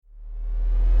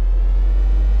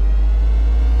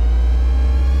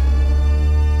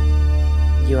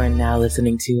now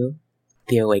listening to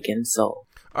The Awakened Soul.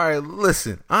 All right,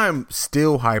 listen, I'm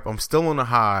still hype. I'm still on a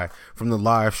high from the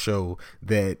live show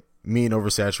that me and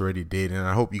Oversaturated did, and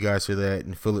I hope you guys hear that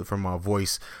and feel it from my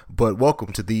voice. But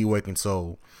welcome to The Awakened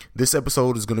Soul. This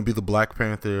episode is going to be the Black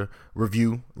Panther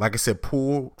review. Like I said,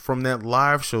 pulled from that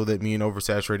live show that me and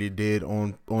Oversaturated did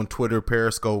on Twitter,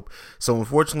 Periscope. So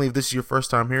unfortunately, if this is your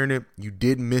first time hearing it, you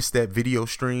did miss that video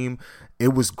stream.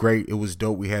 It was great. It was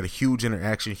dope. We had a huge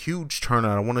interaction, huge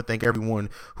turnout. I want to thank everyone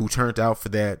who turned out for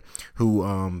that, who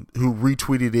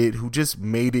retweeted it, who just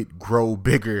made it grow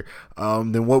bigger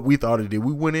than what we thought it did.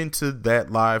 We went into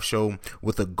that live show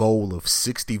with a goal of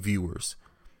 60 viewers,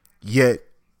 yet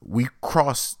we've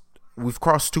crossed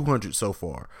 200 so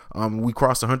far. We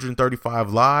crossed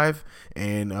 135 live,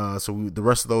 and the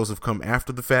rest of those have come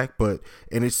after the fact,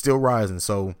 and it's still rising.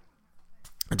 So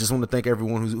I just want to thank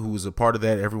everyone who was a part of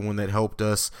that, everyone that helped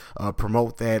us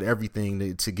promote that,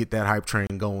 everything to get that hype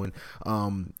train going.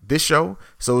 This show,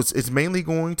 so it's mainly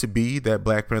going to be that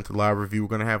Black Panther live review. We're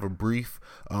going to have a brief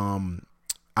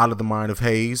Out of the Mind of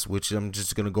Hayes, which I'm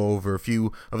just going to go over a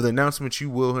few of the announcements you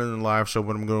will hear in the live show,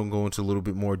 but I'm going to go into a little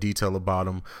bit more detail about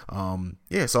them.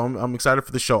 So I'm excited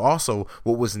for the show. Also,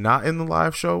 what was not in the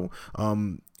live show,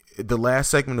 the last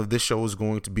segment of this show is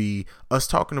going to be us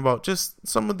talking about just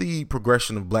some of the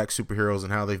progression of black superheroes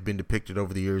and how they've been depicted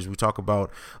over the years. We talk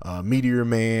about Meteor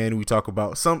Man. We talk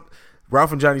about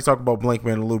Ralph and Johnny talk about Blank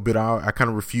Man a little bit. I kind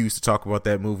of refuse to talk about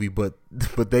that movie, but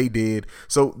they did.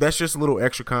 So that's just a little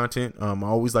extra content. I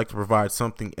always like to provide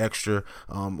something extra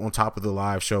on top of the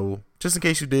live show, just in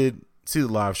case you did see the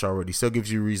live show already. Still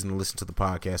gives you a reason to listen to the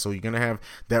podcast. So you're going to have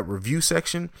that review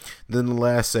section. Then the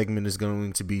last segment is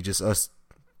going to be just us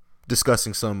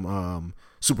discussing some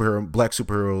black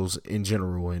superheroes in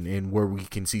general and where we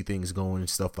can see things going and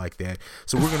stuff like that.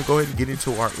 So we're going to go ahead and get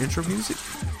into our intro music,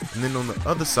 and then on the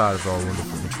other side of our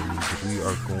wonderful intro music, we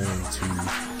are going to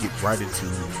get right into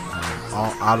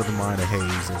all Out of the Mind of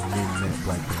Hayes and then that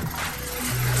Black Panther.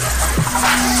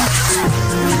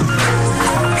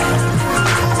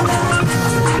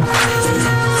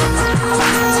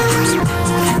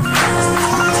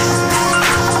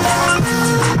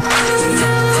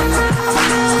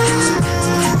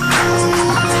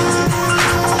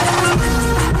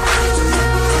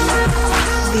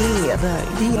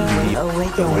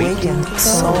 The awakened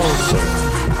soul.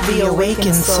 The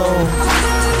awakened soul.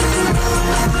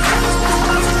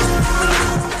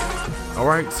 All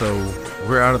right, so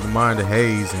we're Out of the Mind of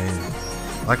Hayes, and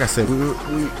like I said, you're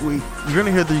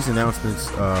gonna hear these announcements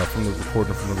from the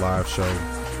recording from the live show,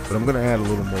 but I'm gonna add a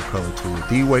little more color to it.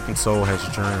 The Awakened Soul has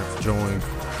joined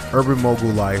Urban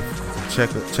Mogul Life. Check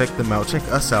them out. Check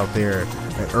us out there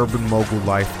at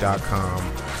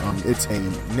urbanmogullife.com. It's a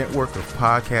network of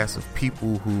podcasts of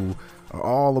people who are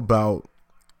all about,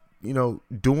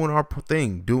 doing our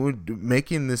thing,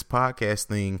 making this podcast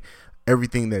thing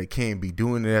everything that it can be,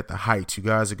 doing it at the heights. You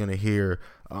guys are going to hear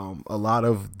a lot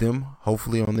of them,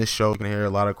 hopefully, on this show. You're going to hear a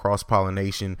lot of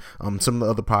cross-pollination. Some of the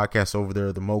other podcasts over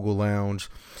there, the Mogul Lounge,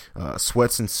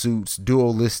 Sweats and Suits,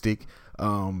 Dualistic,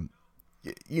 Moguls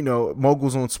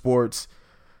on Sports.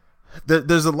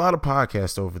 There's a lot of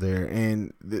podcasts over there,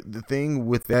 and the thing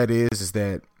with that is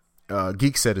that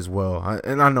Geek Set as well.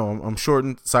 I know I'm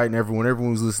short-sighting everyone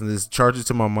who's listening to this. Charge it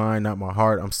to my mind, not my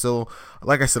heart. I'm still,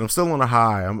 like I said, I'm still on a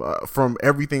high. I'm from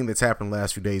everything that's happened the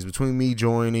last few days, between me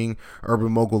joining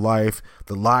Urban Mogul Life,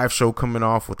 the live show coming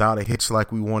off without a hitch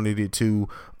like we wanted it to,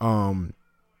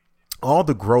 all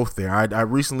the growth there. I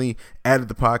recently added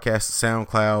the podcast to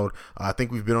SoundCloud. I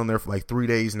think we've been on there for like 3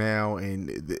 days now, and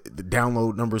the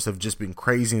download numbers have just been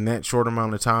crazy in that short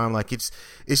amount of time. Like it's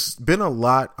been a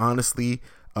lot, honestly,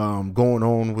 going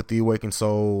on with The Awakened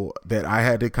Soul, that I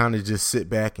had to kind of just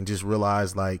sit back and just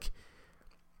realize, like,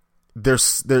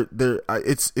 it's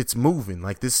moving.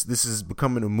 Like this is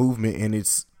becoming a movement, and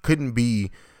it's couldn't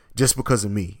be just because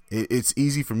of me. It's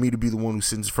easy for me to be the one who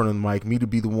sits in front of the mic, me to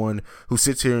be the one who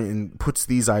sits here and puts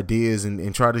these ideas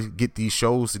and try to get these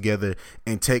shows together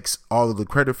and takes all of the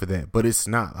credit for that. But it's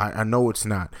not. I know it's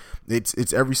not.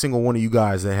 It's every single one of you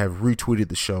guys that have retweeted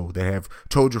the show, that have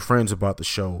told your friends about the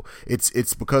show.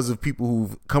 It's because of people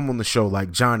who've come on the show,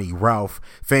 like Johnny, Ralph,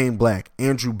 Fame Black,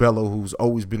 Andrew Bello, who's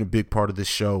always been a big part of this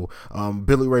show,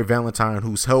 Billy Ray Valentine,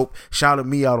 who's helped shouted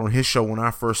me out on his show when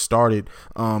I first started,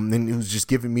 and who's just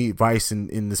giving me advice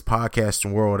in this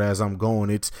podcasting world as I'm going.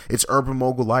 It's Urban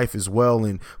Mogul Life as well,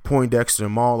 and Poindexter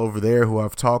and Maul over there, who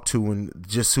I've talked to, and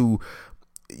just who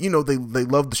you know, they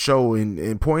love the show,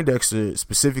 and Poindexter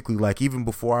specifically, like even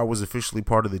before I was officially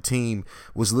part of the team,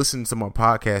 was listening to my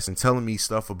podcast and telling me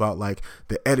stuff about like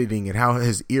the editing and how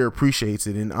his ear appreciates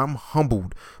it. And I'm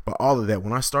humbled by all of that.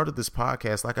 When I started this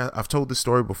podcast, like I've told this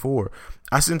story before,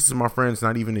 I sent it to my friends,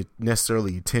 not even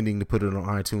necessarily intending to put it on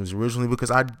iTunes originally,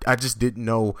 because I just didn't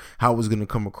know how it was going to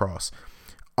come across.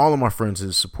 All of my friends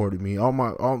have supported me, all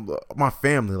my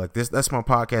family, like that's my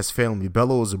podcast family.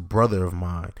 Bello is a brother of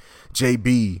mine.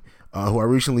 JB, who I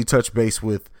recently touched base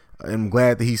with, I'm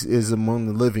glad that he is among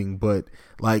the living, but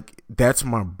like that's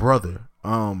my brother.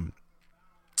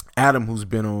 Adam, who's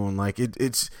been on, like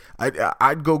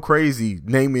I'd go crazy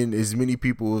naming as many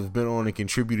people who have been on and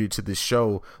contributed to this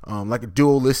show, like a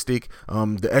dualistic,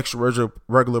 the extra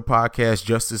regular podcast,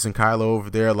 Justice and Kylo over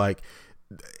there, like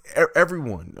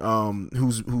everyone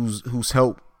who's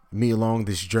helped me along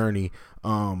this journey.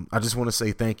 I just want to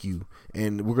say thank you,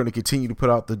 and we're going to continue to put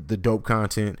out the dope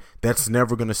content. That's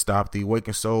never going to stop. The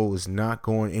Awakened Soul is not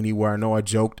going anywhere. I know I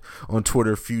joked on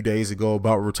Twitter a few days ago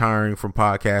about retiring from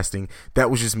podcasting. That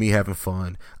was just me having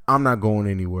fun. I'm not going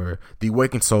anywhere. The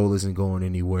Awakened Soul isn't going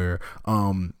anywhere.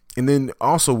 And then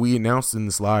also we announced in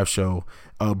this live show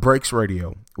Breaks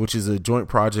Radio, which is a joint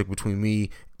project between me,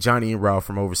 Johnny, and Ralph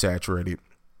from Oversaturated.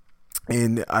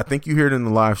 And I think you hear it in the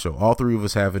live show. All three of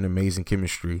us have an amazing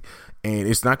chemistry, and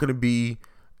it's not going to be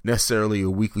necessarily a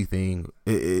weekly thing.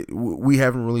 We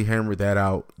haven't really hammered that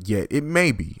out yet. It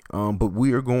may be, but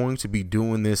we are going to be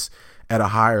doing this at a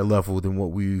higher level than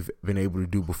what we've been able to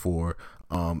do before.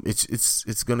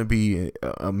 It's going to be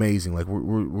amazing. Like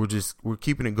we're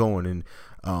keeping it going.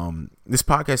 And this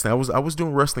podcast, I was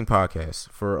doing wrestling podcasts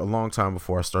for a long time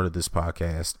before I started this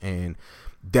podcast, and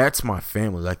that's my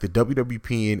family. Like the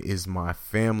WWPN is my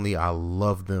family. I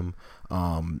love them.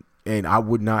 And I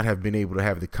would not have been able to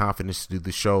have the confidence to do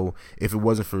the show if it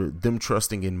wasn't for them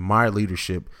trusting in my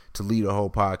leadership to lead a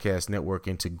whole podcast network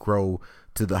and to grow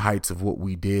to the heights of what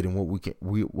we did and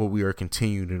what we are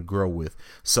continuing to grow with.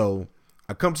 So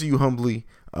I come to you humbly,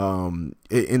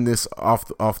 in this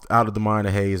off out of the mind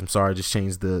of Hayes. I'm sorry, I just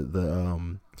changed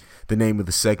the name of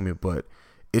the segment, but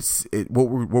what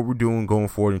we're doing going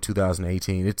forward in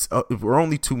 2018. We're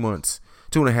only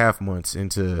 2.5 months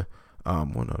into,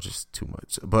 just 2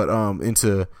 months, but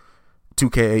into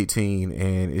 2K18,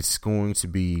 and it's going to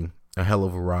be a hell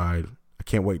of a ride. I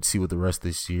can't wait to see what the rest of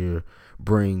this year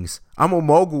brings. I'm a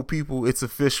mogul, people. It's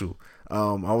official.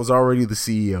 I was already the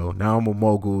CEO. Now I'm a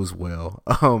mogul as well.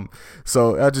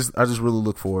 So I just really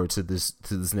look forward to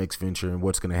this next venture and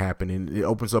what's going to happen. And it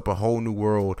opens up a whole new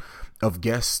world of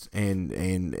guests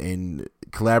and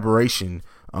collaboration,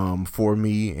 for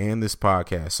me and this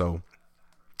podcast. So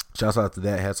shouts out to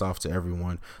that. Hats off to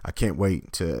everyone. I can't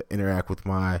wait to interact with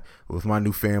my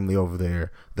new family over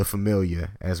there, the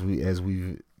familia, as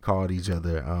we called each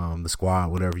other, the squad,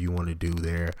 whatever you want to do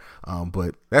there.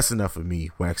 But that's enough of me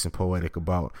waxing poetic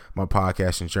about my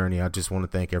podcasting journey. I just want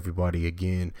to thank everybody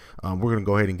again. We're going to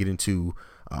go ahead and get into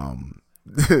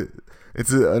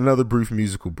it's another brief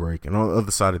musical break. And on the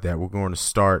other side of that, we're going to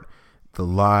start the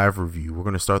live review. We're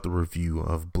going to start the review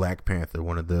of Black Panther,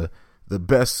 one of the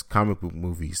best comic book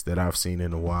movies that I've seen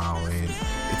in a while, and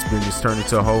it's turned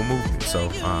into a whole movement. So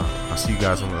I'll see you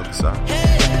guys on the other side.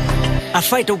 I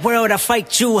fight the world, I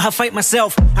fight you, I fight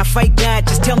myself, I fight God,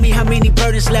 just tell me how many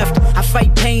burdens left. I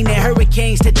fight pain and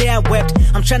hurricanes, today I wept.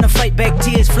 I'm trying to fight back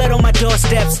tears, flood on my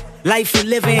doorsteps. Life and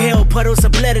living hell, puddles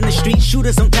of blood in the street,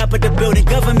 shooters on top of the building,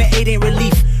 government aid ain't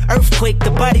relief. Earthquake,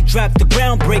 the body drop, the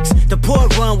ground breaks, the poor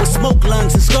run with smoke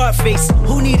lungs and scar face.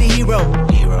 Who need a hero?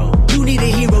 You need a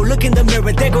hero, look in the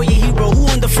mirror, there go your hero. Who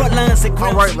on the front lines?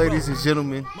 All right, ladies and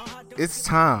gentlemen, it's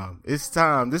time. This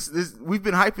we've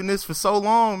been hyping this for so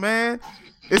long, man.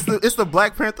 It's the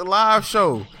Black Panther live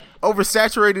show.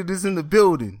 Oversaturated is in the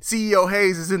building. CEO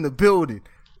Hayes is in the building,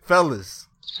 fellas.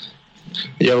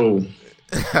 Yo,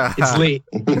 it's lit.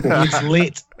 It's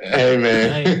lit. Hey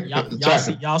man, hey,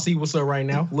 y'all see what's up right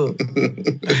now? Look,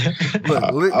 I'm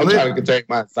trying to contain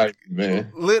my excitement,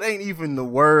 man. Lit ain't even the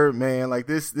word, man. Like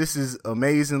this is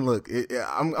amazing. Look,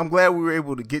 I'm glad we were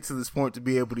able to get to this point to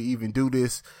be able to even do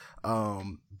this.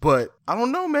 But I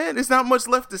don't know, man. There's not much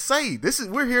left to say.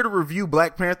 We're here to review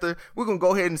Black Panther. We're going to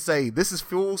go ahead and say this is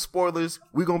full spoilers.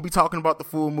 We're going to be talking about the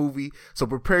full movie. So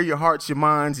prepare your hearts, your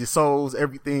minds, your souls,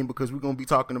 everything, because we're going to be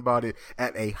talking about it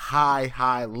at a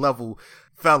high level.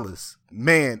 Fellas,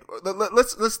 man,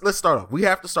 let's start off. We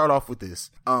have to start off with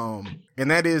this. And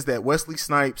that is that Wesley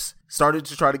Snipes started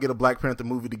to try to get a Black Panther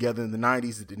movie together in the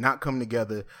 90s. It did not come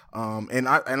together. And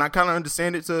I kind of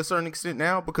understand it to a certain extent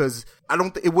now, because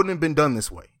it wouldn't have been done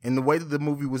this way. And the way that the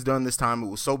movie was done this time, it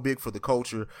was so big for the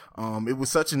culture. It was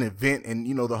such an event, and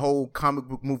you know, the whole comic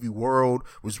book movie world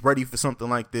was ready for something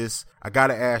like this. I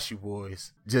gotta ask you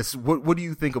boys, just what do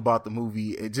you think about the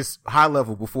movie? Just high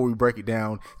level before we break it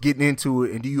down, getting into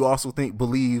it. And do you also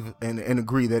believe and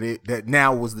agree that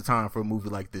now was the time for a movie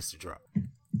like this to drop?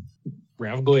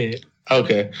 Ralph, go ahead.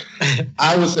 Okay.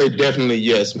 I would say definitely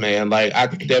yes, man. Like, I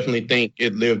definitely think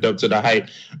it lived up to the hype.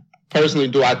 Personally,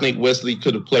 do I think Wesley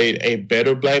could have played a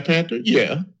better Black Panther?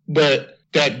 Yeah. But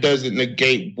that doesn't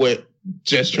negate what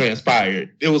just transpired.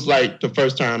 It was like the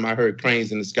first time I heard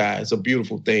cranes in the sky. It's a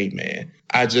beautiful thing, man.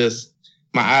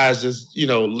 My eyes just,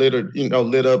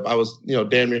 lit up. I was,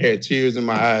 damn near had tears in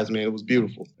my eyes, man. It was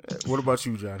beautiful. What about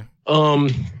you, Johnny?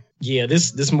 Yeah,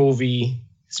 this movie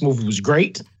was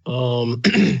great.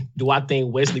 Do I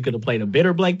think Wesley could have played a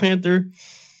better Black Panther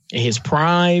in his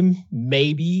prime?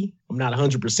 Maybe. I'm not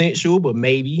 100% sure, but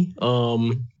maybe.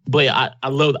 But I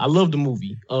love the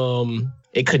movie.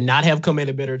 It could not have come at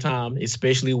a better time,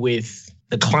 especially with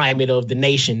the climate of the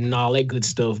nation and all that good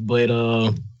stuff. But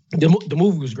the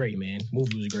movie was great, man. The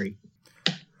movie was great.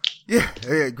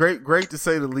 Yeah, great to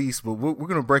say the least. But we're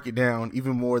gonna break it down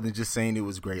even more than just saying it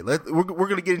was great. We're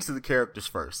gonna get into the characters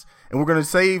first, and we're gonna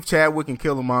save Chadwick and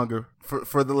Killmonger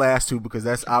for the last two, because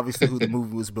that's obviously who the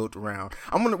movie was built around.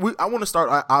 I want to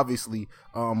start obviously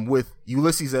with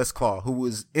Ulysses S. Claw, who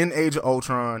was in Age of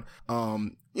Ultron.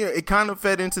 It kind of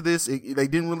fed into this. They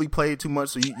didn't really play it too much,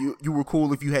 so you were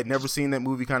cool if you had never seen that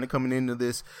movie kind of coming into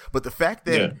this. But the fact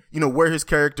that, where his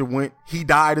character went, he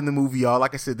died in the movie, y'all.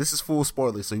 Like I said, this is full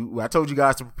spoilers, so I told you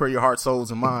guys to prepare your hearts,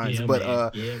 souls, and minds.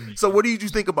 So what did you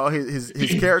think about his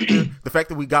character? The fact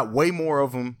that we got way more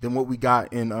of him than what we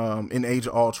got in Age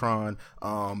of Ultron.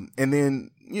 And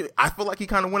then, I feel like he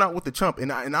kind of went out with the chump,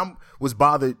 and I was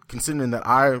bothered considering that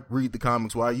I read the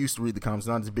comics. Well, I used to read the comics,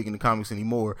 not as big in the comics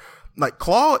anymore. Like,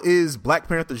 Claw is Black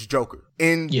Panther's Joker,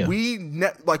 and we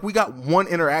got one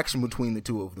interaction between the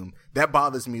two of them. That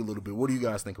bothers me a little bit. What do you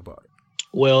guys think about it?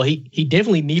 Well, he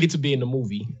definitely needed to be in the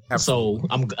movie. Absolutely.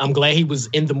 So I'm glad he was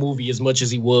in the movie as much as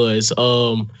he was.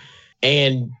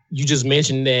 And you just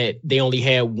mentioned that they only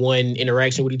had one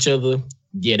interaction with each other.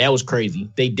 Yeah, that was crazy.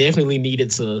 They definitely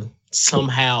needed to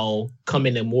somehow come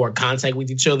into more contact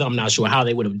with each other. I'm not sure how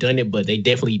they would have done it, but they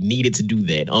definitely needed to do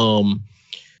that.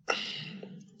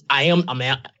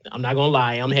 I'm not gonna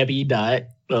lie, I'm happy he died.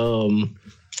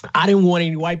 I didn't want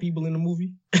any white people in the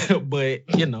movie, but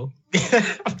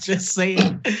I'm just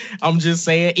saying,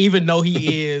 even though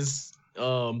he is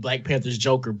Black Panther's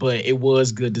Joker, but it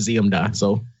was good to see him die.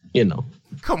 So,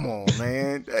 Come on,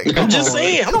 man. I'm just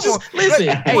saying. Listen.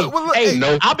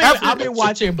 I've been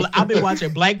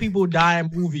watching Black people die in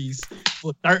movies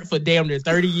for damn near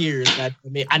 30 years.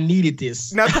 I needed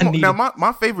this. Now,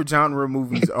 my favorite genre of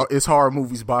movies is horror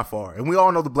movies by far, and we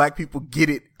all know the Black people get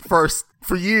it first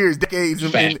for years, decades.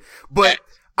 But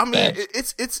I mean,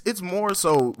 it's more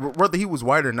so, whether he was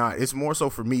white or not, it's more so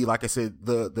for me. Like I said,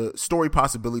 the story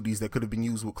possibilities that could have been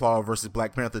used with Claw versus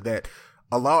Black Panther that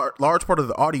a large part of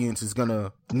the audience is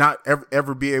gonna not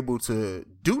ever be able to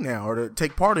do now or to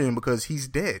take part in because he's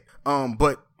dead.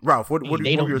 But Ralph, what are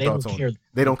your thoughts on it?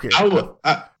 They don't care.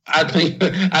 I think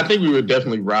we were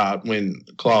definitely robbed when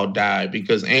Claw died,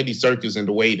 because Andy Serkis and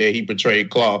the way that he portrayed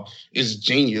Claw is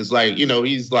genius. Like,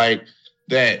 he's like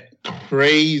that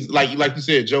crazy, like you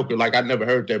said, Joker. Like, I never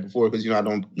heard that before because I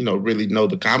don't really know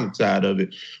the comic side of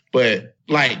it, but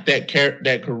like that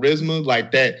charisma,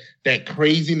 like that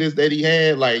craziness that he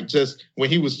had, like just when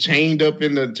he was chained up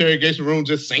in the interrogation room,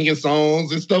 just singing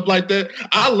songs and stuff like that.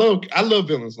 I love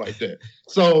villains like that.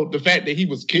 So the fact that he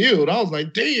was killed, I was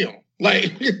like, damn,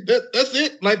 like that's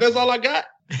it, like that's all I got.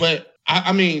 But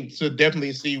I mean, to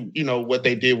definitely see, what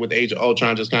they did with Age of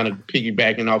Ultron, just kind of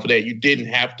piggybacking off of that, you didn't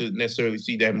have to necessarily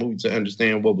see that movie to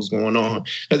understand what was going on,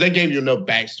 because they gave you enough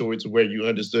backstory to where you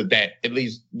understood that, at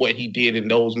least what he did in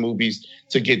those movies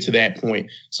to get to that point.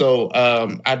 So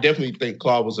I definitely think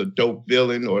Claw was a dope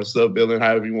villain or a sub-villain,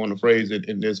 however you want to phrase it,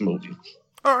 in this movie.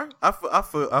 All right, I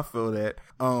feel that.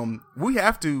 We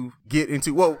have to get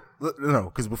into,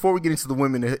 because before we get into the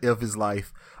women of his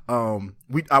life,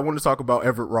 I want to talk about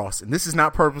Everett Ross, and this is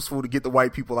not purposeful to get the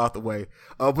white people out the way,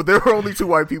 but there were only two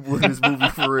white people in this movie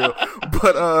for real.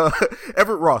 But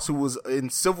Everett Ross, who was in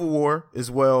Civil War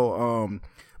as well,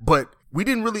 but we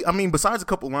didn't really, I mean, besides a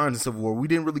couple lines in Civil War, we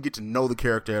didn't really get to know the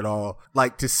character at all.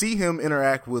 Like, to see him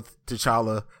interact with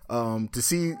T'Challa, to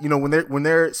see, you know, when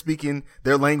they're speaking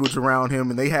their language around him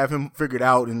and they have him figured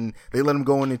out and they let him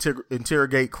go and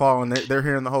interrogate Claw and they're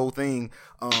hearing the whole thing.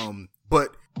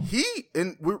 But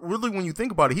really, when you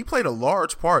think about it, he played a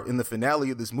large part in the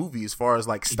finale of this movie as far as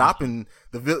like stopping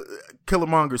the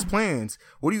Killermonger's plans.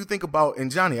 What do you think about,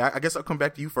 and Johnny, I guess I'll come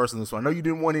back to you first on this one. I know you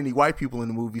didn't want any white people in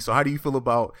the movie, so how do you feel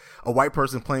about a white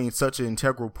person playing such an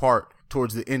integral part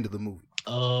towards the end of the movie?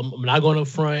 I'm not going to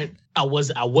front. I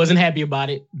wasn't happy about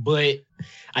it, but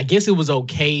I guess it was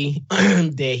okay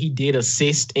that he did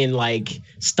assist in like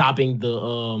stopping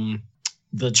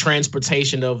the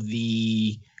transportation of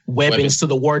the weapons to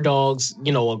the war dogs,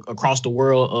 you know, across the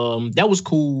world. That was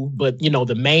cool, but you know,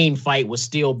 the main fight was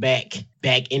still back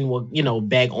in, you know,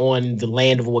 back on the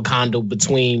land of Wakanda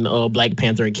between Black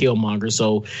Panther and Killmonger.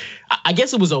 So I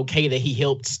guess it was okay that he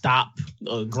helped stop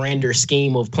a grander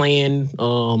scheme of plan.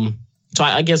 So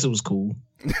I guess it was cool.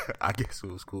 I guess it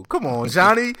was cool. Come on,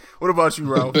 Johnny. What about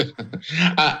you, Ralph?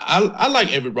 I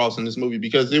like Everett Ross in this movie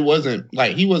because it wasn't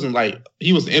like he was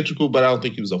integral, but I don't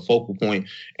think he was a focal point.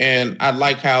 And I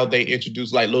like how they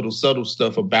introduced like little subtle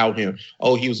stuff about him.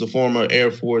 Oh, he was a former Air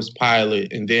Force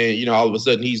pilot, and then, you know, all of a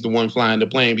sudden he's the one flying the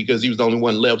plane because he was the only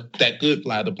one left that could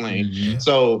fly the plane. Mm-hmm.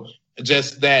 So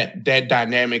just that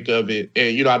dynamic of it,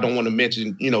 and you know, I don't want to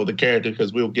mention, you know, the character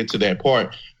because we'll get to that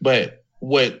part, but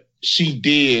what she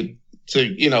did to,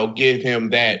 you know, give him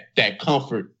that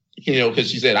comfort, you know,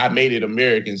 because she said, I made it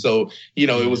American. So, you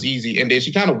know, it was easy. And then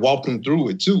she kind of walked him through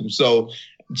it, too. So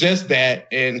just that.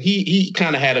 And he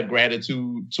kind of had a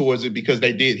gratitude towards it because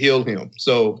they did heal him.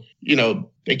 So, you know,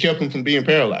 they kept him from being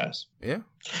paralyzed. Yeah.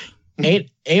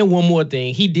 And one more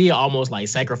thing, he did almost like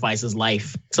sacrifice his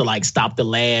life to like stop the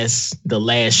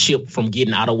last ship from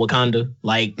getting out of Wakanda.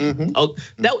 Like,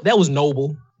 that was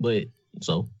noble, but.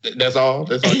 So that's all.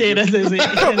 Yeah, that's it.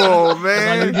 Come on,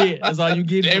 man. That's all you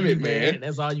get. Damn it, man.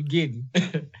 That's all you getting.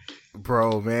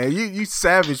 Bro, man, you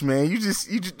savage, man. You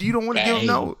don't want to give him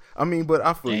no. I mean, but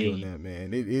I feel you on that,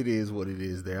 man. It is what it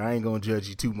is. There, I ain't gonna judge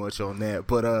you too much on that.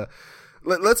 But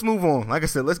let's move on. Like I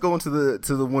said, let's go into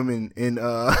the women in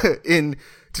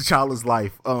T'Challa's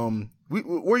life.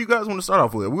 Where you guys want to start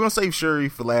off with? We're gonna save Shuri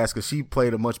for last because she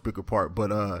played a much bigger part.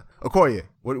 But Okoye,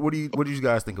 what do you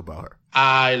guys think about her?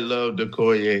 I love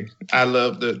Okoye. I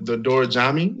love the Dora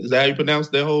Jami. Is that how you pronounce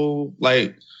that whole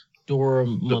like Dora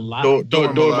Milaje?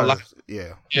 Dora Milaje.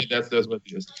 Yeah, that's what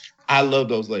it is. I love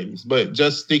those ladies. But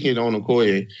just sticking on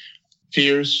Okoye,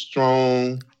 fierce,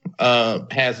 strong,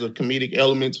 has a comedic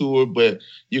element to her, but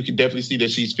you can definitely see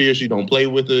that she's fierce. You don't play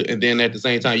with her, and then at the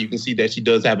same time, you can see that she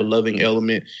does have a loving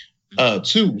element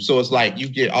too. So it's like you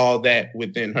get all that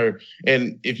within her.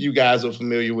 And if you guys are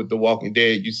familiar with The Walking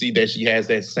Dead, you see that she has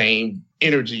that same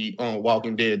energy on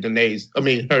Walking Dead. Her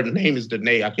name is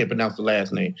Danae. I can't pronounce the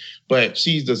last name, but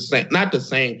she's the same, not the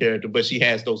same character, but she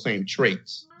has those same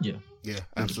traits. Yeah,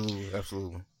 absolutely.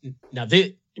 Now,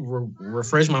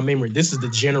 refresh my memory. This is the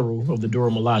general of the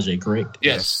Dora Milaje, correct?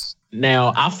 Yes.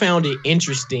 Now, I found it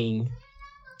interesting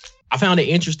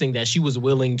that she was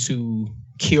willing to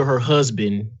kill her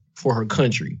husband for her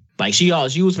country. Like she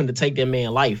was going to take that man's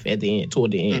life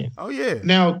toward the end. Oh yeah.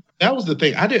 Now that was the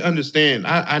thing I didn't understand.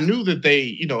 I knew that they,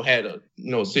 you know, had a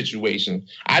situation.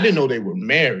 I didn't know they were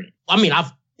married. I mean,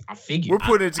 I figured. We're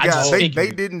putting it together.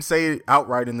 They didn't say it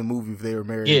outright in the movie if they were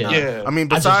married. Yeah. I mean,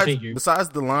 besides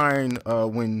the line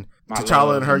when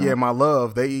T'Challa and her, my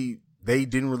love, they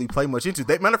didn't really play much into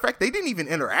that. Matter of fact, they didn't even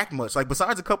interact much. Like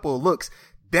besides a couple of looks.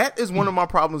 That is one of my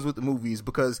problems with the movies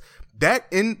because that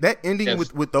ending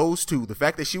with those two, the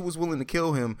fact that she was willing to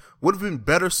kill him would have been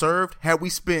better served had we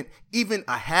spent even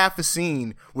a half a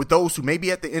scene with those two,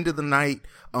 maybe at the end of the night,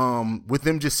 with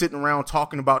them just sitting around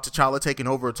talking about T'Challa taking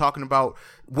over, or talking about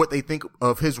what they think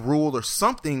of his rule or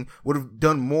something would have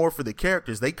done more for the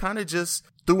characters. They kind of just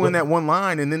threw in that one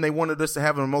line and then they wanted us to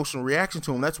have an emotional reaction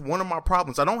to him. That's one of my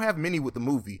problems. I don't have many with the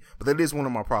movie, but that is one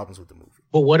of my problems with the movie.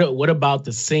 But what about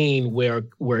the scene where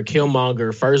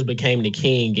Killmonger first became the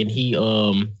king and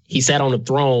he sat on the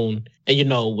throne and, you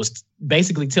know, was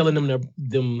basically telling them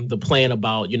the plan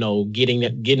about, you know, getting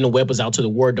the weapons out to the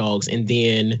war dogs, and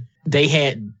then they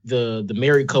had the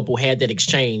married couple had that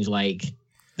exchange. Like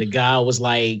the guy was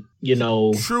like, you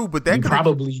know, true, but that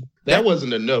probably that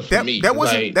wasn't enough for me.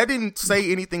 That didn't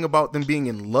say anything about them being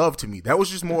in love to me. That was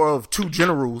just more of two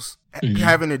generals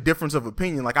having a difference of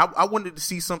opinion. Like I wanted to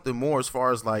see something more as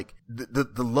far as like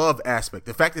the love aspect,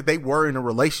 the fact that they were in a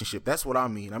relationship. That's what I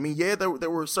mean. I mean, yeah, there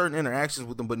were certain interactions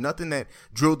with them, but nothing that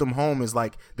drilled them home is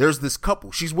like, there's this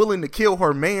couple. She's willing to kill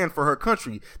her man for her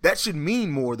country. That should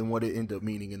mean more than what it ended up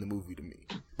meaning in the movie to me.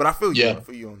 But I feel you. I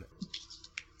feel you on that.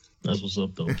 That's what's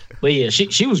up though. But yeah,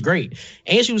 she was great,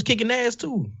 and she was kicking ass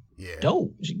too. Yeah,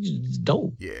 dope. She's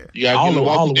dope. Yeah, you gotta get in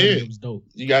Walking Dead. Was dope.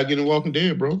 You gotta get in Walking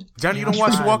Dead, bro. Johnny, you don't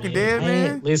watch The Walking Dead,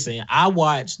 man? Listen, I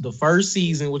watched the first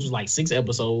season, which was like 6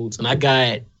 episodes, and I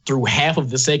got through half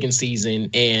of the second season,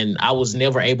 and I was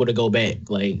never able to go back.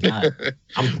 Like, that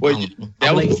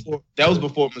was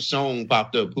before Michonne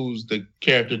popped up, who's the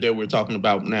character that we're talking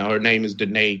about now. Her name is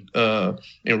Danae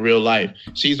in real life.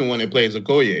 She's the one that plays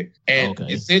Okoye. And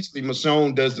essentially,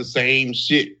 Michonne does the same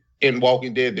shit in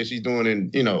Walking Dead that she's doing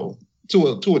in,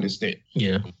 to an extent.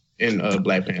 Yeah. In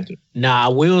Black Panther. Now,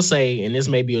 I will say, and this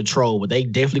may be a troll, but they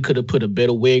definitely could have put a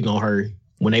better wig on her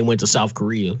when they went to South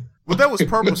Korea. Well, that was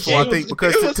purposeful, I think,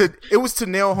 because it was to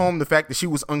nail home the fact that she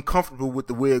was uncomfortable with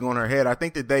the wig on her head. I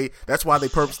think that that's why they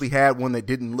purposely had one that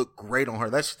didn't look great on her.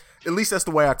 That's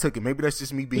the way I took it. Maybe that's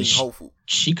just me being hopeful.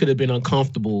 She could have been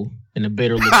uncomfortable in a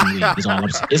better looking wig.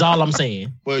 Is all I'm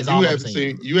saying. But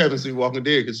you haven't seen Walking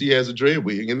Dead because she has a dread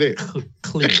wig in there.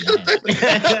 Clearly,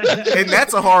 and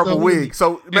that's a horrible wig.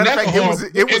 So matter of fact,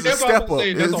 it was a step up.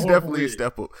 It was definitely a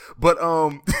step up. But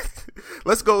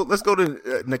let's go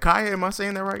to Nakia. Am I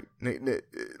saying that right?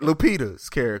 Lupita's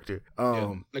character.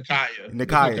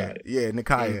 Nakia. Yeah,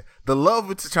 Nakia. The love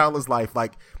of T'Challa's life,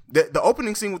 like. The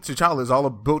opening scene with T'Challa is all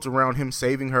built around him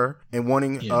saving her and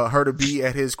wanting her to be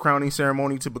at his crowning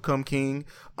ceremony to become king.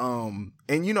 And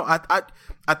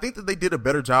I think that they did a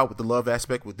better job with the love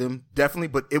aspect with them, definitely.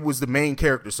 But it was the main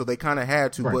character, so they kind of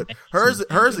had to. Right. But her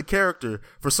as a character,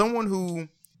 for someone who.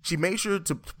 She made sure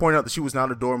to point out that she was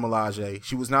not a Dora Milaje.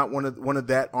 She was not one of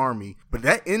that army. But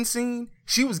that end scene,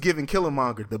 she was giving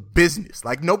Killmonger the business.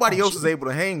 Like nobody else was able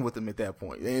to hang with him at that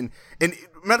point. And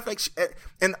matter of fact,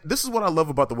 and this is what I love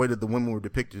about the way that the women were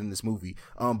depicted in this movie.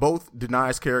 Both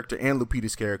Denai's character and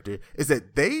Lupita's character is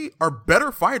that they are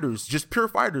better fighters, just pure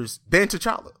fighters, than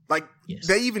T'Challa. Like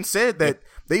they even said that.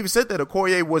 They even said that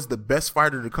Okoye was the best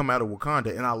fighter to come out of Wakanda,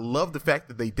 and I love the fact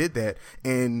that they did that.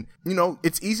 And,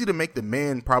 it's easy to make the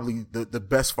man probably the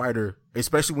best fighter,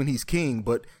 especially when he's king,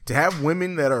 but to have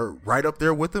women that are right up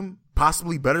there with him,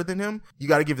 possibly better than him, you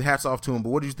got to give the hats off to him. But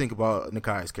what do you think about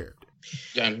Nakai's character?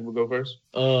 John, we'll go first.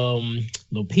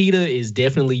 Lupita is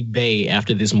definitely bae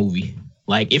after this movie.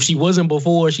 Like, if she wasn't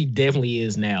before, she definitely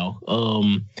is now.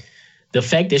 The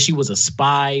fact that she was a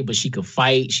spy, but she could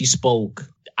fight, she spoke,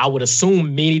 I would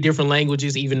assume, many different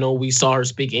languages, even though we saw her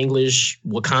speak English,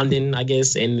 Wakandan, I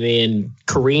guess, and then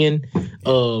Korean.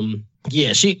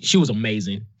 She was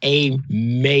amazing.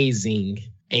 Amazing.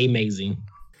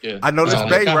 Yeah. I know that's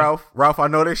bae, Ralph. Ralph, I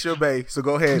know that's your bae. So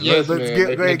go ahead. Yes, let's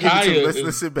get into it.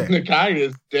 Let's sit back. Nakia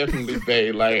is definitely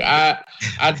bae. Like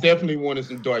I definitely wanted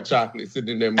some dark chocolate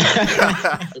sitting in that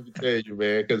movie. Let me tell you,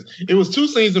 man, because it was 2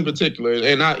 scenes in particular,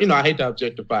 and I hate to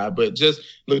objectify, but just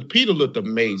Lupita looked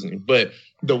amazing. But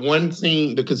the one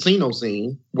scene, the casino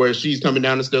scene, where she's coming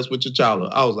down the steps with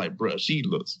T'Challa, I was like, bruh, she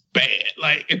looks bad.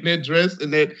 Like in that dress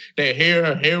and that hair,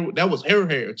 that was her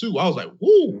hair too. I was like,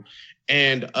 woo.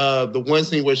 And the one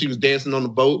scene where she was dancing on the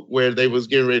boat where they was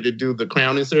getting ready to do the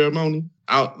crowning ceremony,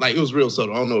 it was real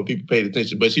subtle. I don't know if people paid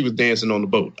attention, but she was dancing on the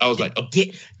boat. I was like, oh.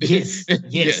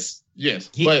 Yes.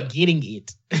 Getting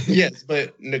it. Yes,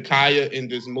 but Nakia in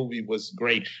this movie was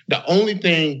great. The only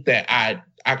thing that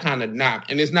I kind of knocked,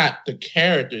 and it's not the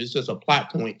character, it's just a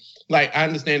plot point. Like, I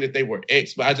understand that they were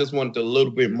ex, but I just wanted a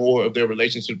little bit more of their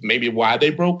relationship, maybe why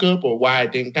they broke up or why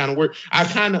it didn't kind of work. I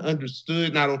kind of understood,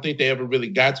 and I don't think they ever really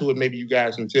got to it. Maybe you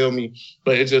guys can tell me,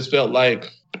 but it just felt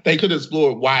like they could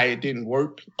explore why it didn't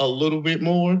work a little bit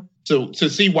more to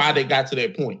see why they got to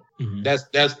that point. Mm-hmm.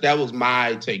 That was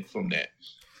my take from that.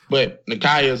 But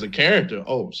Nakia as a character,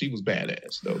 she was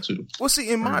badass though too. Well, see,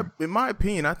 in my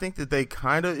opinion, I think that they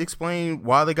kind of explain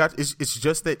why they got. It's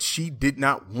just that she did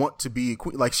not want to be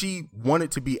like she wanted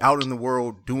to be out in the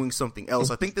world doing something else.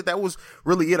 I think that was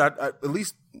really it. I at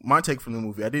least my take from the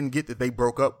movie. I didn't get that they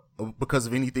broke up because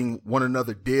of anything one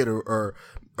another did or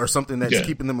something that's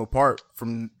keeping them apart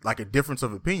from like a difference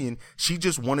of opinion. She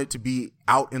just wanted to be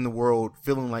out in the world,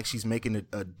 feeling like she's making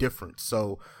a difference.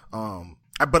 So,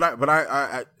 but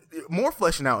I more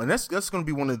fleshing out, and that's going to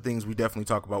be one of the things we definitely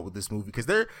talk about with this movie, because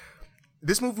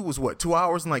this movie was what, 2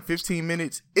 hours and like 15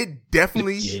 minutes. It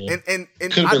definitely and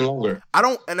could have been longer. I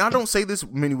don't say this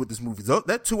many with this movie.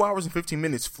 That 2 hours and 15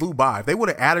 minutes flew by. If they would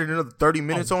have added another 30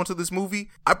 minutes onto this movie,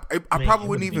 I probably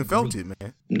wouldn't even felt it,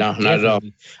 man. No, not at all.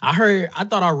 I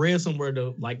thought I read somewhere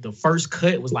the first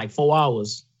cut was like 4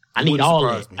 hours. I need all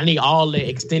that. I need all the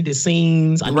extended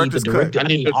scenes. I need the director. I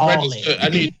need all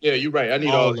that. You're right. I need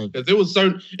all that. Because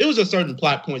it was a certain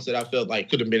plot points that I felt like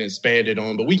could have been expanded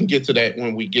on, but we can get to that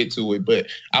when we get to it. But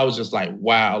I was just like,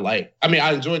 wow. Like, I mean,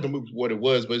 I enjoyed the movie for what it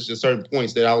was, but it's just certain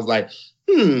points that I was like,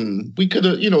 we could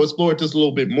have, explored this a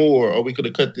little bit more, or we could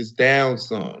have cut this down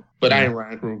some. But I ain't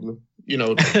Ryan Coogler.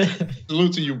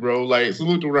 Salute to you, bro. Like,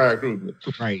 salute to Ryan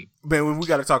Coogler. Right. Man, we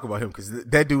got to talk about him because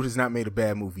that dude has not made a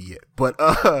bad movie yet. But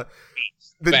the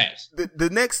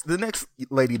next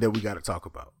lady that we got to talk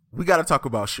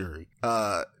about, Shuri.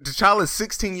 T'Challa's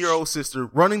 16-year-old sister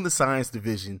running the science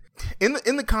division. In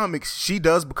the comics, she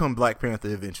does become Black Panther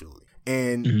eventually.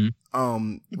 And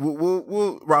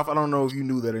we'll Ralph, I don't know if you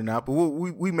knew that or not, but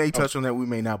we may touch on that, we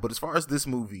may not. But as far as this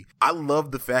movie, I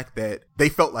love the fact that they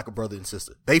felt like a brother and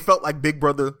sister. They felt like big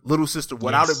brother, little sister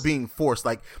without it being forced.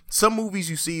 Like some movies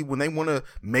you see when they want to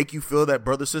make you feel that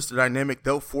brother sister dynamic,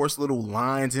 they'll force little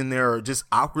lines in there or just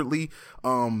awkwardly,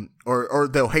 or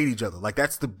they'll hate each other. Like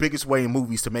that's the biggest way in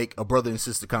movies to make a brother and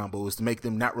sister combo, is to make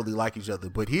them not really like each other.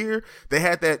 But here they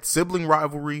had that sibling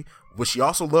rivalry. But she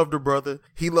also loved her brother.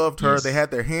 He loved her. Yes. They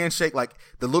had their handshake, like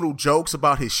the little jokes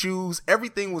about his shoes.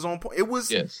 Everything was on point. It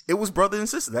was brother and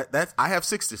sister. That's I have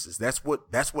 6 sisters. That's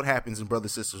what happens in brother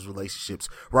sisters relationships.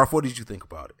 Ralph, what did you think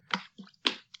about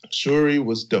it? Shuri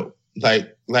was dope.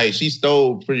 Like she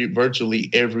stole pretty virtually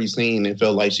every scene and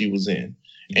felt like she was in.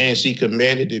 And she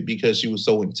commanded it because she was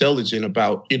so intelligent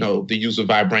about, the use of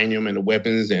vibranium and the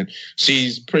weapons. And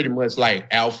she's pretty much like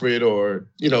Alfred or,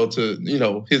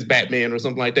 his Batman or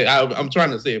something like that. I'm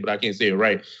trying to say it, but I can't say it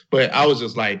right. But I was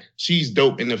just like, she's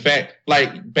dope. And the fact,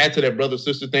 like, back to that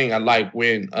brother-sister thing, I like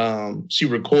when she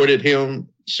recorded him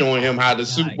showing him how the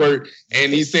suit worked.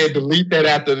 And he said, delete that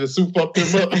after the suit fucked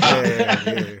him up.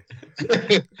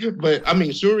 But, I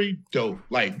mean, Shuri, dope.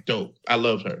 Like, dope. I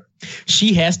love her.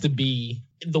 She has to be...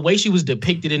 The way she was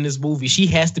depicted in this movie, she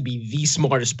has to be the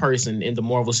smartest person in the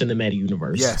Marvel Cinematic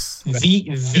Universe. Yes.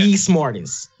 The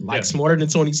smartest. Like, smarter than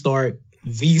Tony Stark.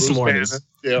 The Bruce smartest.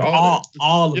 Banner. Yeah,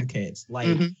 all of the cats.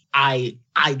 Like, I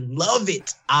love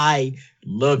it. I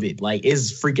love it. Like,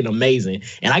 it's freaking amazing.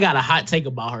 And I got a hot take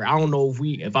about her. I don't know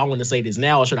if I want to say this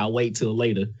now or should I wait till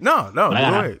later. No, go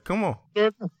ahead. Come on.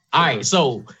 All right,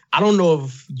 so I don't know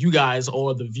if you guys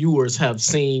or the viewers have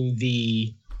seen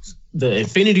the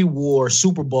Infinity War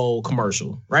Super Bowl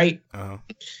commercial, right? Uh-huh.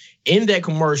 In that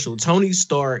commercial, Tony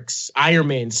Stark's Iron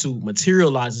Man suit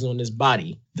materializes on his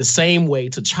body the same way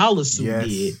T'Challa's suit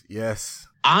did. Yes.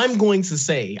 I'm going to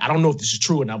say, I don't know if this is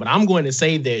true or not, but I'm going to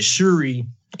say that Shuri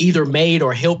either made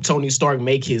or helped Tony Stark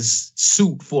make his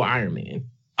suit for Iron Man.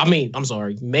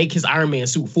 Make his Iron Man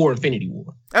suit for Infinity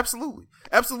War. Absolutely.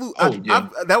 Oh,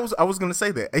 I was going to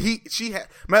say that.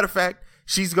 Matter of fact,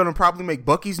 she's going to probably make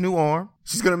Bucky's new arm.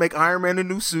 She's going to make Iron Man a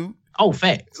new suit. Oh,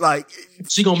 facts. Like,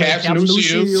 she's going to make Cap's new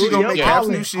shield. She's going to make Cap's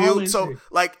new shield. So,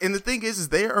 like, and the thing is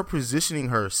they are positioning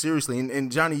her seriously.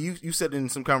 And Johnny, you said in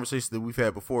some conversations that we've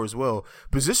had before as well,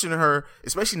 positioning her,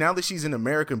 especially now that she's an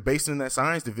American based in that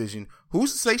science division,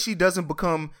 who's to say she doesn't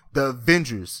become the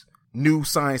Avengers' new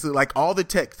science? Like, all the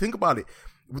tech. Think about it.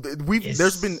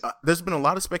 There's been a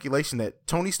lot of speculation that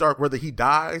Tony Stark, whether he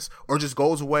dies or just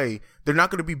goes away, they're not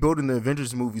going to be building the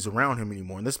Avengers movies around him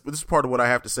anymore. And this is part of what I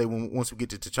have to say once we get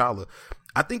to T'Challa.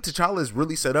 I think T'Challa is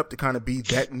really set up to kind of be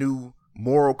that new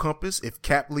moral compass if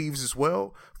Cap leaves as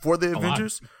well for the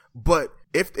Avengers. But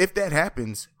if that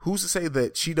happens, who's to say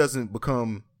that she doesn't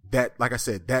become that, like I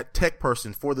said, that tech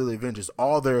person for the Avengers,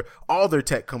 all their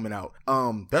tech coming out.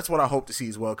 That's what I hope to see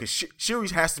as well, because Shuri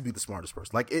has to be the smartest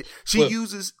person. Like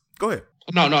uses. Go ahead.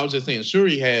 No, I was just saying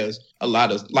Shuri has a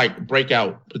lot of like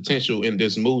breakout potential in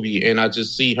this movie, and I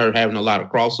just see her having a lot of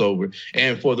crossover.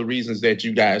 And for the reasons that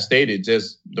you guys stated,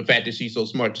 just the fact that she's so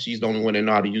smart, she's the only one that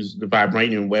know how to use the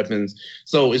vibranium weapons.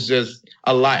 So it's just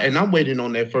a lot. And I'm waiting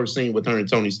on that first scene with her and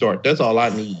Tony Stark. That's all I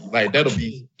need. Like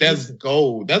that's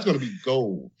gold. That's gonna be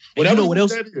gold. Whatever what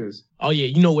else that is. Oh yeah,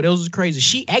 you know what else is crazy?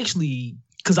 She actually,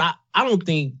 because I don't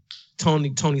think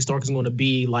Tony Stark is going to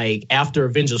be like after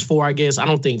Avengers 4, I guess. I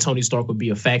don't think Tony Stark would be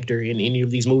a factor in any of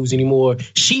these movies anymore.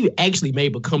 She actually may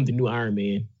become the new Iron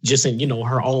Man, just in,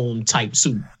 her own type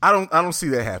suit. I don't see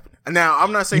that happening. Now,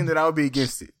 I'm not saying that I would be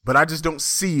against it, but I just don't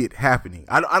see it happening.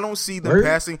 I don't see them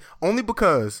passing, only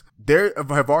because they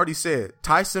have already said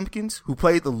Ty Simpkins, who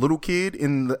played the little kid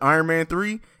in the Iron Man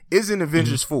 3, is in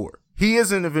Avengers 4. He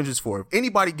is in Avengers 4. If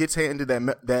anybody gets handed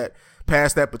that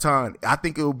pass that baton, I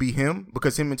think it will be him,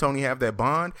 because him and Tony have that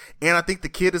bond. And I think the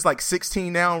kid is like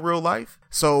 16 now in real life.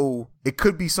 So it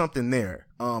could be something there.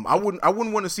 I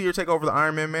wouldn't want to see her take over the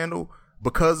Iron Man mantle,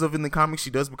 because of in the comics she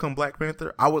does become Black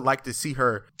Panther. I would like to see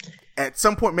her at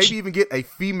some point maybe even get a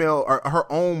female or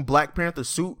her own Black Panther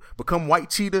suit, become White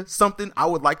Cheetah, something. I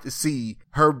would like to see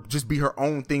her just be her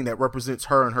own thing that represents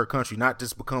her and her country, not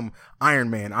just become Iron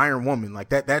Man, Iron Woman. Like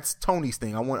that's Tony's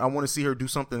thing. I want to see her do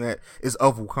something that is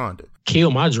of Wakanda.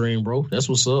 Kill my dream, bro. That's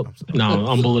what's up. No,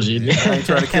 I'm bullshitting. I ain't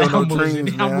trying to kill no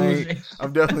dreams, man.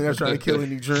 I'm definitely not trying to kill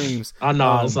any dreams. I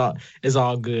know, it's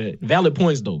all good. Valid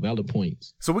points, though. Valid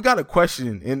points. So we got a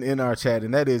question in our chat,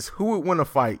 and that is, who would win a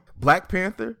fight, Black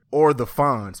Panther or the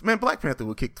Fonz? Man, Black Panther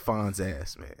would kick the Fonz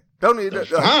ass, man. Don't need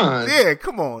yeah,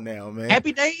 come on now, man.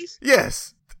 Happy Days?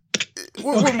 Yes.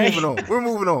 We're moving on. We're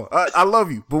moving on. I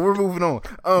love you, but we're moving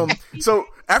on. So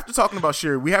after talking about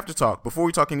Shuri, we have to talk, before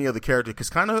we talk any other character,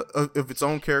 because kind of its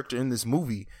own character in this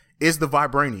movie is the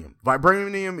vibranium.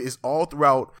 Vibranium is all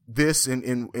throughout this and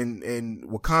in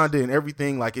Wakanda and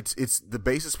everything. Like it's the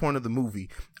basis point of the movie.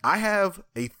 I have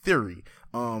a theory.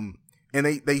 And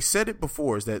they said it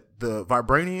before, is that the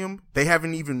vibranium, they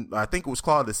haven't even, I think it was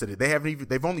Claude that said it,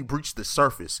 they've only breached the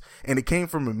surface, and it came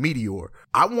from a meteor.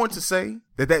 I want to say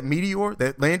that meteor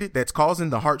that landed, that's causing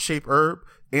the heart-shaped herb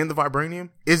and the vibranium,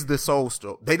 is the Soul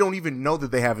Stone. They don't even know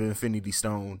that they have an Infinity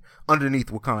Stone underneath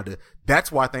Wakanda.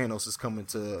 That's why Thanos is coming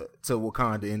to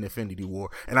Wakanda in Infinity War.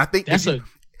 And I think if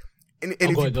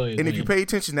you pay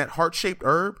attention, that heart-shaped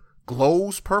herb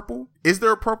glows purple. Is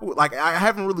there a purple? Like, I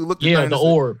haven't really looked at the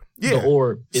orb. Yeah. The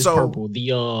orb is purple.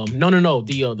 The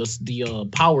the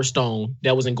Power Stone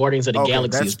that was in Guardians of the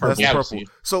Galaxy is purple. That's purple.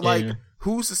 So like,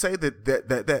 who's to say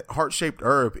that heart-shaped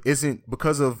herb isn't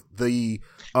because of the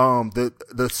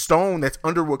stone that's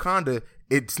under Wakanda?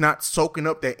 It's not soaking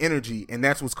up that energy, and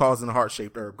that's what's causing the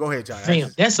heart-shaped herb. Go ahead, John.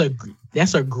 Fam, that's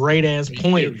a great ass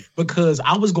point, because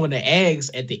I was going to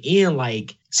ask at the end,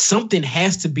 like, something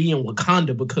has to be in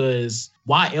Wakanda, because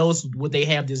why else would they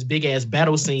have this big ass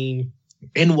battle scene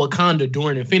in Wakanda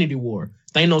during Infinity War?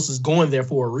 Thanos is going there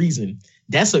for a reason.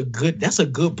 That's a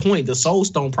good point. The Soul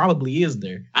Stone probably is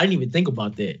there. I didn't even think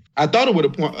about that. I thought it would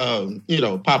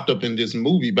have popped up in this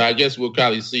movie, but I guess we'll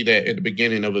probably see that at the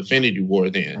beginning of Infinity War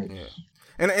then. Yeah.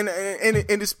 And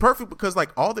it's perfect, because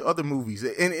like all the other movies,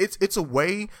 and it's a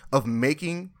way of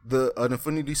making an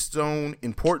Infinity Stone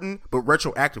important, but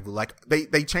retroactively. Like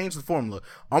they changed the formula.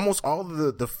 Almost all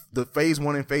of the Phase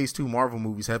 1 and Phase 2 Marvel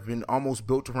movies have been almost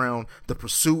built around the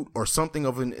pursuit or something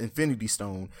of an Infinity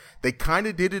Stone. They kind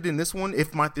of did it in this one,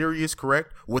 if my theory is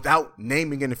correct, without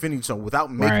naming an Infinity Stone,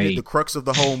 without making it the crux of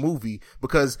the whole movie,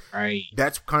 because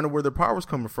that's kind of where their power's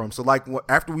coming from. So like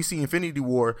after we see Infinity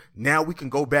War, now we can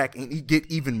go back and get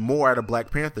even more out of Black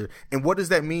Panther. And what does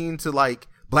that mean to like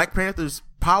Black Panther's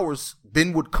powers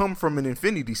then would come from an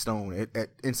Infinity Stone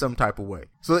in some type of way.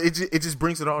 So it just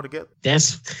brings it all together.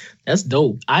 That's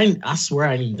dope. I swear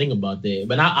I didn't even think about that.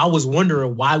 But I was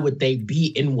wondering, why would they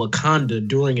be in Wakanda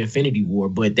during Infinity War?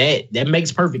 But that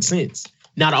makes perfect sense.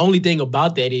 Now the only thing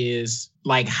about that is,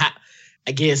 like,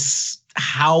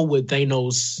 how would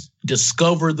Thanos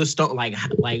discover the stone? Like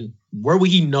where would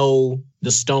he know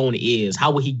the stone is?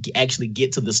 How would he actually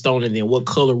get to the stone? And then what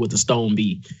color would the stone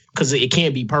be? Because it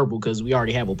can't be purple, because we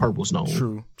already have a purple stone.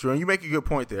 True. And you make a good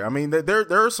point there. I mean, there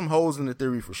are some holes in the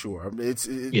theory for sure. I mean,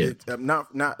 it's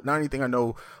not anything I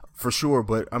know for sure,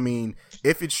 but I mean,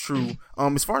 if it's true,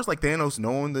 as far as like Thanos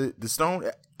knowing the stone,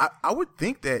 I would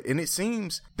think that, and it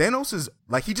seems Thanos is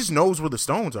like, he just knows where the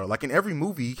stones are. Like in every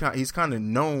movie, he's kind of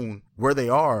known where they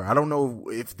are. I don't know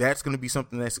if that's going to be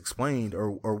something that's explained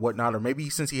or whatnot, or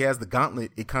maybe since he has the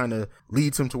gauntlet, it kind of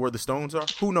leads him to where the stones are.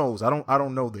 Who knows? I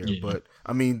don't know there, but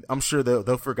I mean, I'm sure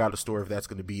they'll figure out a story if that's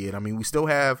going to be it. I mean, we still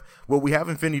have we have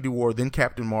Infinity War, then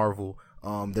Captain Marvel.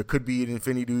 There could be an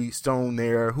Infinity Stone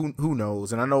there. Who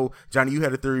knows? And I know, Johnny, you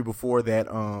had a theory before that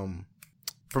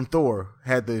from Thor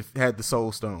had the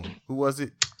Soul Stone. Who was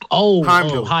it?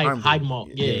 Heimdall.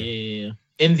 Yeah.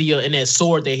 In that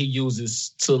sword that he uses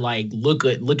to like look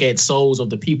at souls of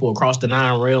the people across the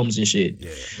 9 realms and shit.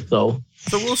 Yeah. So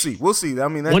we'll see. I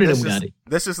mean,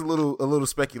 that's just a little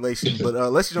speculation.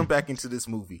 But let's jump back into this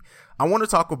movie. I want to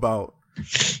talk about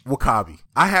Wakabi.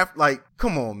 I have, like,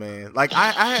 come on, man. Like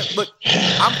I'm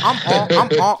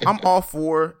all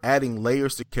for adding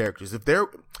layers to characters.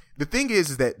 The thing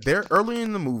is that they're early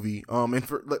in the movie.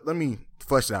 Let me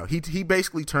flesh it out. He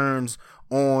basically turns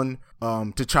on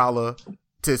T'Challa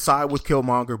to side with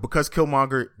Killmonger because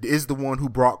Killmonger is the one who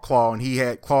brought Claw,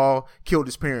 and Claw killed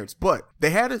his parents. But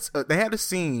they had a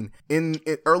scene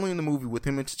early in the movie with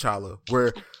him and T'Challa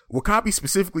where W'Kabi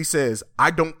specifically says,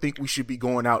 "I don't think we should be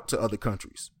going out to other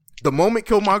countries." The moment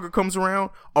Killmonger comes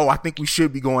around, I think we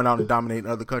should be going out and dominating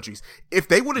other countries. If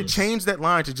they would have changed that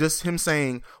line to just him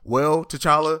saying, "Well,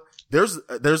 T'Challa,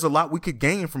 there's a lot we could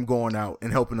gain from going out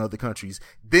and helping other countries,"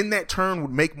 then that turn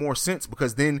would make more sense,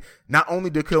 because then not only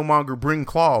did Killmonger bring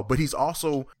Claw, but he's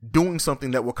also doing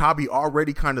something that W'Kabi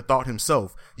already kind of thought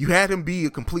himself. You had him be a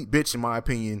complete bitch, in my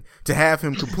opinion, to have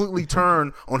him completely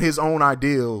turn on his own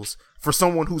ideals for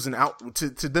someone who's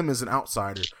to them as an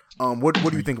outsider. What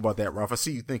do you think about that, Ralph? I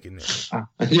see you thinking that.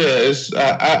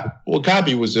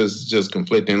 W'Kabi was just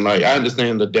conflicting. Like, I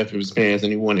understand the death of his parents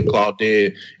and he wanted Claw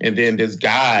dead, and then this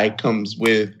guy comes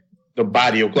with the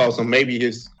body of Claw, so maybe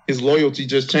his loyalty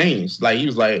just changed. Like, he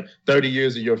was like, 30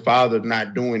 years of your father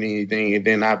not doing anything, and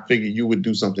then I figured you would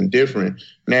do something different.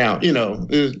 Now,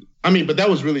 but that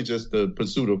was really just the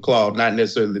pursuit of Claw, not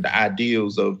necessarily the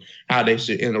ideals of how they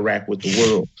should interact with the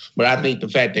world. But I think the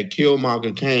fact that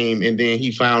Killmonger came and then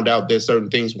he found out that certain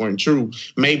things weren't true,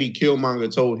 maybe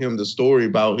Killmonger told him the story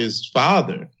about his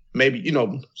father. Maybe,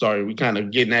 we kind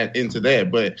of getting into that,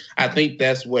 but I think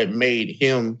that's what made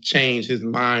him change his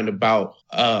mind about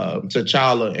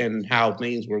T'Challa and how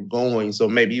things were going. So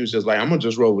maybe he was just like, I'm going to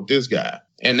just roll with this guy.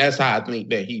 And that's how I think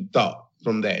that he thought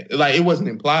from that. Like, it wasn't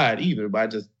implied either, but I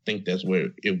just think that's where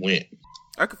it went.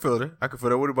 I could feel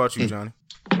that. What about you, Johnny?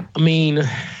 I mean,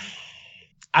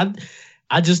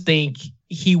 I just think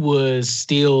he was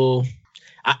still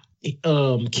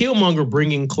Killmonger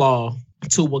bringing Claw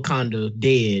to Wakanda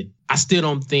dead. I still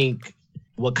don't think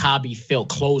W'Kabi felt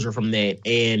closure from that,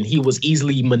 and he was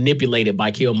easily manipulated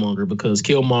by Killmonger, because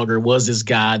Killmonger was this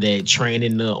guy that trained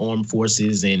in the armed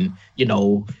forces and,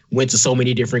 went to so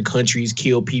many different countries,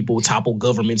 killed people, toppled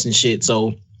governments and shit.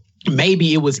 So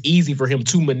maybe it was easy for him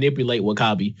to manipulate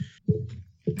W'Kabi.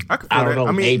 I don't know.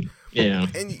 I mean, yeah.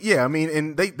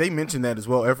 And they mentioned that as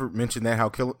well. Everett mentioned that, how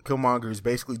Killmonger is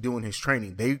basically doing his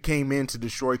training. They came in to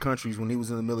destroy countries when he was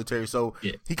in the military. So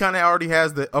he kind of already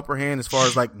has the upper hand as far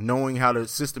as like knowing how to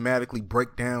systematically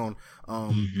break down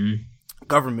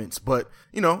governments. But,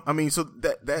 so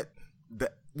that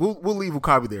we'll leave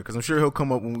W'Kabi there, because I'm sure he'll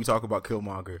come up when we talk about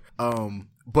Killmonger.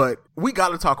 But we got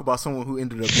to talk about someone who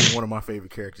ended up being one of my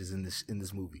favorite characters in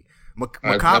this movie.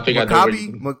 M'Baku.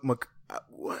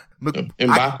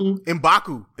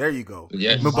 There you go.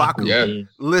 Yes. M'Baku. Yeah.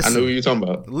 Listen, I know who you're talking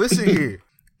about. Listen here.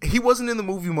 He wasn't in the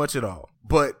movie much at all,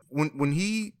 but when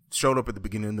he showed up at the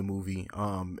beginning of the movie,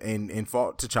 and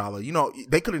fought T'Challa,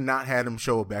 they could have not had him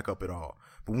show back up at all.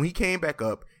 But when he came back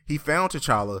up, he found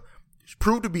T'Challa,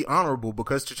 proved to be honorable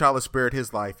because T'Challa spared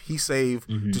his life. He saved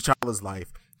T'Challa's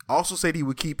life. Also said he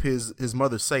would keep his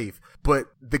mother safe. But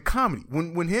the comedy,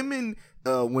 when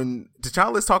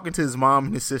T'Challa is talking to his mom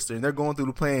and his sister, and they're going through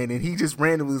the plan, and he just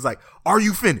randomly is like, "Are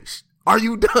you finished? Are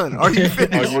you done? Are you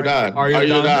finished? Are you done? Are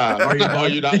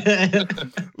you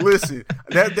done? Listen,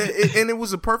 and it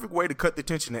was a perfect way to cut the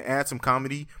tension and add some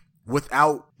comedy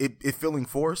without it feeling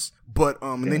forced. But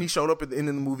and then he showed up at the end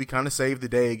of the movie, kind of saved the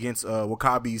day against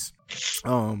W'Kabi's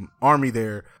army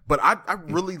there. But I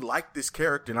really like this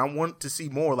character, and I want to see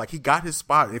more. Like, he got his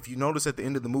spot. If you notice at the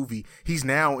end of the movie, he's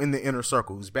now in the inner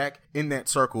circle. He's back in that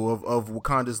circle of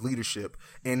Wakanda's leadership.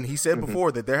 And he said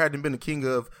before that there hadn't been a king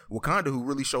of Wakanda who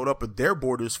really showed up at their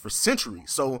borders for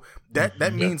centuries. So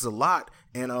that means a lot.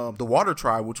 And the Water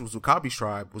Tribe, which was W'Kabi's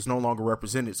tribe, was no longer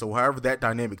represented. So however that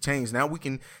dynamic changed, now we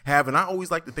can have, and I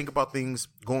always like to think about things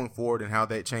going forward and how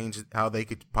that changed, how they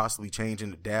could possibly change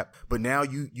and adapt. But now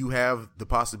you have the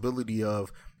possibility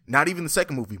of not even the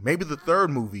second movie, maybe the third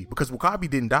movie, because W'Kabi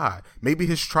didn't die. Maybe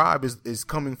his tribe is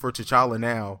coming for T'Challa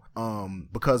now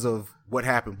because of what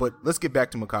happened. But let's get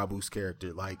back to M'Kabu's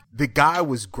character. Like, the guy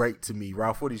was great to me.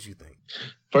 Ralph, what did you think?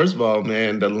 First of all,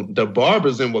 man, the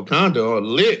barbers in Wakanda are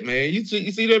lit, man. You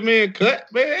see that man cut,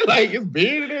 man? Like, it's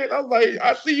bearded. I was like,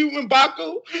 I see you,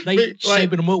 M'Baku. They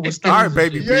shaping him up with all right,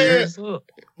 baby. Yeah.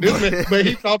 But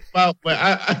he talked about, but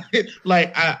I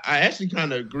actually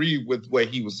kind of agree with what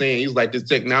he was saying. He's like, this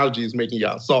technology is making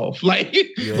y'all soft. Like,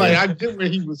 like, I get what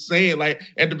he was saying. Like,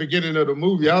 at the beginning of the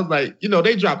movie, I was like,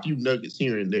 they dropped few nuggets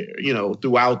here and there,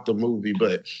 throughout the movie.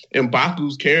 But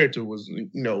M'Baku's character was,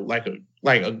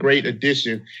 like a great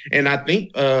addition. And I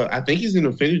think he's in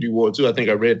Infinity War too. I think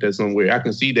I read that somewhere. I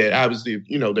can see that. Obviously,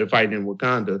 they're fighting in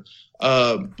Wakanda.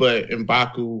 But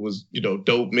M'Baku was,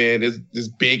 dope, man. This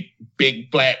big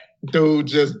black dude,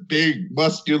 just big,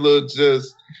 muscular,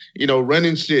 just,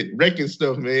 running shit, wrecking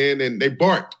stuff, man. And they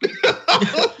barked.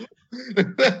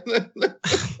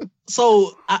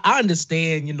 So I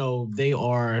understand, they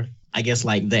are, I guess,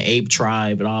 like the ape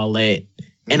tribe and all that.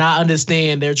 And I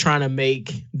understand they're trying to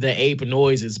make the ape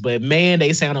noises, but man,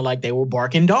 they sounded like they were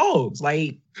barking dogs.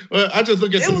 Like, well, I just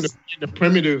look at the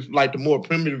primitive, like the more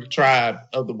primitive tribe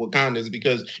of the Wakandans,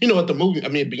 because at the movie,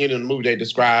 beginning of the movie, they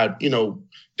described,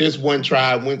 this one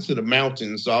tribe went to the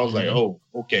mountains. So I was like, oh,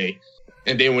 okay.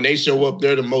 And then when they show up,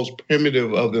 they're the most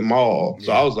primitive of them all.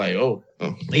 So I was like, oh.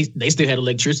 They still had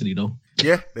electricity though.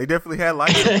 Yeah, they definitely had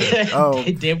lights.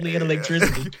 They definitely had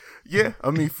electricity. Yeah,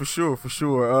 for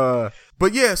sure.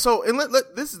 But yeah, so and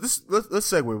let's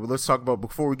segue. Let's talk about,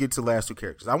 before we get to the last two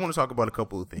characters, I want to talk about a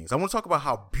couple of things. I want to talk about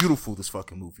how beautiful this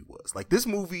fucking movie was. Like, this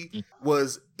movie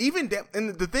was and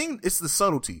the thing, it's the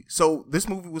subtlety. So this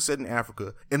movie was set in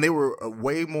Africa, and they were a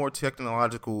way more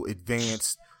technological,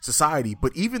 advanced society,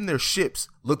 but even their ships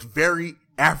looked very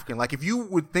African. Like, if you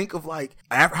would think of like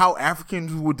how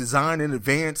Africans would design an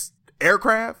advanced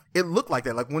aircraft, it looked like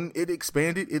that. Like, when it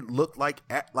expanded, it looked like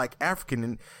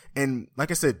African, and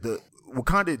like I said, the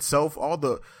Wakanda itself, all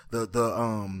the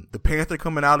Panther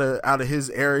coming out of his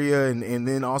area, and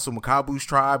then also Makabu's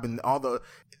tribe, and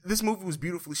this movie was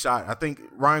beautifully shot. I think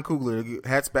Ryan Coogler,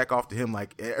 hats back off to him.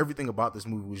 Like, everything about this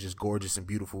movie was just gorgeous and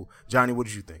beautiful. Johnny, what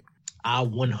did you think? I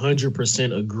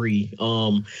 100% agree.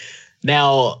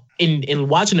 Now, in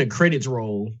watching the credits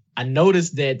roll, I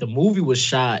noticed that the movie was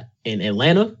shot in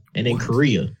Atlanta and in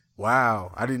Korea.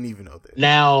 Wow, I didn't even know that.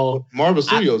 Now, Marvel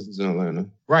Studios is in Atlanta.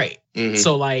 Right. Mm-hmm.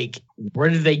 So, like, where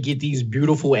did they get these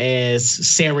beautiful ass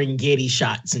Serengeti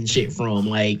shots and shit from?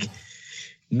 Like,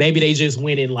 maybe they just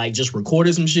went and like just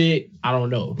recorded some shit. I don't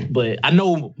know. But I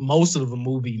know most of the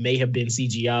movie may have been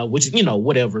CGI, which,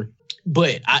 whatever.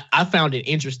 But I found it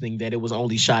interesting that it was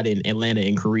only shot in Atlanta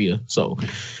and Korea. So,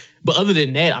 but other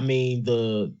than that,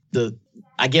 the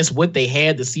I guess what they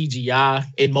had, the CGI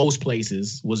in most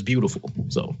places, was beautiful.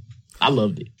 So I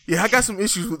loved it. Yeah, I got some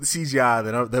issues with the CGI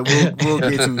that we'll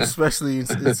get to, especially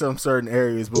in some certain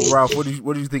areas. But Ralph, what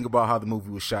do you think about how the movie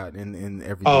was shot and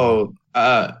everything? Oh,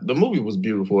 the movie was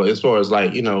beautiful as far as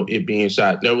like, it being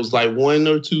shot. There was like one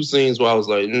or two scenes where I was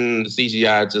like, the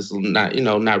CGI just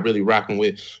not really rocking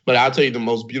with. But I'll tell you, the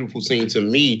most beautiful scene to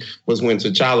me was when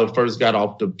T'Challa first got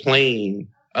off the plane.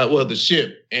 The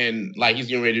ship, and like he's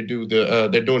getting ready to do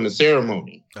they're doing the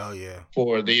ceremony. Oh yeah,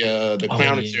 for the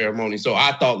crowning ceremony. So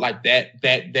I thought like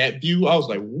that view, I was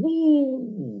like,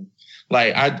 woo!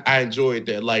 Like I enjoyed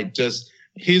that. Like just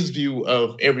his view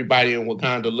of everybody in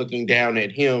Wakanda looking down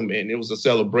at him, and it was a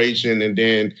celebration, and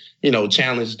then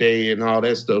Challenge Day and all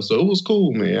that stuff. So it was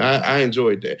cool, man. I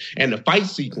enjoyed that, and the fight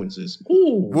sequences.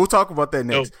 Ooh. We'll talk about that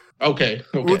next. Okay.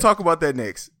 We'll talk about that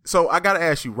next. So I gotta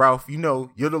ask you, Ralph.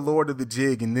 You're the Lord of the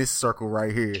Jig in this circle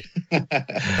right here.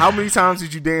 How many times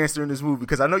did you dance during this movie?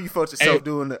 Because I know you felt yourself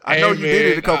doing it. I know you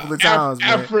did it a couple of times,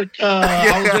 man. Africa.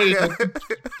 I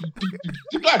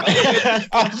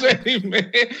was ready,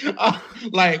 man.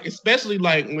 Like, especially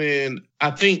like when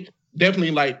I think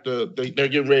definitely like they're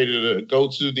getting ready to go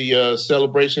to the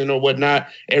celebration or whatnot.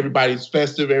 Everybody's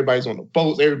festive. Everybody's on the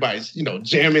boats. Everybody's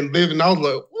jamming, living. I was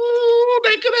like, ooh,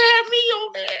 they could have had me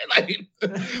on there. Like,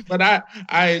 but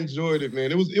I enjoyed it,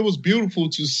 man. It was beautiful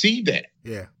to see that.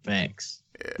 Yeah, thanks.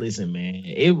 Yeah. Listen, man,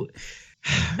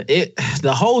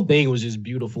 the whole thing was just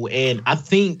beautiful, and I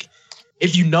think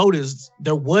if you noticed,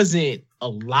 there wasn't a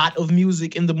lot of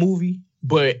music in the movie,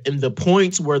 but in the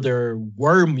points where there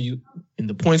was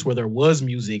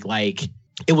music, like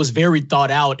it was very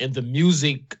thought out, and the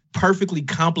music perfectly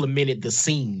complemented the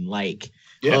scene. Like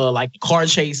the car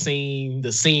chase scene,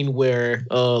 the scene where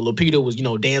Lupita was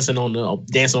dancing on the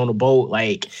boat.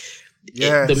 Like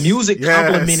the music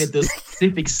complemented the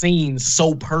specific scene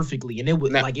so perfectly, and it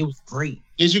was it was great.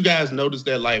 Did you guys notice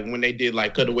that, like, when they did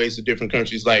like cutaways to different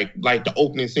countries, like the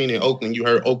opening scene in Oakland, you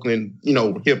heard Oakland,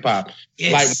 hip hop.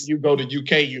 Yes. Like when you go to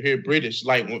UK, you hear British.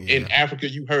 Like in Africa,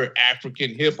 you heard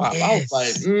African hip hop. Yes. I was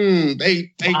like,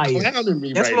 they clowning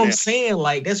me. That's right what now. I'm saying.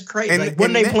 Like that's crazy. Like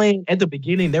when they playing at the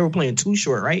beginning, they were playing Too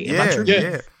Short, right?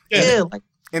 Yeah. Like,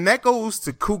 and that goes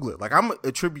to Coogler. Like, I'm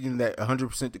attributing that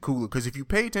 100% to Coogler, because if you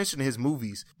pay attention to his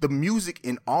movies, the music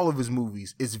in all of his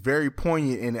movies is very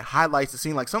poignant, and it highlights the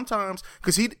scene. Like, sometimes,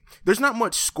 because there's not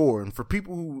much score, and for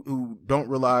people who don't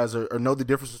realize or know the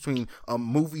difference between a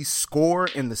movie score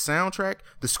and the soundtrack,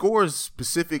 the score is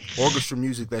specific orchestra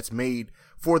music that's made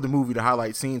for the movie to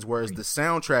highlight scenes, whereas the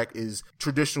soundtrack is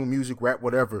traditional music, rap,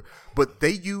 whatever. But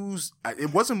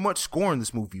it wasn't much score in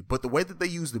this movie, but the way that they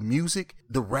used the music,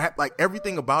 the rap, like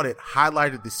everything about it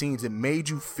highlighted the scenes. It made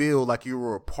you feel like you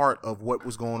were a part of what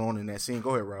was going on in that scene.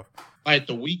 Go ahead, Ralph. like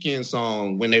the Weeknd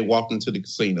song when they walked into the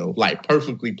casino, like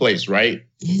perfectly placed, right?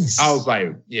 Yes. I was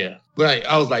like, yeah. Like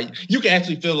I was like, you can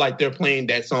actually feel like they're playing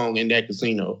that song in that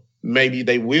casino. Maybe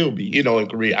they will be, you know, in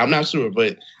Korea. I'm not sure,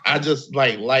 but I just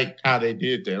like how they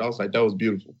did that. I was like, that was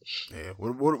beautiful. Yeah.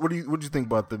 What do you think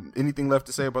about anything left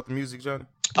to say about the music, Johnny?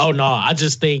 Oh no, I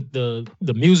just think the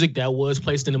music that was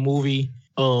placed in the movie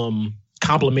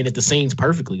complemented the scenes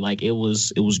perfectly. Like it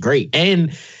was great.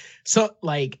 And so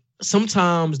like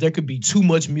sometimes there could be too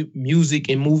much music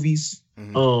in movies.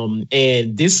 Mm-hmm.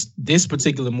 And this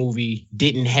particular movie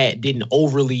didn't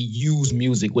overly use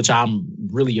music, which I'm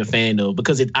really a fan of,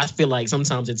 because I feel like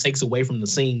sometimes it takes away from the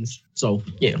scenes. So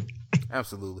yeah.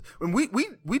 Absolutely. And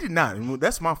we did not, and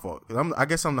that's my fault. I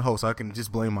guess I'm the host, so I can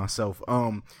just blame myself.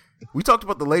 We talked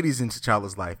about the ladies in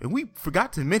T'Challa's life, and we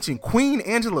forgot to mention Queen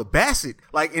Angela Bassett.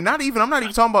 Like, and I'm not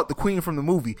even talking about the queen from the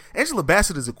movie. Angela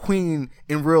Bassett is a queen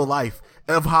in real life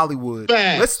of Hollywood.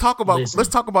 Facts. Let's talk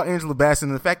about Angela Bassett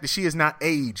and the fact that she has not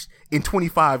aged in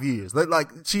 25 years.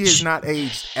 Like she has not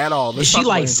aged at all. Is she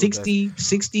like 60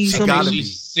 something? I think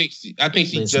she's 60. I think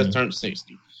she just turned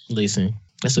 60. Listen,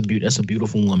 that's a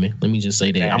beautiful woman. Let me just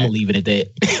say that. I'm gonna leave it at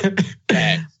that.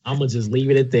 I'm gonna just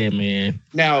leave it at that, man.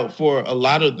 Now, for a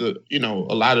lot of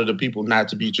the people not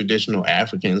to be traditional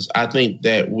Africans, I think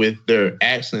that with their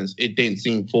accents, it didn't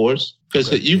seem forced. Because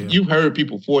you've heard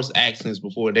people force accents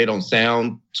before; they don't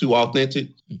sound too authentic.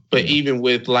 But even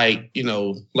with like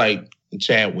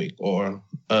Chadwick or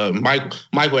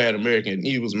Michael had American,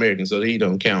 he was American, so he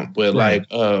don't count. But like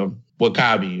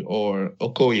Wakabi or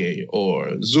Okoye or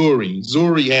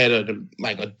Zuri had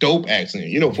a dope accent.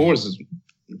 You know, Forrest is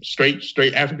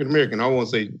straight African American. I won't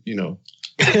say, you know.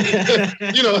 Thank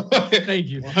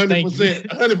you.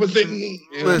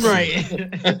 100%.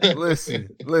 Right.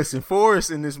 Listen. Forrest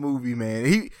in this movie,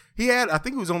 man. He had, I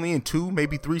think he was only in 2,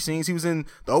 maybe 3 scenes. He was in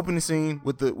the opening scene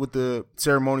with the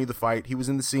ceremony, the fight. He was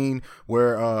in the scene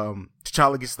where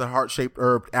T'Challa gets the heart-shaped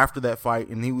herb after that fight,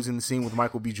 and he was in the scene with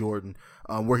Michael B. Jordan,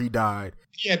 where he died.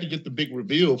 He had to get the big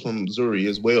reveal from Zuri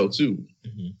as well too.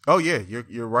 Mm-hmm. Oh yeah,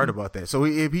 you're right about that. So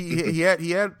he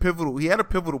had a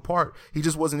pivotal part. He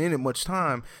just wasn't in it much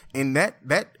time, and that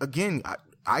again,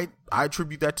 I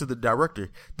attribute that to the director.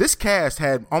 This cast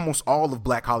had almost all of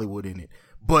Black Hollywood in it,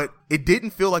 but it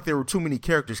didn't feel like there were too many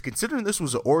characters. Considering this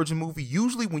was an origin movie,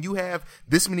 usually when you have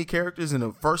this many characters in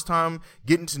the first time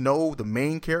getting to know the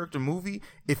main character movie,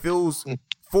 it feels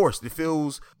forced. It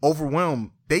feels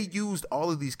overwhelmed. They used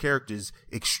all of these characters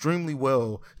extremely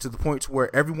well to the point to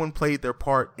where everyone played their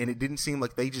part, and it didn't seem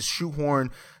like they just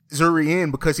shoehorned Zuri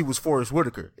in because he was Forrest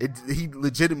Whitaker. He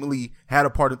legitimately had a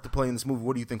part to play in this movie.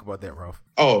 What do you think about that, Ralph?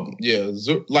 Oh yeah,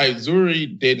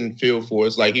 Zuri didn't feel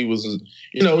forced. Like he was,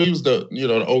 he was the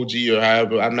the OG or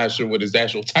however. I'm not sure what his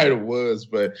actual title was,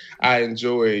 but I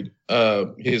enjoyed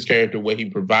his character, what he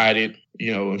provided.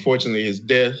 Unfortunately, his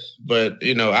death. But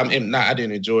I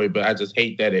didn't enjoy it, but I just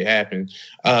hate that it happened.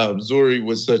 Zuri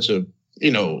was such a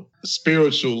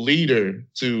spiritual leader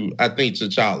to, I think,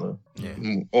 T'Challa,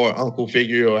 or uncle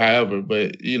figure or however.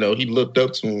 But he looked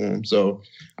up to him. So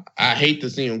I hate to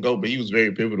see him go, but he was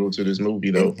very pivotal to this movie,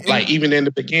 though. Even in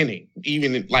the beginning,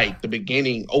 the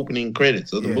beginning opening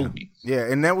credits of the movie.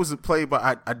 Yeah, and that was played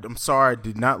by, I'm sorry, I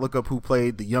did not look up who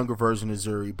played the younger version of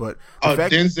Zuri, but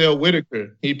Denzel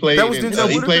Whitaker. He played. That was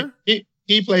Denzel Whitaker?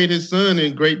 He played his son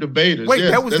in Great Debaters. Wait,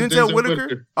 that was Denzel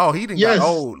Whitaker? Oh, he didn't get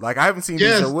old. Like, I haven't seen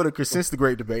Denzel Whitaker since the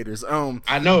Great Debaters.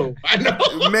 I know.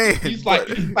 Man. He's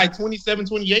like 27,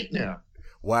 28 now.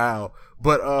 Wow.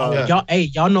 But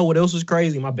y'all know what else was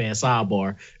crazy? My bad,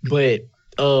 sidebar. But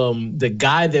the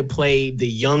guy that played the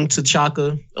young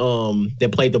T'Chaka,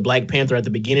 that played the Black Panther at the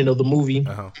beginning of the movie,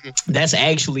 that's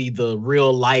actually the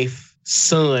real life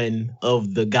son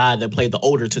of the guy that played the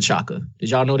older T'Chaka. Did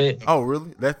y'all know that? Oh,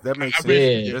 really? That makes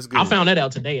sense. Yeah, that's good. I found that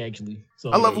out today, actually. So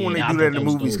I love it when they do that in the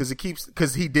movies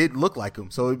because he did look like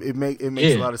him, so it makes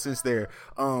a lot of sense there.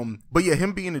 But yeah,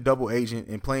 him being a double agent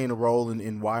and playing a role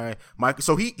in why Michael.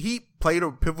 So he played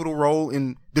a pivotal role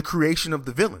in the creation of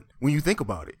the villain. When you think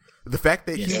about it, the fact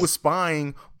that he was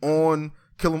spying on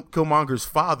Killmonger's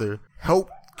father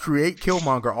helped create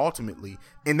Killmonger ultimately,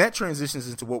 and that transitions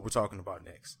into what we're talking about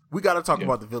next. We got to talk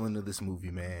about the villain of this movie,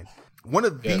 man. One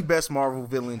of the best Marvel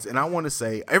villains, and I want to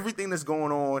say everything that's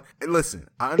going on. And listen,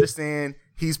 I understand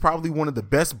he's probably one of the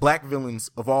best black villains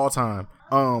of all time.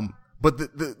 But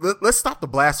let's stop the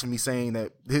blasphemy saying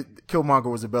that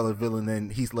Killmonger was a better villain than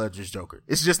Heath Ledger's Joker.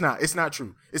 It's just not. It's not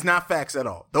true. It's not facts at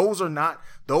all. Those are not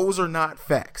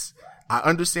facts. I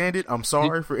understand it. I'm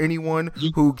sorry for anyone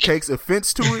who takes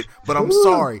offense to it, but I'm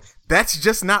sorry. That's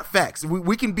just not facts.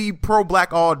 We can be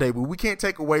pro-black all day, but we can't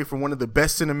take away from one of the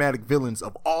best cinematic villains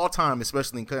of all time,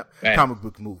 especially in comic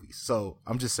book movies. So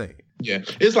I'm just saying. Yeah,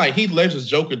 it's like Heath Ledger's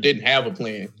Joker didn't have a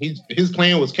plan. His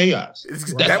plan was chaos.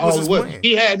 That's all it was. Plan.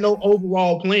 He had no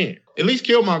overall plan. At least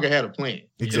Killmonger had a plan.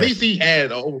 Exactly. At least he had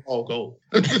an overall goal.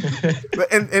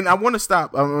 and I want to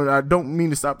stop. I don't mean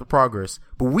to stop the progress,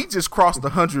 but we just crossed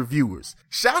 100 viewers.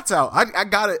 Shouts out! I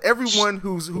got it. Everyone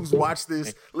who's watched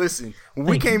this. Listen, when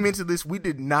we came into this, we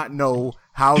did not know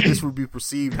how this would be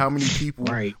perceived, how many people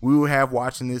we would have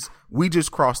watching this. We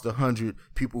just crossed 100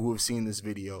 people who have seen this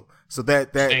video. So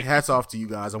that hats off to you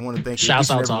guys. I want to thank you.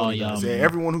 Shouts out to all y'all.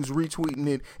 Everyone who's retweeting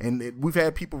it, and we've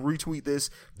had people retweet this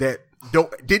that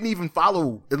didn't even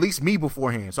follow at least me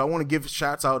beforehand. So I want to give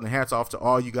shouts out and hats off to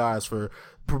all you guys for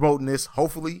promoting this.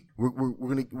 Hopefully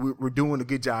we're doing a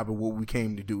good job of what we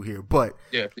came to do here. But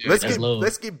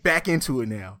let's get back into it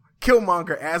now.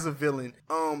 Killmonger as a villain.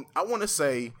 I want to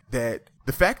say that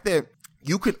the fact that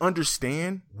you could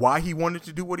understand why he wanted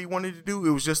to do what he wanted to do.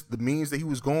 It was just the means that he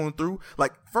was going through.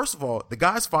 Like, first of all, the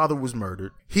guy's father was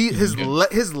murdered. His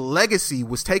legacy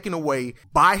was taken away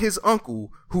by his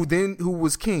uncle, who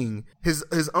was king.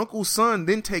 His uncle's son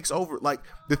then takes over. Like,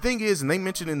 the thing is, and they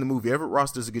mentioned in the movie, Everett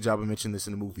Ross does a good job of mentioning this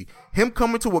in the movie. Him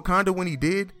coming to Wakanda when he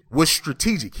did was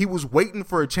strategic. He was waiting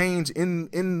for a change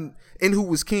in who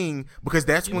was king, because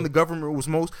that's when the government was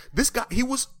most. This guy, he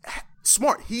was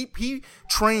smart. He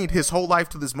trained his whole life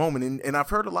to this moment, and I've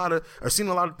heard seen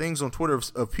a lot of things on Twitter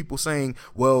of people saying,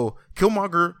 well,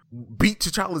 Killmonger beat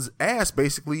T'Challa's ass,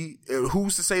 basically.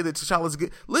 Who's to say that T'Challa's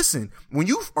good? Listen, when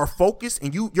you are focused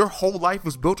and your whole life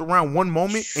was built around one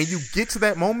moment, and you get to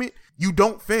that moment, you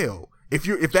don't fail.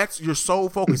 If that's your sole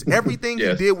focus, everything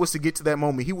he did was to get to that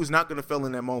moment. He was not going to fail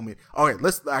in that moment. All right,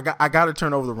 I got to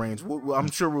turn over the reins.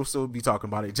 I'm sure we'll still be talking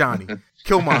about it. Johnny,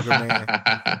 Killmonger,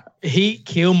 man.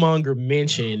 Killmonger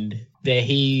mentioned that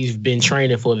he's been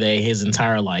training for that his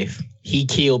entire life. He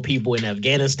killed people in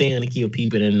Afghanistan. He killed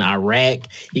people in Iraq.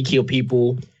 He killed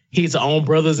people, his own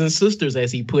brothers and sisters,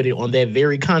 as he put it, on that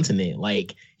very continent.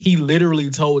 Like, he literally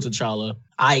told T'Challa,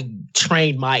 I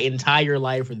trained my entire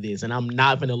life for this, and I'm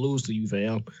not going to lose to you,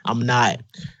 fam. I'm not.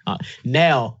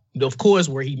 Now, of course,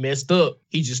 where he messed up,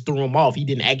 he just threw him off. He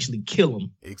didn't actually kill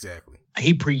him. Exactly.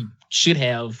 He should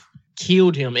have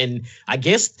killed him. And I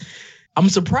guess I'm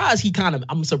surprised he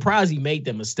made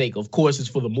that mistake. Of course, it's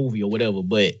for the movie or whatever,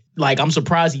 but like, I'm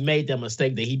surprised he made that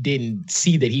mistake, that he didn't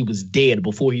see that he was dead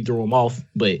before he threw him off.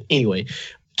 But anyway,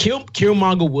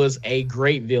 Killmonger was a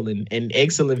great villain, an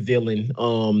excellent villain.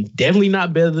 Definitely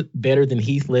not better than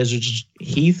Heath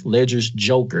Ledger's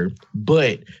Joker,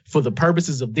 but for the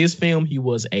purposes of this film, he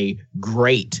was a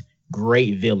great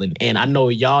villain. And I know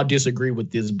y'all disagree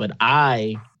with this, but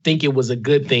I think it was a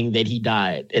good thing that he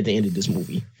died at the end of this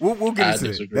movie. We'll get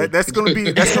into it. That's gonna be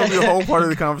a whole part of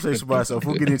the conversation by itself.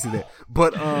 We'll get into that.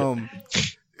 But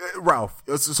Ralph,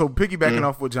 so piggybacking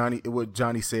off what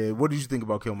Johnny said, what did you think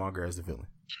about Killmonger as the villain?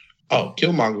 Oh,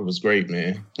 Killmonger was great,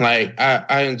 man. Like,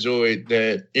 I enjoyed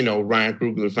that, Ryan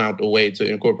Coogler found a way to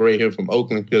incorporate him from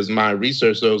Oakland, because my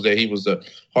research shows that he was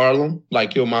Harlem,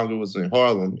 like Killmonger was in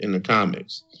Harlem in the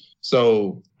comics.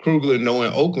 So Coogler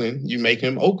knowing Oakland, you make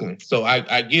him Oakland. So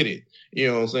I get it. You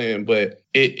know what I'm saying? But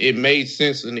it made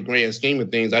sense in the grand scheme of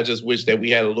things. I just wish that we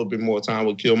had a little bit more time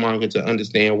with Killmonger to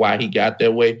understand why he got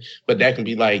that way. But that can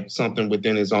be like something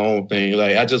within his own thing.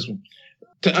 Like,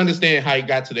 to understand how he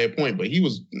got to that point. But he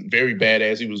was very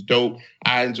badass. He was dope.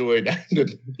 I enjoyed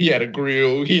that. He had a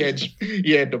grill. He had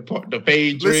the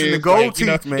fade. Listen, the gold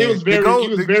teeth, man. It was very,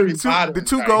 the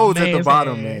two golds at the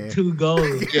bottom, man. 2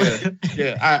 golds.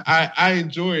 Yeah. I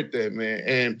enjoyed that, man.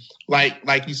 And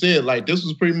like you said, like, this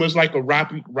was pretty much like a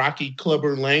Rocky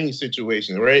Clubber Lang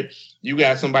situation, right? You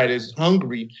got somebody that's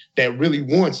hungry that really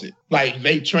wants it. Like,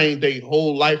 they trained their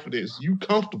whole life for this. You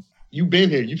comfortable. You've been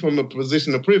here. You from a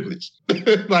position of privilege.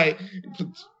 Like,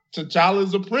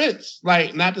 T'Challa's a prince.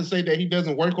 Like, not to say that he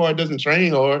doesn't work hard, doesn't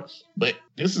train hard, but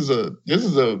this is a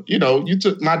you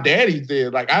took my daddy there.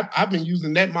 Like, I've been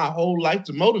using that my whole life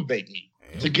to motivate me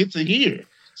to get to here.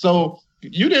 So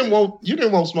you didn't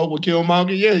want smoke with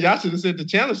Killmonger. Yeah, y'all should have said the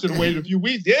challenge should have waited a few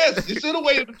weeks. Yes, it should have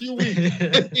waited a few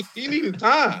weeks. He needed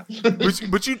time.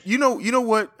 but you know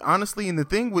what? Honestly, and the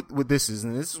thing with this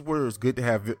is where it's good to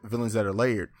have villains that are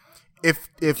layered. If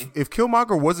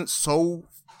Killmonger wasn't so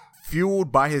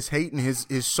fueled by his hate and his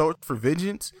search for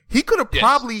vengeance, he could have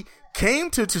probably came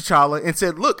to T'Challa and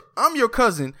said, "Look, I'm your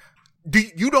cousin.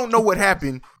 you don't know what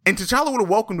happened, and T'Challa would have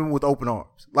welcomed him with open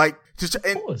arms. Like,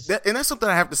 and that's something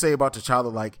I have to say about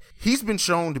T'Challa. Like, he's been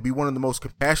shown to be one of the most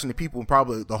compassionate people in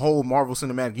probably the whole Marvel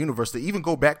Cinematic Universe, to even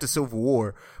go back to Civil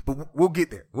War. But we'll get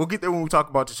there. We'll get there when we talk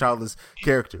about T'Challa's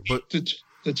character. But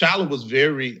T'Challa was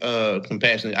very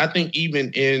compassionate. I think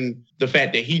even in the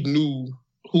fact that he knew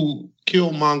who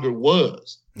Killmonger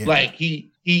was, like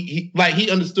he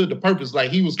understood the purpose.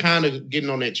 Like, he was kind of getting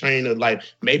on that train of like,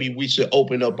 maybe we should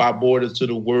open up our borders to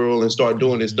the world and start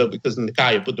doing this stuff, because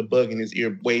Nakia put the bug in his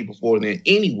ear way before then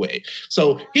anyway.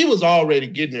 So he was already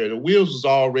getting there. The wheels was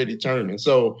already turning.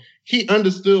 So he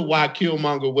understood why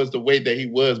Killmonger was the way that he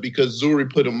was, because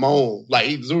Zuri put him on. Like,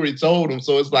 Zuri told him.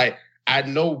 So it's like, I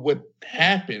know what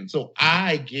happened, so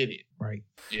I get it. Right.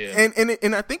 Yeah.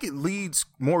 And I think it leads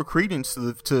more credence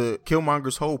to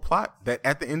Killmonger's whole plot, that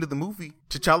at the end of the movie,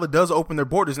 T'Challa does open their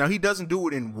borders. Now, he doesn't do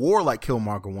it in war like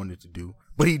Killmonger wanted to do,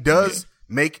 but he does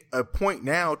make a point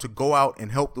now to go out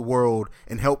and help the world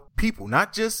and help people,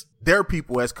 not just their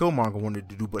people as Killmonger wanted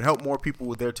to do, but help more people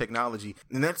with their technology.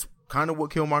 And that's kind of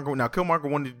what Killmonger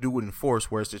wanted to do it in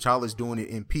force, whereas T'Challa's doing it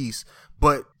in peace.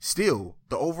 But still,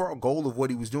 the overall goal of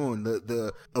what he was doing,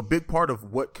 a big part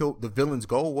of what the villain's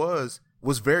goal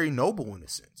was very noble in a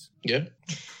sense. Yeah.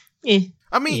 Yeah.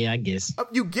 I mean, yeah, I guess.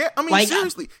 Like,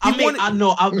 seriously. I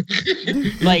know.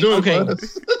 Like, okay.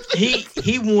 He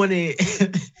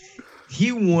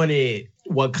wanted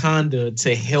Wakanda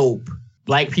to help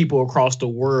Black people across the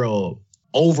world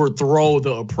overthrow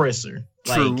the oppressor.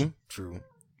 True.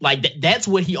 Like, that's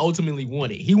what he ultimately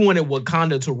wanted. He wanted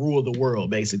Wakanda to rule the world,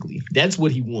 basically. That's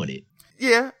what he wanted.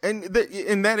 Yeah, and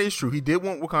that is true. He did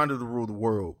want Wakanda to rule the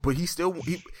world, but he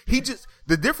just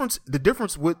the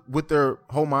difference with their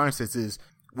whole mindsets is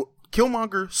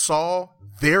Killmonger saw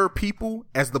their people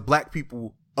as the Black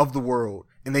people of the world,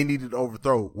 and they needed to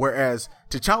overthrow. Whereas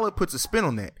T'Challa puts a spin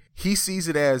on that. He sees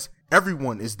it as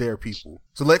everyone is their people,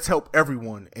 so let's help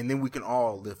everyone, and then we can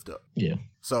all lift up. Yeah.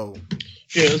 So,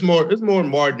 yeah, it's more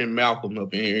Martin and Malcolm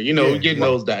up in here. You know, getting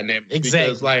those dynamics.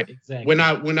 Exactly. Because when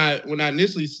I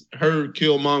initially heard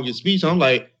Killmonger's speech, I'm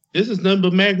like, this is nothing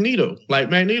but Magneto. Like,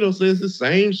 Magneto says the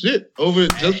same shit over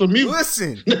just for me.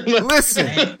 Listen.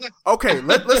 Okay,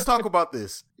 let's talk about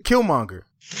this. Killmonger,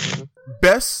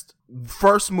 best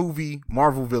first movie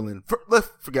Marvel villain. Let's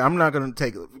forget. I'm not gonna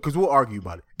take it because we'll argue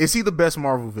about it. Is he the best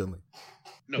Marvel villain?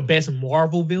 No. The best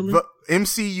Marvel villain?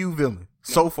 MCU villain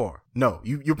so far? No.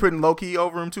 You're putting Loki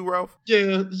over him too, Ralph?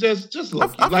 Yeah, just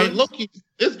Loki. Loki.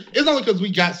 It's only because we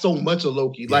got so much of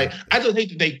Loki. Like, I just hate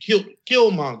that they killed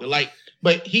Killmonger. Like,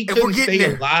 but he couldn't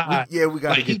stay alive. We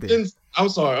gotta get there. I'm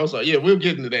sorry. Yeah, we'll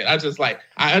get into that.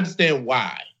 I understand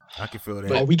why. I can feel that.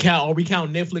 But are we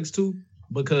count Netflix too?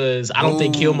 Because I don't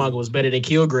think Killmonger was better than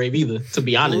Kilgrave either, to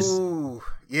be honest. Ooh.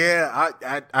 Yeah,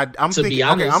 I'm thinking.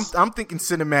 Okay, I'm thinking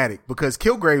cinematic, because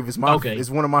Kilgrave is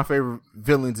one of my favorite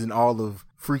villains in all of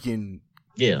freaking.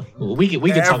 Yeah, well, we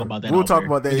can talk about that. We'll talk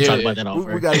about that. Talk about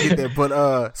that. We gotta get there.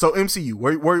 But so MCU,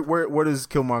 where does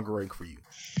Killmonger rank for you?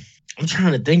 I'm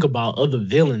trying to think about other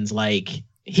villains. Like,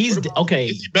 he's okay.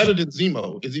 Is he better than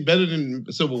Zemo? Is he better than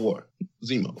Civil War?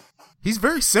 Zemo. He's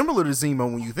very similar to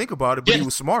Zemo when you think about it, but he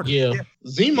was smarter. Yeah.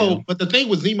 Zemo, yeah. But the thing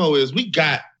with Zemo is we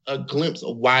got a glimpse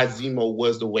of why Zemo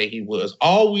was the way he was.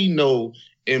 All we know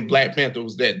in Black Panther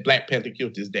was that Black Panther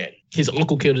killed his daddy. His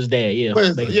uncle killed his dad, yeah.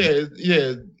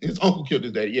 His uncle killed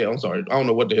his daddy. Yeah, I'm sorry. I don't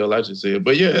know what the hell I just said.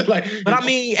 But yeah, it's like... But I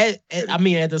mean,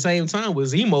 at the same time,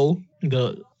 with Zemo,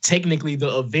 technically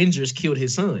the Avengers killed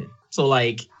his son. So,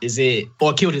 like,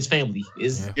 or killed his family?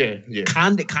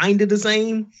 Kind of the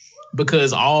same?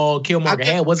 Because all Killmonger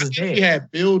had was his dad. He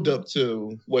had build up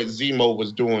to what Zemo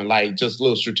was doing, like just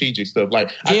little strategic stuff.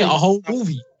 Like, a whole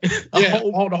movie.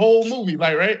 The whole movie,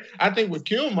 like, right? I think with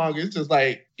Killmonger, it's just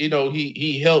like, you know,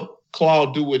 he helped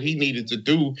Claw do what he needed to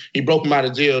do. He broke him out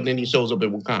of jail, and then he shows up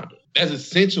in Wakanda. That's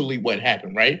essentially what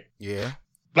happened, right? Yeah.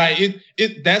 Like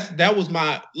that was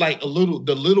my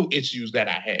the little issues that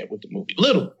I had with the movie.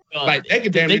 Like they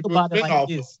could damn near do a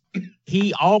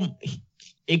spinoff.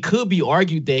 It could be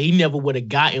argued that he never would have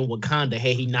gotten Wakanda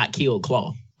had he not killed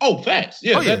Claw. Oh, facts.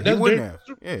 Yeah, he wouldn't have.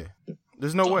 Yeah,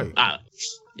 there's no way.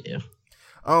 Yeah.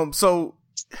 So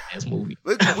this movie,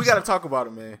 we got to talk about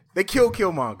it, man. They killed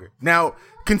Killmonger. Now,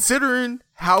 considering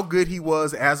how good he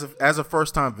was as a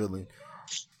first time villain,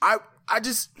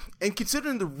 and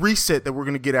considering the reset that we're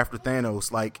going to get after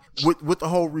Thanos, like with the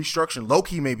whole restructuring,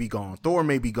 Loki may be gone, Thor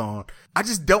may be gone. I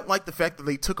just don't like the fact that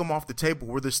they took him off the table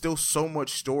where there's still so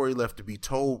much story left to be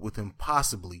told with him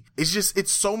possibly.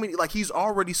 It's so many, like he's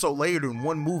already so layered in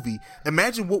one movie.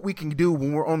 Imagine what we can do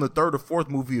when we're on the third or fourth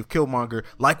movie of Killmonger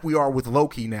like we are with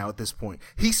Loki now at this point.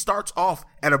 He starts off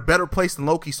at a better place than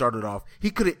Loki started off. He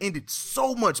could have ended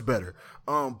so much better.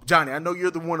 Johnny, I know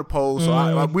you're the one opposed,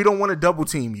 so we don't want to double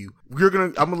team you.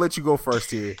 I'm gonna let you go first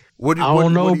here. What do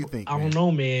you think? I don't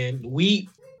know, man.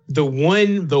 The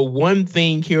one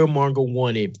thing Killmonger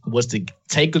wanted was to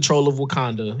take control of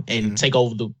Wakanda and take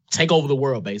over the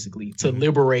world, basically, to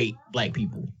liberate black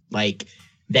people. Like,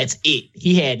 that's it.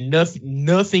 He had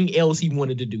nothing else he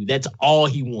wanted to do. That's all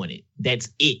he wanted. That's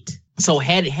it. So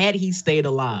had he stayed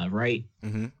alive, right?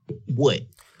 What?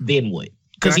 Then what?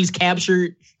 Because he's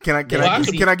captured. Can I give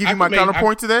you my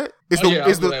counterpoint to that?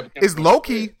 Is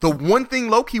Loki the one thing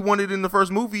Loki wanted in the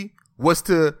first movie was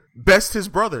to best his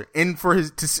brother and for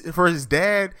his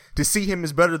dad to see him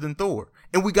as better than Thor,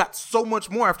 and we got so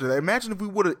much more after that. Imagine if we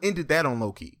would have ended that on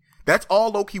Loki. That's all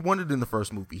Loki wanted in the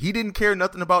first movie. He didn't care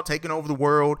nothing about taking over the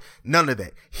world, none of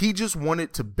that. He just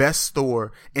wanted to best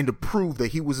Thor and to prove that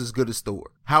he was as good as Thor.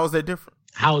 How is that different?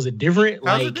 How is it different?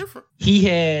 How's it different?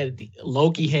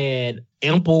 Loki had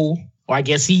ample, or I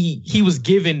guess he was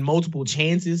given multiple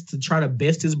chances to try to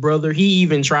best his brother. He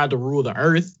even tried to rule the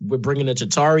earth with bringing the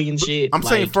Chitauri and shit. I'm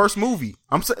saying first movie.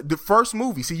 I'm saying the first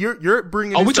movie. See, you're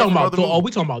bringing. We talking about Thor?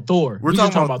 We talking about Thor? We're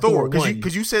talking about Thor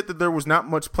because you said that there was not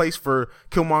much place for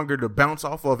Killmonger to bounce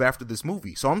off of after this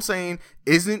movie. So I'm saying,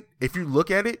 if you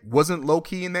look at it, wasn't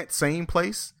Loki in that same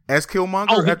place as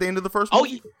Killmonger at the end of the first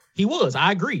movie? He was.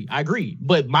 I agree.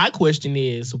 But my question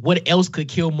is, what else could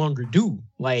Killmonger do?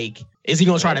 Like, is he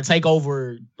going to try to take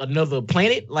over another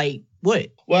planet? Like,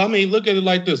 what? Well, I mean, look at it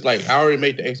like this. Like, I already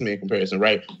made the X-Men comparison,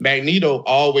 right? Magneto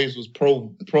always was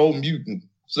pro-mutant.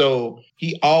 So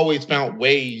he always found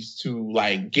ways to,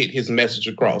 like, get his message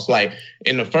across. Like,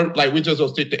 in the first, like, we just go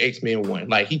stick to X-Men 1.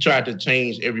 Like, he tried to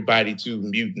change everybody to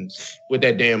mutants with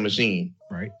that damn machine.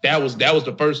 Right. That was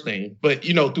the first thing. But,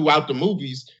 throughout the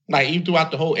movies, like, even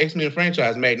throughout the whole X-Men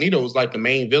franchise, Magneto was, like, the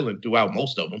main villain throughout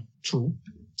most of them. True.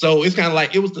 So it's kind of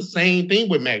like, it was the same thing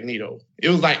with Magneto. It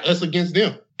was like us against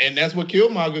them. And that's what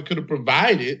Killmonger could have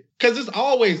provided, because it's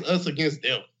always us against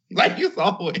them. Like, it's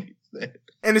always that.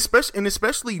 And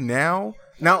especially now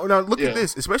look at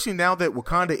this, especially now that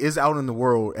Wakanda is out in the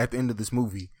world at the end of this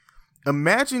movie.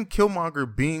 Imagine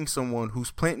Killmonger being someone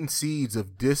who's planting seeds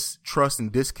of distrust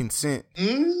and discontent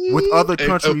with other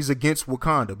countries against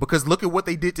Wakanda. Because look at what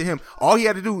they did to him. All he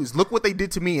had to do is look what they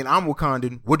did to me, and I'm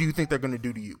Wakandan. What do you think they're going to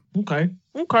do to you? Okay.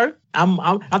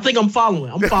 I think I'm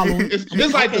following. It's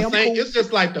just like the same. Cool. It's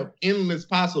just like the endless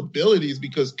possibilities,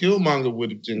 because Killmonger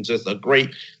would have been just a great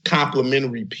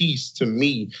complimentary piece to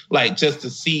me. Like, just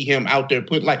to see him out there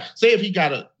like, say if he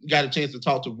got a chance to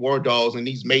talk to war dogs in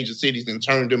these major cities and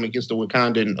turned them against the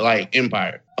Wakandan like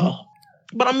empire. Oh,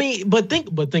 but I mean, but think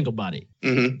about it.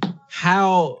 Mm-hmm.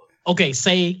 How? Okay,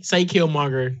 say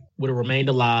Killmonger would have remained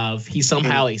alive. He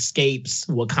somehow escapes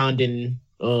Wakandan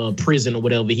prison or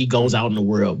whatever. He goes out in the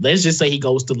world. Let's just say he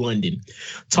goes to London,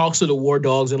 talks to the war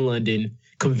dogs in London,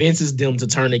 convinces them to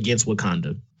turn against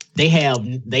Wakanda.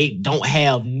 They don't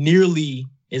have nearly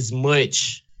as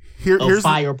much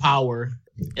firepower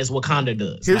as Wakanda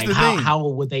does. Here's the thing. How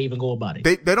would they even go about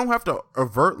it? They don't have to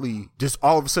overtly just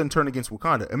all of a sudden turn against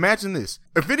Wakanda. Imagine this.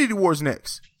 Infinity War's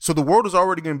next. So the world is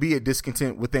already going to be at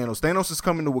discontent with Thanos. Thanos is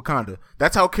coming to Wakanda.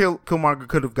 That's how Killmonger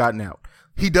could have gotten out.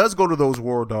 He does go to those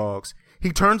war dogs.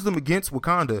 He turns them against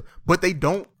Wakanda, but they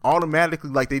don't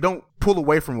automatically, like, they don't pull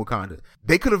away from Wakanda.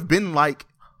 They could have been like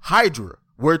Hydra,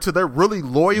 where they're really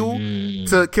loyal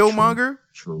to Killmonger,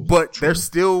 but they're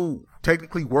still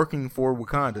technically working for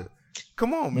Wakanda.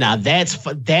 Come on, man. Now that's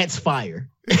fire.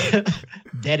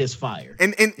 That is fire.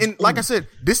 And like I said,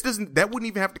 that wouldn't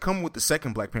even have to come with the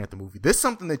second Black Panther movie. This is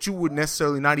something that you would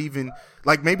necessarily not even,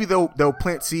 like, maybe they'll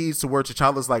plant seeds to where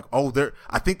T'Challa's like, oh,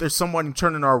 I think there's someone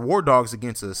turning our war dogs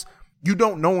against us. You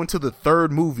don't know until the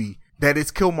third movie that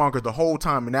it's Killmonger the whole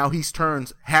time, and now he's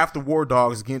turned half the war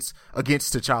dogs against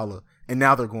T'Challa, and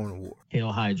now they're going to war.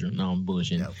 Hell Hydra. No, I'm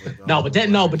bullshitting.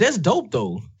 But that's dope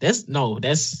though. That's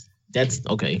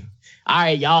okay. All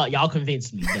right, y'all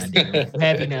convinced me. Goddamn, I'm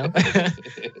happy now.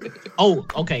 Oh,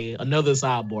 okay. Another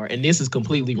sidebar, and this is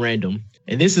completely random,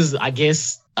 and this is, I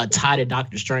guess, a tie to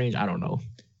Doctor Strange. I don't know,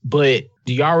 but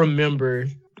do y'all remember?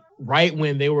 Right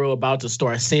when they were about to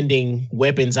start sending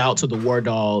weapons out to the war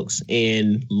dogs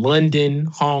in London,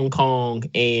 Hong Kong,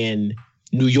 and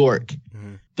New York,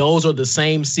 those are the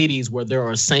same cities where there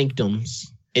are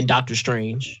sanctums in Doctor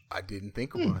Strange. I didn't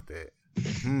think about that.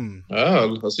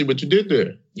 Oh, I see what you did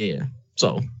there. Yeah.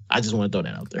 So I just want to throw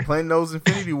that out there. Planting those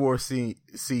Infinity War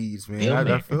seeds, man. Yeah,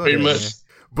 I feel pretty that, much. man.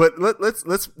 But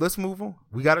let's move on.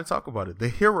 We got to talk about it. The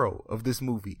hero of this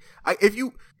movie.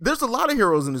 There's a lot of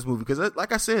heroes in this movie because,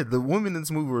 like I said, the women in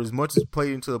this movie were as much as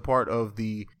played into the part of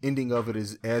the ending of it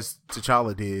as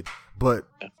T'Challa did. But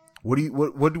what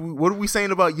are we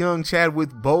saying about young Chadwick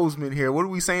Boseman here? What are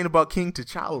we saying about King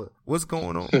T'Challa? What's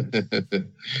going on?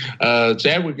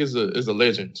 Chadwick is a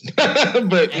legend,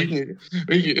 but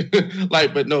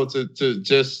but no, to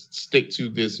just stick to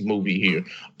this movie here.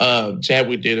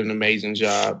 Chadwick did an amazing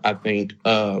job, I think.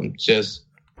 Just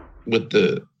with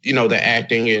the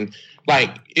acting and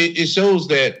like it shows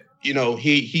that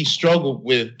he struggled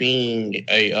with being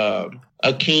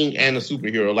a king and a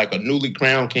superhero, like a newly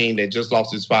crowned king that just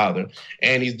lost his father.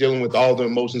 And he's dealing with all the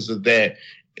emotions of that,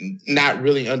 not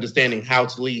really understanding how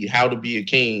to lead, how to be a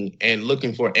king, and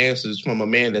looking for answers from a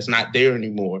man that's not there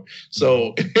anymore.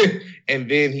 So, and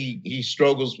then he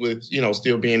struggles with,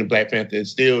 still being a Black Panther,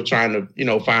 still trying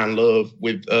to, find love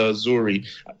with Zuri.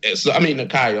 So,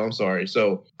 Nakia, I'm sorry.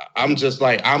 So I'm just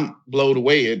like, I'm blown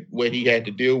away at what he had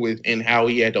to deal with and how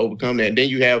he had to overcome that. And then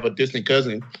you have a distant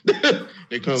cousin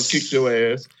that comes kick your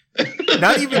ass.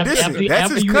 Not even distant.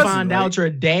 That's his cousin. After you find out your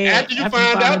dad,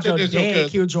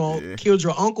 killed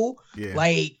your uncle,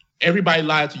 like everybody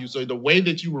lied to you. So the way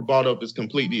that you were brought up is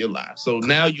completely a lie. So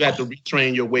now you have to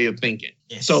retrain your way of thinking.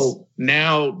 Yes. So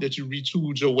now that you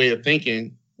retooled your way of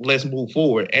thinking, let's move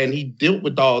forward. And he dealt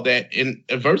with all that in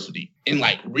adversity, in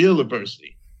like real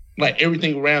adversity. Like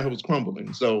everything around him was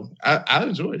crumbling. So I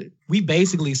enjoyed it. We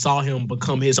basically saw him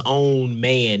become his own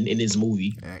man in this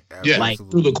movie. Yeah, like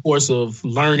through the course of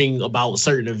learning about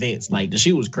certain events. Like the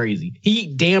shit was crazy. He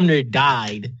damn near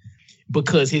died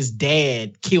because his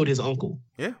dad killed his uncle.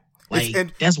 Yeah.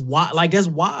 That's wild. Like that's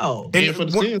wild. And for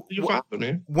the sins of your father,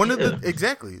 man.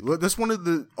 Exactly. That's one of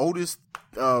the oldest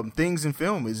things in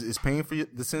film is paying for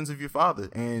the sins of your father.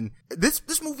 And this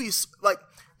movie is like,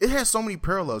 it has so many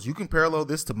parallels. You can parallel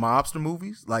this to mobster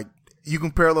movies. Like you can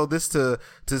parallel this to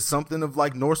something of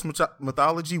like Norse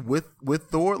mythology with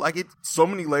Thor. Like it's so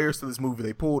many layers to this movie.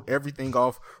 They pulled everything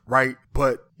off right.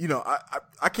 But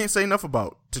I can't say enough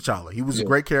about T'Challa. He was a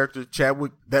great character.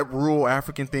 Chadwick, that rural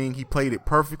African thing, he played it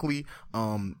perfectly.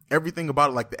 Everything about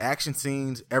it, like the action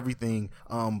scenes, everything.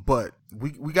 But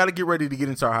we got to get ready to get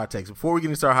into our hot takes. Before we get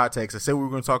into our hot takes, I said we were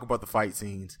going to talk about the fight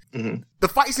scenes. Mm-hmm. The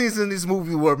fight scenes in this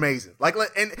movie were amazing.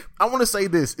 And I want to say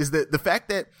this is that the fact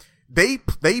that they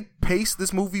paced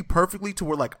this movie perfectly to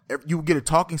where like you would get a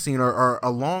talking scene or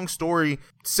a long story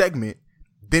segment,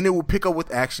 then it would pick up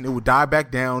with action. It would die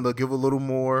back down. They'll give a little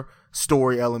more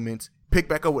story elements, pick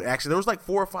back up with action. There was like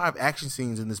 4 or 5 action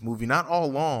scenes in this movie, not all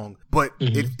long, but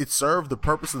it served the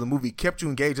purpose of the movie, kept you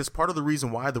engaged. That's part of the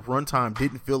reason why the runtime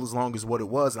didn't feel as long as what it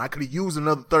was. And I could have used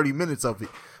another 30 minutes of it.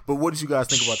 But what did you guys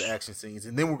think about the action scenes?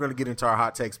 And then we're going to get into our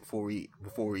hot takes before we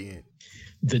end.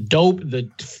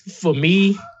 For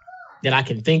me, that I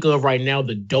can think of right now,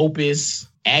 the dopest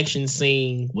action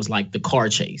scene was like the car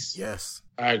chase. Yes.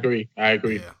 I agree.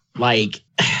 Yeah. Like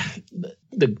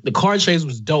the car chase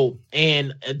was dope.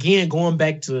 And again, going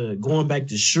back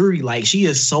to Shuri, like she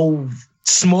is so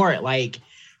smart. Like,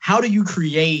 how do you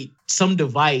create some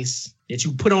device that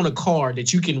you put on a car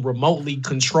that you can remotely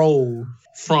control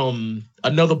from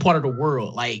another part of the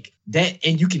world? Like that,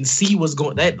 and you can see what's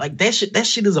going that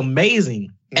shit is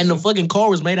amazing. And the fucking car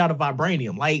was made out of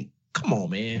vibranium. Like, come on,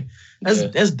 man.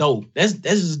 That's dope. That's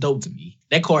just dope to me.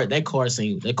 That car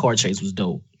chase was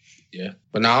dope. Yeah,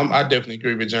 but now I definitely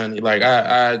agree with Johnny. Like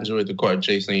I enjoyed the car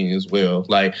chase scene as well.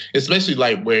 Like especially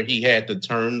like where he had to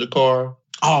turn the car.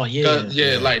 Oh yeah,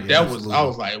 that was. I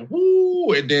was like,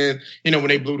 woo! And then when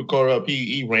they blew the car up,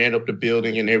 he ran up the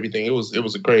building and everything. It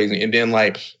was crazy. And then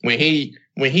like when he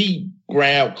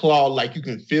grabbed Claw, like you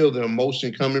can feel the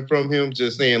emotion coming from him.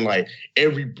 Just saying like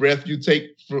every breath you take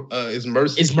is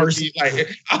mercy. It's mercy. Like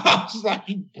I was like,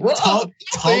 bro, talk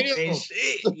that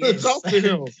shit. Yes. Talk to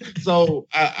him. So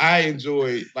I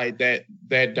enjoyed like that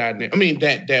dynamic. I mean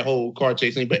that whole car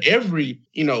chasing, but every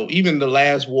even the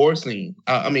last war scene.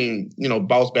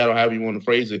 Boss battle, however you want to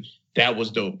phrase it. That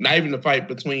was dope. Not even the fight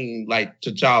between like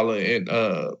T'Challa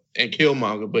and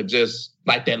Killmonger, but just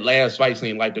like that last fight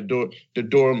scene, like the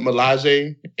Dora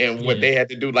Milaje and what they had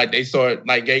to do. Like they started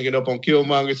like ganging up on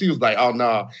Killmonger. She was like, "Oh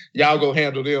no, y'all go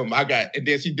handle them." And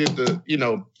then she did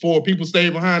the 4 people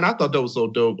stayed behind. I thought that was so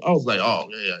dope. I was like, "Oh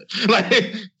yeah,"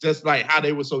 like just like how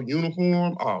they were so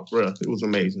uniform. Oh, bro, it was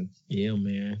amazing. Yeah,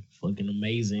 man. Fucking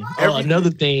amazing.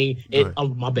 Another thing.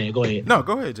 My bad. Go ahead. No,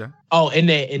 go ahead, John. Oh, in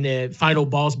that final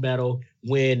boss battle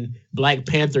when Black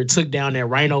Panther took down that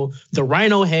rhino. The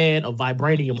rhino had a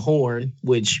vibranium horn,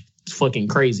 which is fucking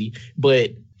crazy.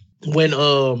 But when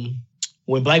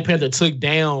Black Panther took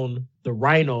down the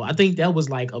rhino, I think that was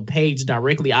like a page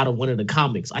directly out of one of the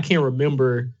comics. I can't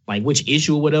remember like which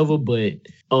issue or whatever, but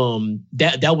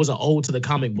that was an ode to the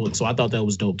comic book, so I thought that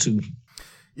was dope too.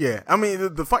 Yeah, I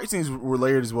mean the fight scenes were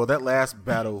layered as well. That last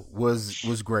battle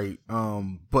was great.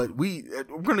 But we're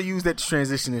gonna use that to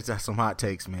transition into some hot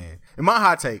takes, man. And my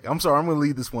hot take, I'm sorry, I'm gonna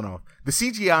leave this one off. The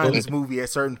CGI in this movie at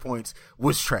certain points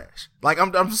was trash. Like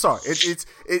I'm sorry,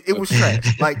 it was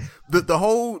trash. Like the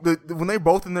whole when they're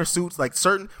both in their suits, like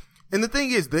certain. And the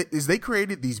thing is they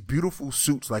created these beautiful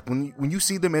suits. Like when you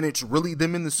see them and it's really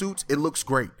them in the suits, it looks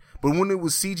great. But when it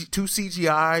was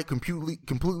CGI,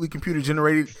 completely computer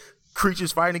generated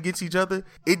creatures fighting against each other,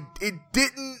 it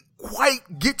didn't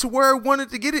quite get to where I wanted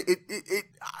to get it. It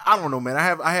I don't know, man.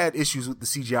 I had issues with the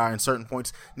CGI in certain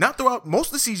points. Not throughout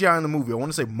most of the CGI in the movie. I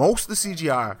want to say most of the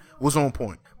CGI was on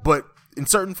point, but in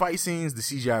certain fight scenes, the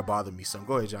CGI bothered me some.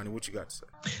 Go ahead, Johnny. What you got to say?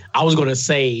 I was gonna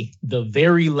say the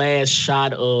very last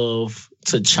shot of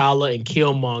T'Challa and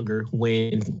Killmonger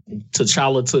when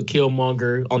T'Challa took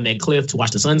Killmonger on that cliff to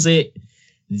watch the sunset.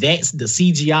 That's the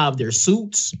CGI of their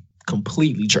suits.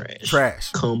 Completely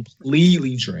trash.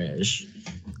 Completely trash.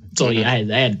 So yeah, I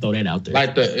had to throw that out there.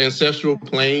 Like the ancestral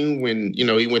plane when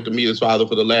he went to meet his father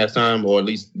for the last time, or at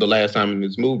least the last time in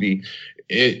this movie.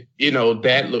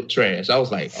 That looked trash. I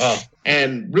was like, oh.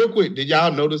 And real quick, did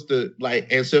y'all notice the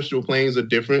ancestral planes are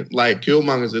different? Like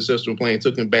Killmonger's ancestral plane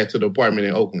took him back to the apartment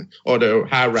in Oakland or the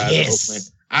high rise in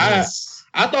Oakland.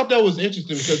 I thought that was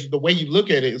interesting because the way you look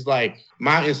at it is like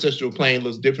my ancestral plane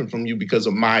looks different from you because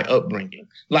of my upbringing.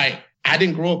 Like I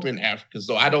didn't grow up in Africa,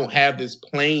 so I don't have this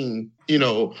plane,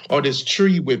 or this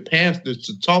tree with panthers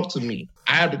to talk to me.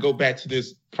 I have to go back to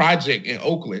this project in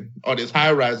Oakland or this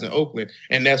high rise in Oakland,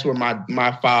 and that's where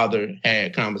my father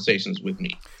had conversations with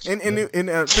me. And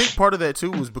I think part of that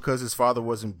too was because his father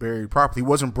wasn't buried properly. He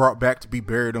wasn't brought back to be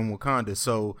buried in Wakanda,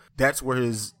 so that's where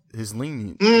his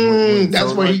lenient.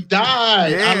 That's where he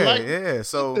died. Yeah.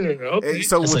 So that's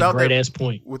without a great ass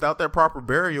point. Without that proper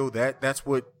burial, that's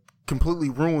what completely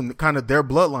ruined kind of their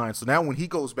bloodline. So now when he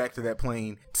goes back to that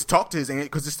plane to talk to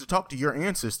because it's to talk to your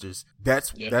ancestors,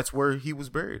 that's where he was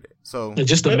buried at. So and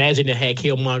just imagine that had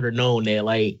Killmonger known that,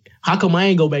 like, how come I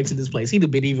ain't go back to this place? He'd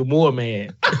have been even more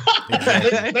mad.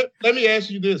 Let me ask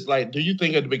you this: like, do you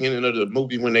think at the beginning of the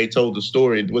movie when they told the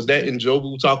story, was that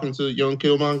Njobu talking to young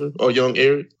Killmonger or young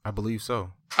Eric? I believe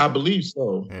so.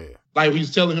 Yeah. Like,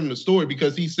 he's telling him the story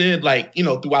because he said, like,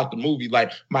 throughout the movie,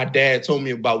 like, my dad told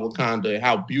me about Wakanda and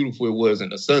how beautiful it was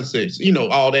and the sunsets,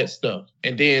 all that stuff.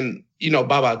 And then,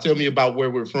 Baba, tell me about where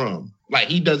we're from. Like,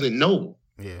 he doesn't know.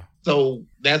 Yeah. So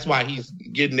that's why he's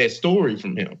getting that story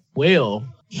from him. Well,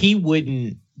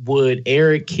 would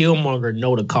Eric Killmonger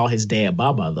know to call his dad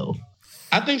Baba, though?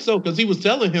 I think so, because he was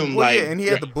telling him, and he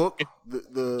had the book,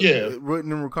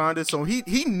 written in Wakanda, so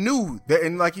he knew that,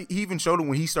 and like he even showed it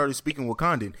when he started speaking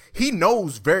Wakandan. He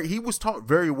was taught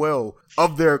very well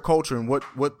of their culture and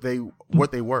what they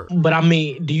were. But I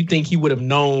mean, do you think he would have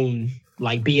known,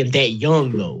 like, being that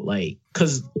young though? Like,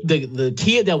 because the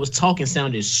kid that was talking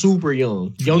sounded super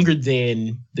young, younger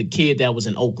than the kid that was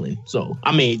in Oakland. So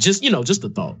I mean, just a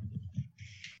thought.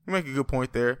 You make a good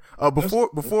point there.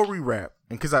 Before we wrap,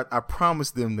 and because I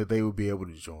promised them that they would be able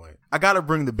to join, I gotta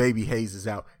bring the baby hazes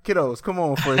out. Kiddos, come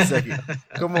on for a second.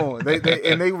 Come on.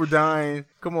 They were dying.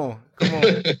 Come on.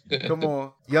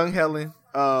 Young Helen,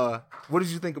 what did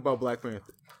you think about Black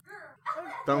Panther?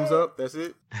 Thumbs up. That's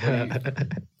it.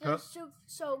 Huh?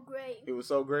 So great. It was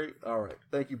so great. All right,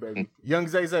 thank you, baby. Young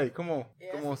Zay, come on,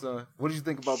 come on, son. What did you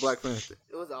think about Black Panther?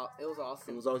 It was awesome.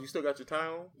 It was awesome. You still got your tie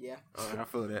on? Yeah. All right, I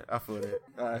feel that.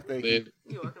 All right, thank you.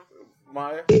 You're welcome.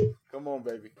 Maya, come on,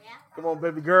 baby. Yeah. Come on,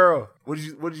 baby girl. What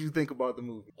did you think about the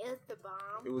movie? It was the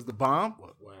bomb. It was the bomb.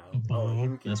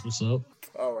 Wow. That's what's up.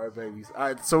 All right, babies. All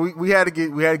right, so we had to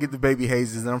get the baby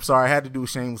hazes, and I'm sorry I had to do a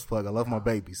shameless plug. I love my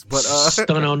babies, but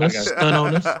stun on us.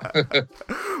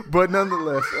 But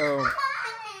nonetheless,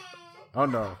 oh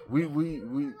no, we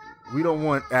don't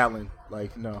want Alan.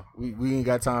 Like, no, we ain't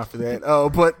got time for that.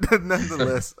 But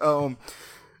nonetheless,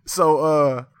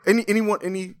 so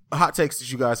any hot takes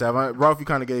that you guys have? Ralph, you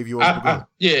kind of gave yours. I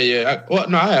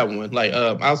have one. Like,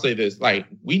 I'll say this: like,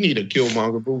 we need a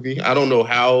Killmonger movie. I don't know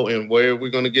how and where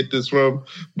we're gonna get this from,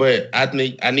 but I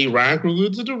need Ryan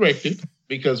Coogler to direct it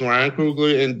because Ryan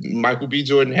Coogler and Michael B.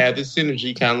 Jordan have this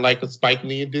synergy, kind of like a Spike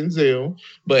Lee and Denzel.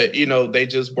 But they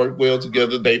just work well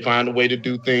together. They find a way to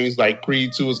do things. Like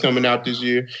Creed 2 is coming out this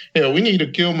year. Hell, we need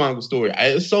a Killmonger story.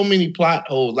 There's so many plot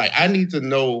holes. Like, I need to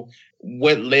know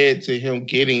what led to him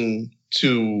getting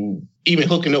to even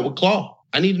hooking up with Claw.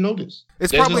 I need to know this.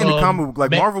 It's probably in the comic book.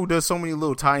 Like Marvel does so many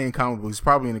little tie-in comic books. It's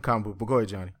probably in the comic book. But go ahead,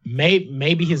 Johnny.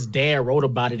 Maybe his dad wrote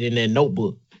about it in that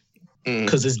notebook.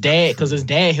 Because his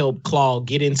dad helped Claw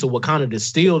get into Wakanda to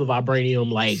steal the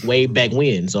vibranium like way back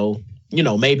when. So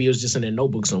maybe it was just in that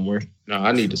notebook somewhere. No,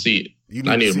 I need to see it.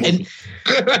 I need a movie.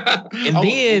 And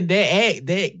then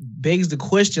that begs the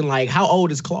question, like, how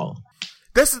old is Claw?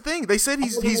 That's the thing. They said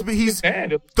he's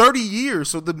 30 years,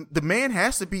 so the man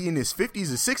has to be in his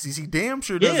 50s or 60s. He damn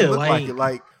sure doesn't look like it.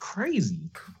 Like crazy.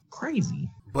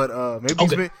 But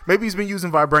maybe he's been using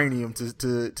vibranium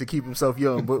to keep himself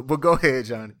young. But go ahead,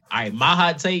 Johnny. All right, my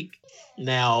hot take.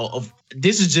 Now,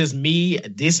 this is just me.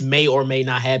 This may or may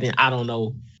not happen. I don't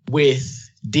know. With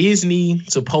Disney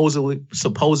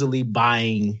supposedly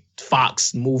buying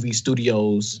Fox movie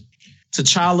studios,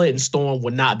 T'Challa and Storm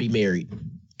will not be married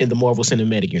in the Marvel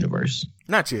Cinematic Universe.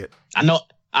 Not yet. I know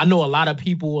a lot of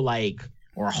people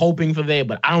are hoping for that,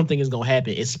 but I don't think it's gonna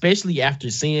happen, especially after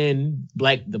seeing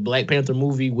the Black Panther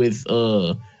movie with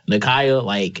Nakia.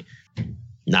 Like,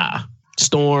 nah,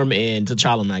 Storm and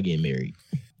T'Challa not getting married.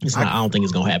 I don't think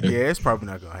it's gonna happen. Yeah, it's probably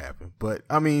not gonna happen. But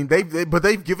I mean,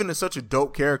 they've given us such a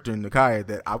dope character in Nakia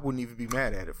that I wouldn't even be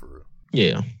mad at it for real.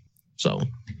 Yeah. So,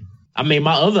 I mean,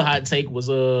 my other hot take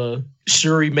was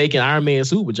Shuri making Iron Man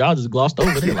suit, but y'all just glossed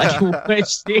over it like you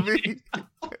question.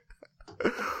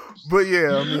 But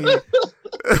yeah, I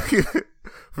mean,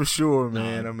 for sure,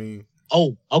 man. I mean,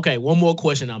 okay. One more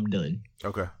question, I'm done.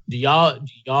 Okay. Do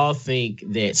y'all think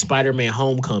that Spider-Man: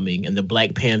 Homecoming and the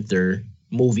Black Panther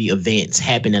movie events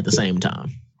happen at the same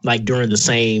time, like during the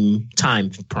same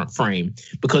time frame?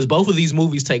 Because both of these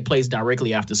movies take place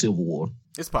directly after Civil War.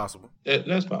 It's possible.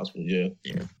 That's possible. Yeah.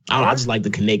 I just like the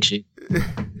connection.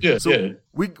 Yeah. So yeah.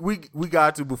 We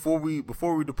got to before we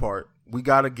depart. We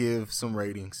got to give some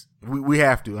ratings. We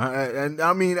have to. And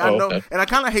I mean, I know, okay. And I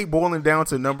kind of hate boiling down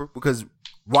to a number because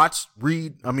watch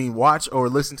or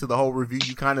listen to the whole review.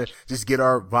 You kind of just get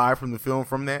our vibe from the film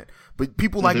from that. But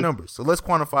people like numbers. So let's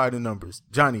quantify the numbers.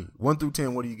 Johnny, 1 through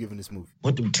 10, what are you giving this movie?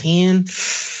 1 through 10?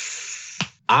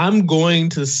 I'm going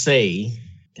to say,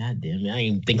 God damn it, I didn't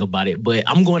even think about it, but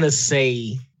I'm going to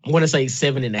say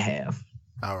 7.5.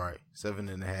 All right,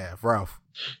 7.5. Ralph.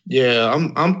 Yeah,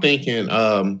 I'm thinking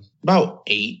about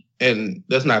 8, and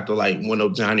that's not to like one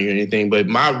up Johnny or anything, but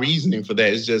my reasoning for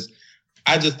that is just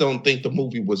I just don't think the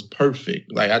movie was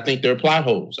perfect. Like, I think there are plot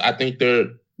holes. I think there are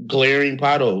glaring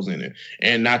plot holes in it,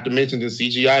 and not to mention the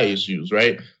CGI issues,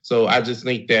 right? So I just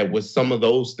think that with some of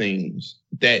those things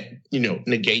that,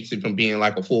 negates it from being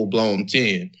like a full-blown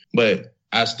 10. But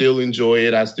I still enjoy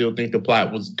it. I still think the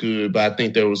plot was good, but I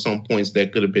think there were some points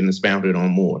that could have been expounded on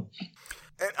more.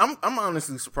 And I'm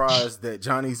honestly surprised that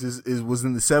Johnny's was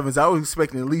in the 7s. I was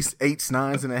expecting at least 8s,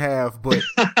 9.5, but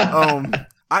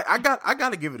I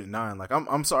gotta give it a 9. Like,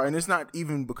 I'm sorry, and it's not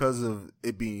even because of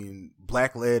it being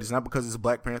black led. It's not because it's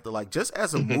Black Panther. Like, just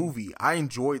as a movie, I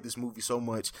enjoyed this movie so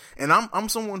much, and I'm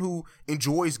someone who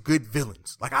enjoys good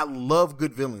villains. Like, I love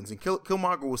good villains, and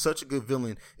Killmonger was such a good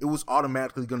villain. It was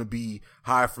automatically gonna be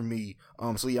high for me.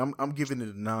 So yeah, I'm giving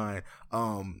it a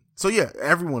 9. So yeah,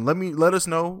 everyone, let us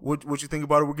know what you think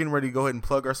about it. We're getting ready to go ahead and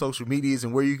plug our social medias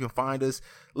and where you can find us.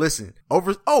 Listen, wait,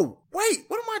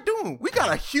 what am I doing? We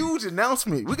got a huge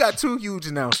announcement. We got 2 huge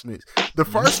announcements. The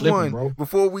first one,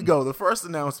 before we go, the first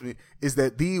announcement is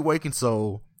that The Awakened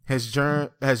Soul has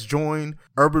joined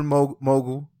Urban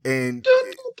Mogul and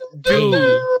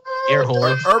air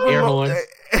horn.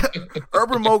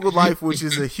 Urban Mogul Life, which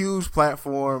is a huge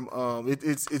platform.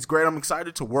 It's great. I'm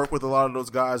excited to work with a lot of those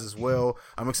guys as well.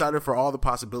 I'm excited for all the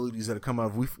possibilities that have come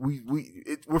out. We're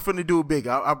finna do it big.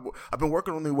 I've been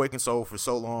working on The Awakened Soul for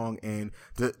so long, and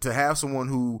to have someone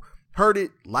who heard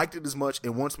it, liked it as much,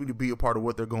 and wants me to be a part of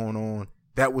what they're going on,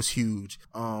 that was huge.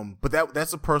 But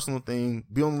that's a personal thing.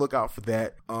 Be on the lookout for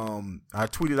that. I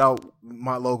tweeted out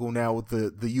my logo now with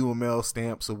the UML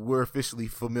stamp, so we're officially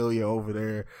familiar over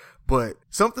there. But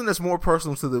something that's more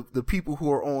personal to the people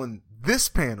who are on this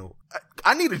panel.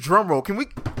 I need a drum roll. Can we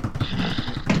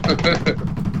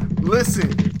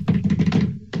listen?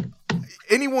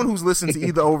 Anyone who's listened to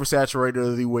either Oversaturated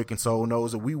or The Awakened Soul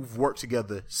knows that we've worked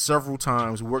together several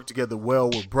times. We work together well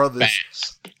with brothers.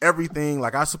 Everything.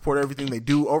 Like, I support everything they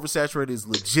do. Oversaturated is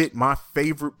legit my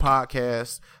favorite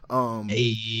podcast.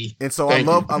 And so I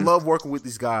love working with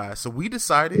these guys. So we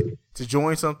decided to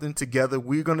join something together.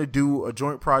 We're gonna do a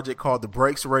joint project called the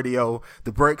Breaks Radio.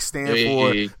 The Breaks stand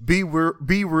for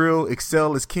be real,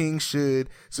 excel as kings should.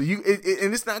 So and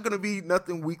it's not gonna be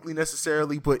nothing weekly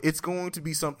necessarily, but it's going to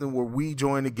be something where we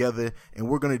join together and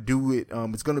we're gonna do it.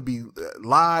 It's gonna be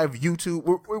live, YouTube.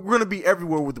 We're gonna be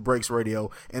everywhere with the Breaks Radio,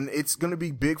 and it's gonna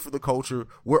be big for the culture.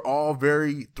 We're all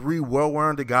three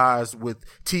well-rounded guys with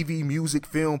TV, music,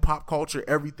 film, pop culture,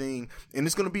 everything, and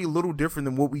it's gonna be a little different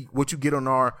than what you get on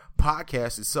our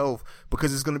podcast itself,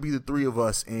 because it's going to be the three of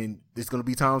us, and there's going to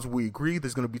be times where we agree,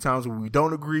 there's going to be times where we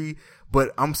don't agree,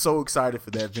 but I'm so excited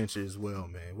for that venture as well,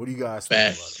 man. What do you guys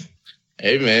think about it?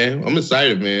 Hey man, I'm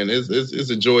excited, man. It's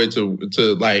a joy to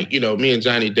like, me and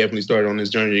Johnny definitely started on this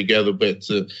journey together, but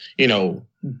to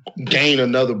gain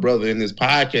another brother in this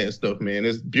podcast stuff, man,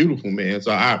 it's beautiful, man.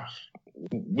 So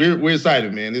we're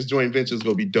excited, man. This joint venture is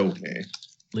gonna be dope, man.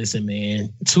 Listen,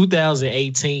 man,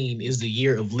 2018 is the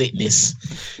year of litness.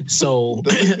 So,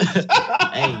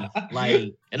 hey,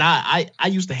 like, and I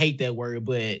used to hate that word,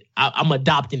 but I'm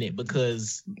adopting it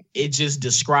because it just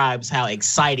describes how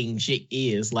exciting shit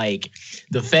is. Like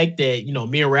the fact that,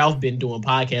 me and Ralph been doing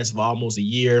podcasts for almost a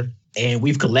year, and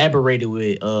we've collaborated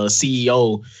with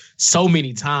CEO so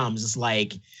many times. It's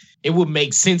like, it would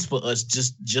make sense for us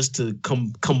just to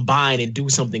combine and do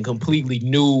something completely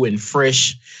new and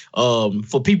fresh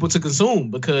for people to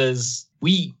consume, because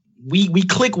we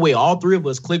click well. All three of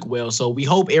us click well. So we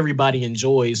hope everybody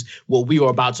enjoys what we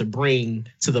are about to bring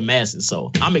to the masses.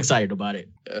 So I'm excited about it.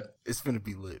 It's going to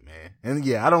be lit, man. And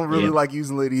yeah, I don't really like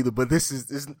using lit either, but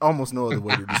there's almost no other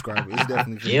way to describe it. It's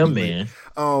definitely gonna be man.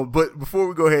 Lit. But before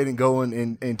we go ahead and go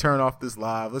and turn off this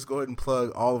live, let's go ahead and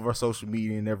plug all of our social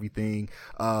media and everything.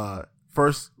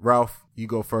 First, Ralph, you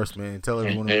go first, man. Tell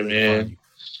everyone where they can find you.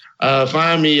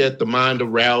 Find me at The Mind of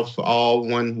Ralph, all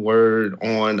one word,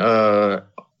 on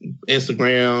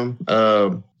Instagram,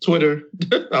 Twitter.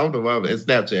 I don't know why, it's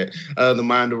Snapchat. The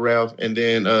Mind of Ralph, and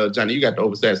then Johnny, you got the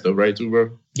Oversat stuff, right, too,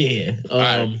 bro? Yeah.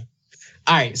 All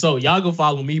right. So y'all go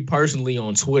follow me personally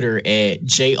on Twitter at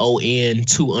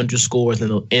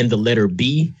JON2_ and the letter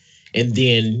B, and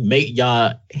then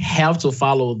y'all have to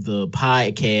follow the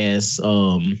podcast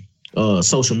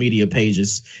social media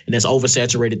pages, and that's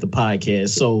Oversaturated the Podcast.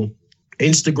 So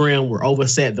Instagram, we're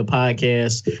Oversat the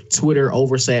Podcast, Twitter,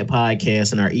 Oversat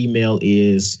Podcast, and our email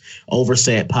is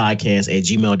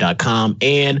oversatpodcast@gmail.com.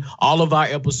 And all of our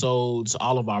episodes,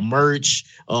 all of our merch,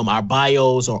 our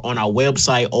bios are on our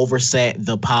website,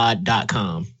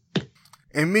 oversatthepod.com.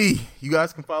 And me, you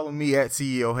guys can follow me at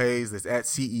CEO Hayes. That's at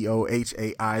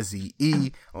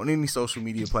CEOHAIZE on any social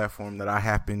media platform that I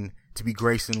happen to be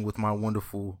gracing with my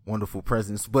wonderful, wonderful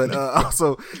presence. But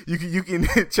also, you can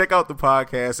check out the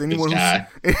podcast. Anyone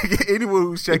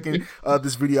who's checking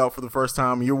this video out for the first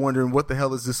time, and you're wondering what the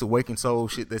hell is this Awakened Soul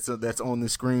shit that's on the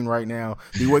screen right now.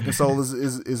 The Awakened Soul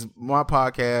is my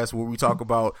podcast where we talk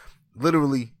about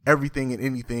literally everything and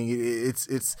anything.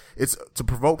 It's to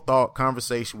provoke thought,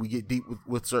 conversation. We get deep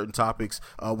with certain topics.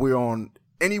 We're on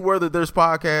anywhere that there's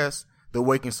podcasts. The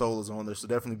Awakened Soul is on there, so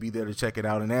definitely be there to check it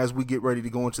out. And as we get ready to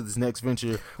go into this next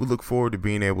venture, we look forward to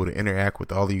being able to interact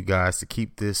with all of you guys to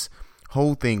keep this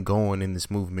whole thing going and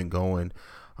this movement going.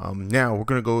 Now we're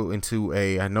gonna go into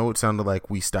I know it sounded like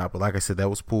we stopped, but like I said, that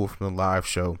was pulled from the live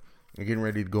show. We're getting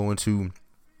ready to go into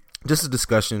just a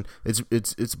discussion.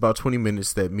 It's about 20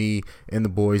 minutes that me and the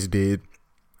boys did,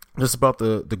 just about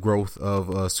the growth of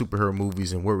superhero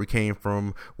movies and where we came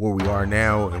from, where we are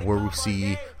now, and where we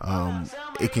see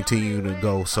it continue to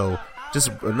go. So just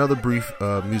another brief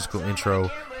musical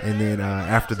intro, and then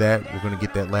after that we're going to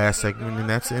get that last segment, and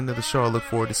that's the end of the show. I look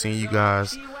forward to seeing you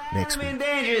guys next week.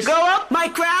 Go up, my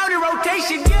crowd in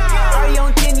rotation. Yeah. Are you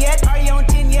on 10 yet? Are you on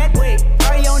 10 yet? Wait,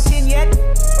 are you on 10 yet?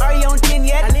 Are you on 10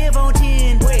 yet? I live on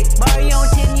 10. Wait, are you on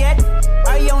 10 yet?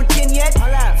 Are you on 10 yet?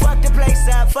 Hold up. Fuck the place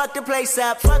up, fuck the place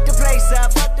up, fuck the place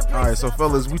up, fuck the place up. All right, so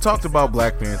fellas, we talked about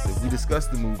Black Panther. We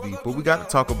discussed the movie, but we got to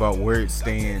talk about where it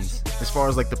stands as far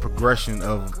as like the progression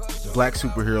of black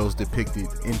superheroes depicted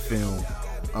in film.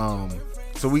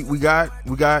 So we got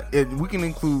it. We can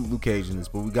include Luke Cage in this,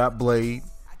 but we got Blade.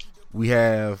 We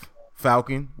have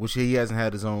Falcon, which he hasn't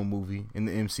had his own movie in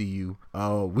the MCU.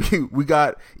 We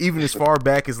got even as far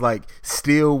back as like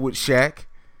Steel with Shaq.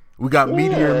 We got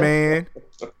Meteor Man.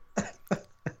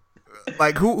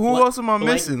 Like who else am I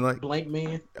missing? Like Blank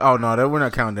Man. Oh no, we're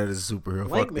not counting that as a superhero.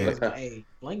 Blank Fuck that. Hey,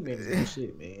 Blank Man is good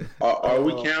shit, man. Are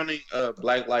we counting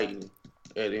Black Lightning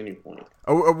at any point?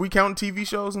 Are we counting TV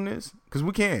shows in this? Because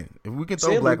we can. If we can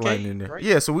throw Black Lightning in there, right?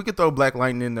 Yeah. So we could throw Black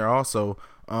Lightning in there also.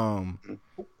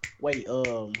 Wait,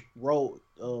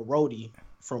 Rhodey.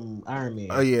 from Iron Man.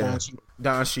 Oh yeah,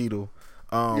 Don Cheadle.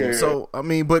 So I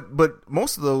mean, but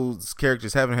most of those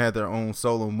characters haven't had their own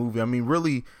solo movie. I mean,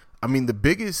 really, I mean the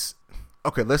biggest.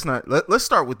 Okay, let's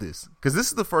start with this because this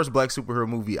is the first black superhero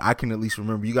movie I can at least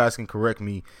remember. You guys can correct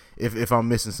me if I'm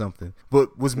missing something.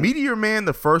 But was Meteor Man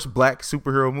the first black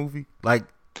superhero movie, like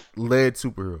led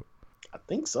superhero? I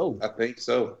think so.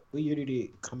 What year did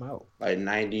it come out? Like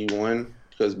 91,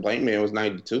 because Blank Man was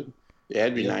 92. It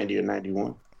had to be 90 or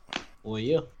 91. Well,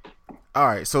 yeah. All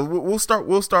right, so we'll start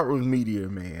with Meteor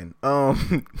Man,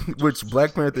 which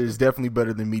Black Panther is definitely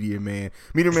better than Meteor Man.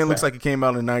 Meteor Man looks like it came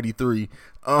out in '93,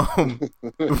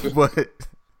 but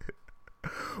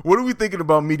what are we thinking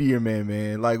about Meteor Man,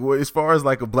 man? Like, as far as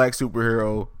like a black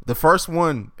superhero, the first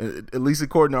one, at least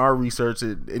according to our research,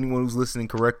 anyone who's listening,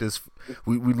 correct us.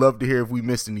 We'd love to hear if we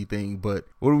missed anything, but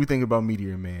what do we think about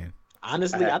Meteor Man?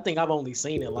 Honestly, I think I've only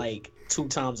seen it like 2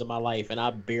 times in my life, and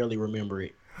I barely remember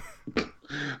it.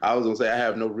 I was gonna say I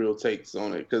have no real takes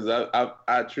on it because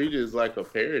I treat it as like a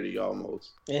parody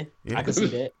almost. Yeah. I can see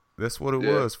that. That's what it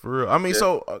was for real. I mean,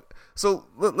 so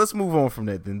let's move on from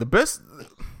that then. The best,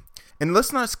 and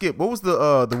let's not skip. What was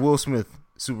the Will Smith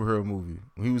superhero movie?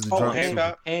 He was the drunk.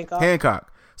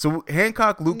 Hancock. So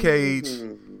Hancock, Luke Cage,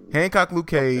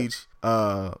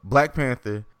 Black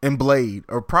Panther, and Blade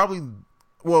are probably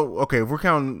okay. If we're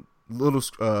counting little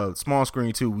small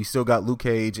screen too, we still got Luke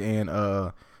Cage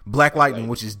and Black Lightning,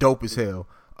 which is dope as hell.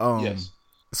 Yes.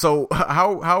 So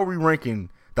how are we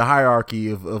ranking the hierarchy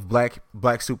of black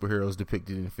superheroes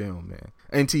depicted in film, man,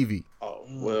 and TV? Oh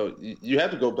well, you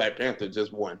have to go Black Panther,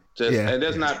 just one, and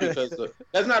that's not because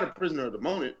that's not a prisoner of the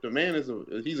moment. The man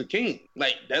he's a king.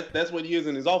 Like that's what he is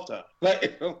in his off time.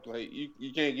 Like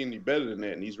you can't get any better than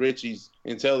that. And he's rich, he's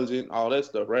intelligent, all that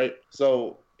stuff, right?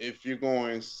 So if you're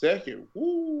going second,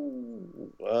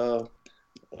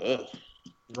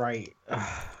 right.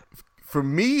 For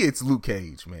me, it's Luke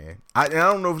Cage, man. I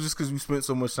don't know if just because we spent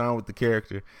so much time with the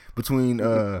character between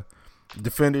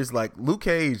Defenders. Like Luke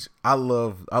Cage, I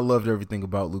loved everything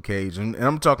about Luke Cage, and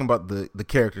I'm talking about the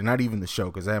character, not even the show,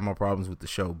 because I have my problems with the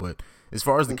show. But as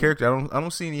far as the character, I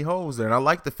don't see any holes there, and I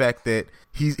like the fact that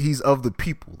he's of the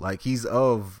people, like he's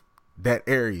of that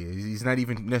area. He's not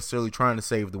even necessarily trying to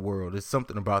save the world. There's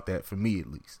something about that for me, at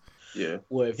least. Yeah.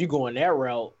 Well, if you're going that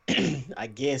route, I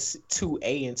guess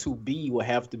 2A and 2B will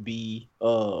have to be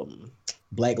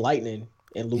Black Lightning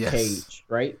and Luke Cage,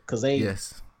 right? Because they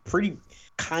pretty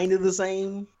kind of the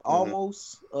same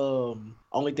almost.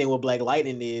 Only thing with Black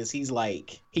Lightning is he's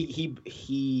like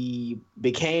he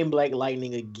became Black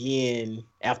Lightning again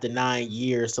after 9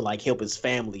 years to like help his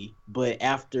family, but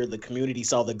after the community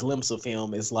saw the glimpse of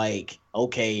him, it's like,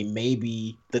 okay,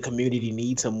 maybe the community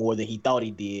needs him more than he thought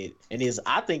he did. And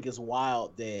I think it's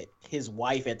wild that his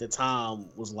wife at the time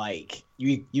was like,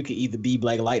 you could either be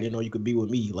Black Lightning or you could be with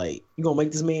me. Like, you gonna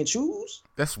make this man choose?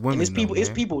 That's women. And it's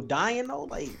people dying though.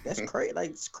 Like, that's crazy.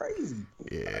 Like, it's crazy.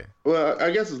 Yeah. Well,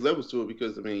 I guess there's levels to it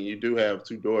because I mean you do have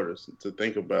 2 daughters to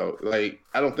think about. Like,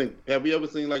 I don't think, have you ever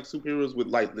seen like superheroes with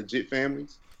like legit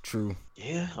families? True.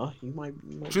 Yeah, you might.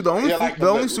 True. The only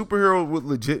superhero with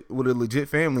a legit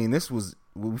family, and this was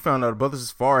we found out about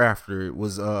this far after it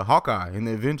was Hawkeye in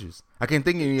the Avengers. I can't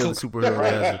think of any other superhero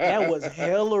that has it. That was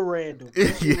hella random.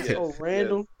 Yeah. So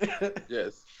random.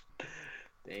 Yes.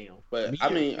 Damn. But I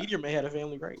mean, Meteor Man had a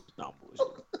family, great. No,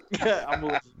 I'm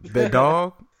bullshit. The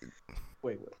dog.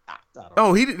 Wait. I don't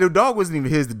know. The dog wasn't even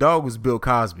his. The dog was Bill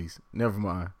Cosby's. Never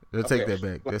mind. I'll take that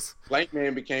back. Black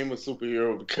Man became a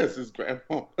superhero because his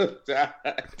grandma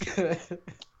died.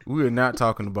 We are not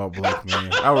talking about Black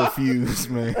Man. I refuse,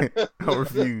 man. I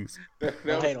refuse. That's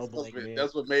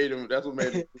what made him a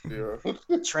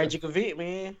superhero. Tragic event,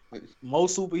 man.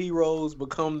 Most superheroes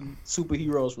become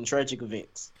superheroes from tragic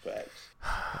events. Facts.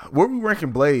 Where we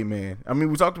ranking Blade, man? I mean,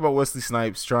 we talked about Wesley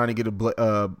Snipes trying to get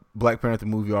a Black Panther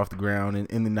movie off the ground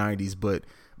in the 90s, but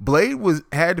Blade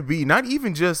had to be not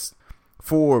even just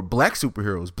for black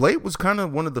superheroes. Blade was kind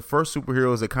of one of the first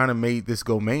superheroes that kind of made this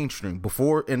go mainstream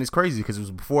before, and it's crazy because it was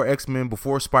before X-Men,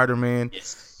 before Spider-Man.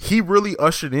 Yes. He really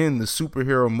ushered in the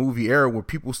superhero movie era where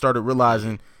people started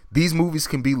realizing these movies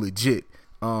can be legit.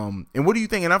 And what do you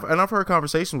think? And I've heard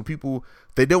conversations with people,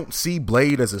 they don't see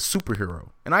Blade as a superhero,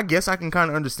 and I guess I can kind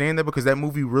of understand that because that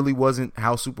movie really wasn't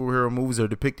how superhero movies are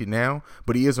depicted now.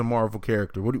 But he is a Marvel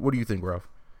character. What do you think, Ralph?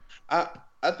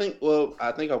 I think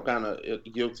I'm kind of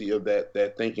guilty of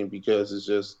that thinking because it's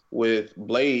just with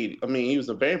Blade. I mean, he was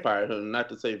a vampire hunter. Not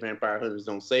to say vampire hunters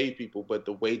don't save people, but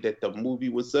the way that the movie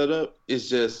was set up is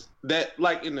just that.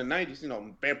 Like in the 90s,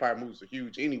 vampire movies are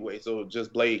huge anyway, so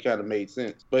just Blade kind of made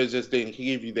sense. But it just didn't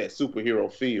give you that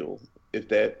superhero feel. If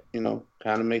that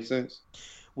kind of makes sense.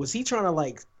 Was he trying to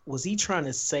was he trying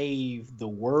to save the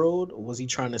world, or was he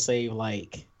trying to save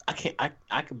like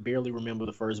I can barely remember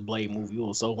the first Blade movie. It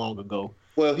was so long ago.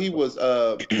 Well, he was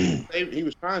he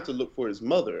was trying to look for his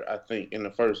mother, I think, in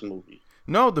the first movie.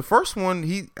 No, the first one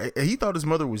he thought his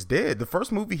mother was dead. The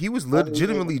first movie he was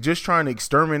legitimately just trying to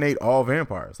exterminate all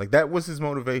vampires. Like that was his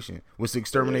motivation, was to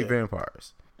exterminate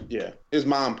vampires. Yeah, his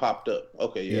mom popped up.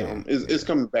 Okay, it's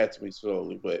coming back to me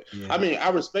slowly, but I mean, I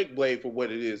respect Blade for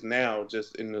what it is now,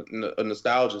 just in a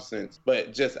nostalgia sense.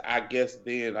 But just I guess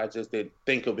then I just didn't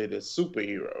think of it as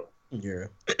superhero. Yeah.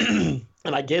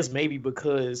 And I guess maybe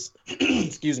because,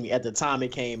 excuse me, at the time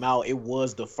it came out, it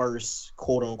was the first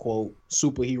quote unquote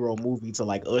superhero movie to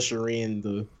like usher in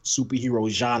the superhero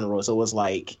genre. So it's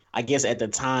like, I guess at the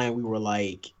time we were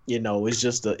like, you know,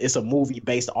 it's a movie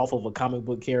based off of a comic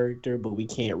book character, but we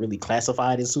can't really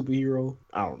classify it as superhero.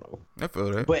 I don't know. I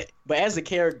feel that. But as a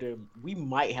character, we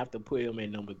might have to put him at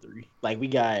number 3. Like we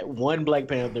got 1 Black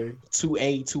Panther,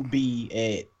 2A, 2B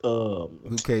at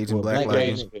Luke Cage and Black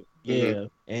Lightning. Yeah,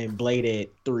 and Blade at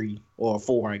 3 or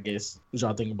 4, I guess. What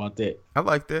y'all think about that? I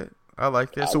like that.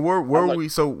 So where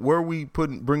are we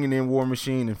bringing in War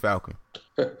Machine and Falcon?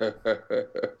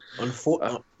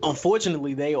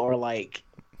 Unfortunately, they are like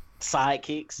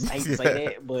sidekicks. I hate to say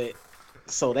that, but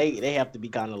so they have to be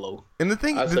kind of low. And the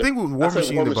thing with War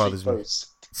Machine that bothers me.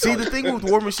 See, the thing with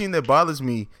War Machine that bothers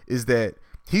me is that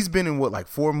he's been in what, like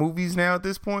 4 movies now at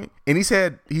this point, and he's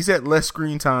had less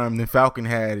screen time than Falcon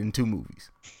had in 2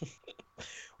 movies.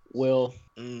 Well,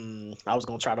 I was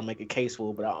gonna try to make a case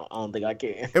for it, but I don't think I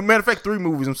can. As a matter of fact, 3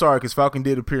 movies. I'm sorry, because Falcon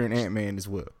did appear in Ant-Man as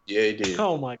well. Yeah, he did.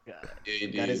 Oh my god, yeah, he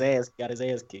did. Got his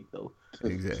ass kicked though.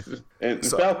 Exactly. And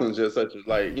Falcon's just such a,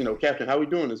 like, you know, Captain, how we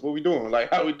doing this? What we doing? Like,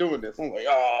 how we doing this? I'm like,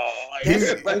 oh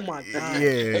my god,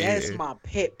 that's my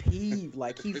pet peeve.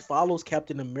 Like, he follows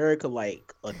Captain America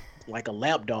like a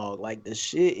lapdog. Like, the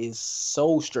shit is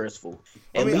so stressful.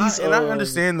 I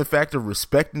understand the fact of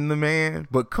respecting the man,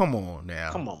 but come on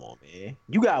now. Come on, man.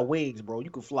 You got wings, bro. You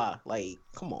can fly. Like,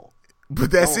 come on.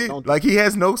 But that's it. Like, he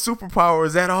has no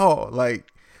superpowers at all. Like,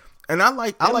 and I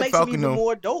like Falcon though.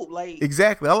 More dope. Like,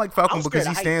 exactly. I like Falcon because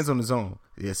he stands on his own.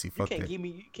 Yes, you can't give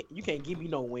me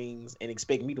no wings and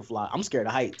expect me to fly. I'm scared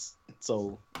of heights.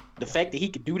 So the fact that he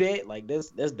could do that, like,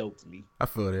 that's dope to me. I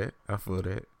feel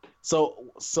that.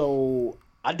 So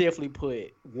I definitely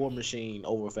put War Machine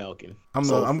over Falcon.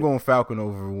 I'm going Falcon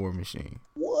over War Machine.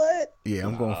 What? Yeah,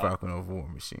 I'm going Falcon over War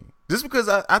Machine. Just because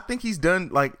I think he's done,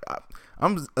 like,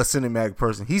 I'm a cinematic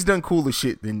person. He's done cooler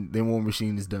shit than War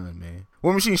Machine has done, man.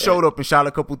 War Machine showed up and shot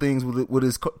a couple things with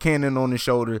his cannon on his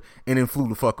shoulder and then flew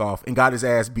the fuck off and got his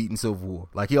ass beat in Civil War.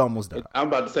 Like, he almost died. I'm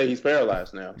about to say he's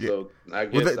paralyzed now. Yeah. So I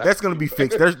guess that's going to be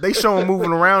fixed. They show him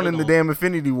moving around in the damn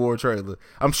Infinity War trailer.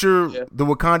 I'm sure the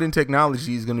Wakandan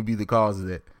technology is going to be the cause of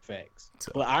that. Facts.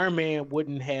 So. But Iron Man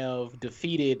wouldn't have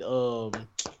defeated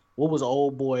what was the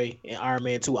old boy in Iron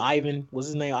Man 2? Ivan? What's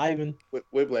his name? Ivan?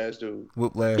 Whiplash dude.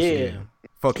 Whiplash. Yeah.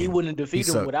 Fuck he wouldn't have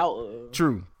defeated him without.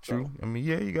 True. I mean,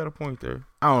 yeah, you got a point there.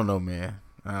 I don't know, man.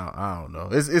 I don't know.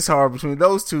 It's hard between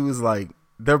those two. Is like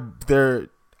they're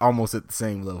almost at the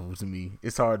same level to me.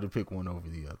 It's hard to pick one over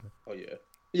the other. Oh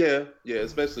yeah.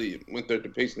 Especially with their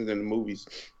depictions in the movies.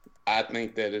 I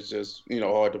think that it's just, you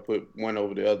know, hard to put one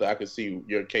over the other. I could see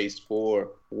your case for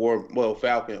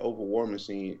Falcon over War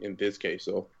Machine in this case,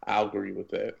 so I'll agree with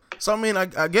that. So I mean,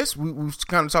 I guess we've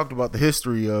kind of talked about the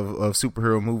history of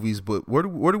superhero movies, but where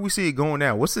do we see it going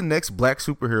now? What's the next black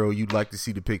superhero you'd like to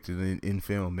see depicted in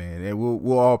film, man? And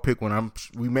we'll all pick one.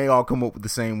 We may all come up with the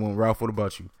same one. Ralph, what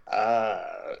about you?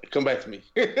 Come back to me,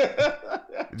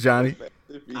 Johnny.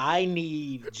 I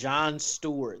need John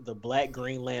Stewart, the Black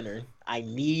Green Lantern. I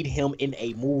need him in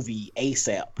a movie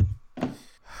ASAP.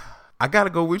 I gotta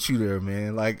go with you there,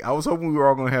 man. Like, I was hoping we were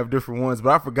all gonna have different ones, but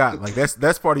I forgot. Like,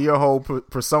 that's part of your whole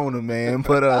persona, man.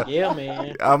 But yeah,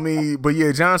 man. I mean, but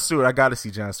yeah, John Stewart. I gotta see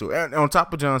John Stewart. And on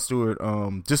top of John Stewart,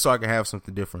 just so I can have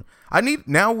something different. I need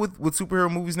now with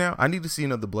superhero movies now. I need to see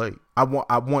another Blade. I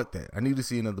want that. I need to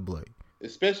see another Blade.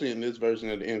 Especially in this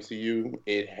version of the MCU,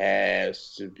 it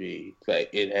has to be. Like,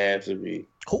 it has to be.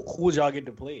 Who would y'all get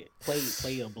to play it?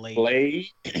 Play a Blade. Blade.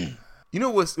 You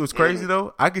know what's crazy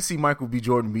though? I could see Michael B.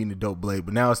 Jordan being the dope Blade,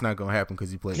 but now it's not gonna happen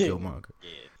because he played Killmonger.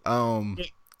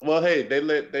 Well, hey, they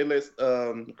let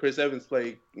Chris Evans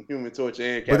play Human Torch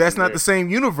and Captain but that's not America. the same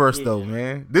universe though,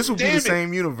 man. This would be the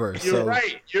same universe. You're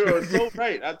right. You're so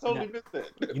right. I totally missed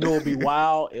that. You know, it'd be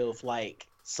wild if like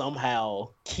somehow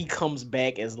he comes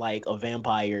back as like a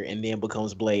vampire and then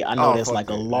becomes Blade. I know that's like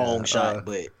a long shot,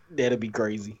 but that'd be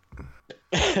crazy.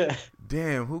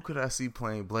 Damn, who could I see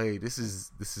playing Blade? This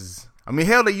is. I mean,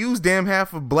 hell, they used damn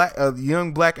half of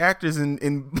young black actors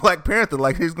in Black Panther.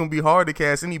 Like, it's gonna be hard to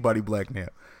cast anybody black now.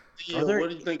 Yeah, what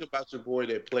do you think about your boy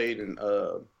that played in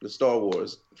the Star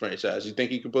Wars franchise? You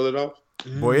think he could pull it off?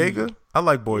 Boyega? I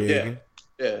like Boyega.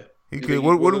 Yeah. He could.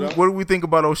 What do we think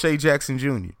about O'Shea Jackson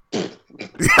Jr.?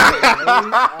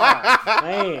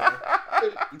 Man,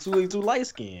 he too light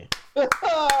skinned. Well,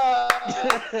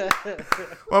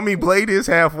 I mean, Blade is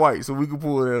half white, so we can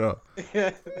pull that off.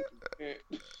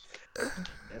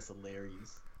 That's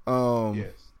hilarious.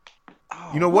 Yes.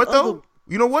 You know what though?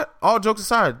 You know what? All jokes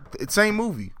aside, it's same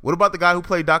movie. What about the guy who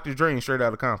played Dr. Dre in Straight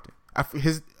Outta Compton? I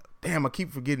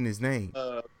keep forgetting his name.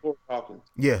 Corey Hawkins.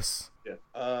 Yes.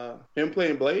 Yeah. Him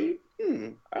playing Blade?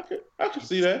 I could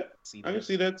see that. I can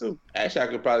see that too. Actually, I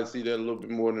could probably see that a little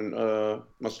bit more than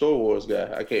my Star Wars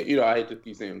guy. I can't. I hate to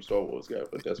keep saying him Star Wars guy,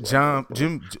 but that's what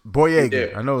Jim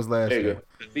Boyega. Yeah. I know his last name.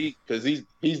 Because he's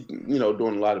doing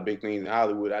a lot of big things in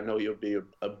Hollywood. I know he'll be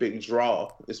a big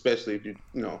draw, especially if you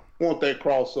want that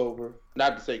crossover.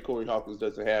 Not to say Corey Hawkins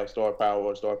doesn't have star power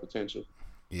or star potential.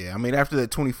 Yeah, I mean, after that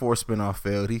 24 spinoff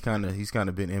failed, he's kind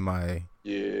of been MIA.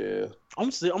 Yeah.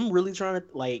 I'm really trying to,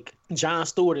 like, Jon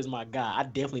Stewart is my guy. I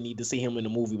definitely need to see him in the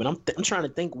movie, but I'm trying to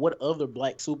think, what other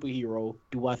black superhero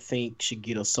do I think should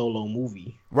get a solo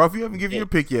movie? Ralph, you haven't given your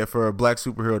pick yet for a black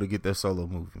superhero to get their solo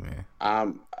movie, man.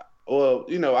 Well,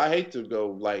 I hate to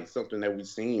go like something that we've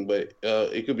seen, but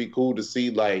it could be cool to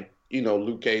see, like,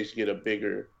 Luke Cage get a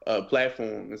bigger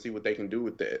platform and see what they can do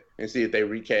with that, and see if they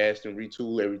recast and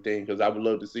retool everything. Because I would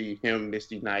love to see him,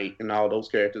 Misty Knight, and all those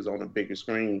characters on a bigger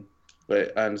screen.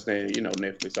 But I understand,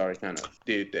 Netflix already kind of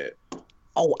did that.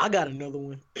 Oh, I got another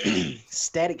one.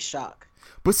 Static Shock.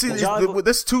 But see,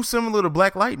 that's too similar to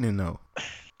Black Lightning, though.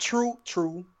 True,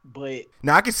 but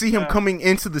now I can see him coming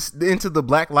into the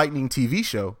Black Lightning TV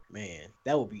show. Man,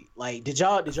 that would be like. Did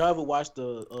y'all ever watch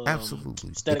the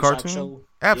absolutely Static the cartoon Shock show?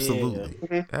 Absolutely,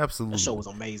 yeah. Absolutely. That show was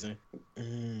amazing.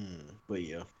 But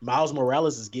yeah, Miles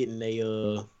Morales is getting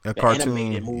a cartoon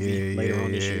animated movie later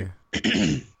on this year.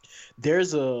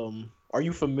 There's Are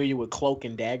you familiar with Cloak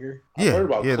and Dagger? Yeah,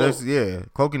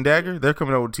 Cloak and Dagger. They're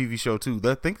coming out with a TV show too.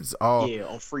 I think it's all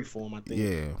on Freeform. I think.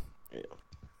 Yeah.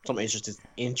 So I'm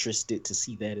interested to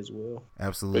see that as well.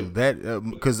 Absolutely, that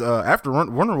because after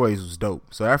Runaways was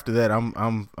dope. So after that,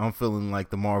 I'm feeling like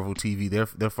the Marvel TV.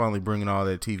 They're finally bringing all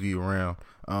that TV around.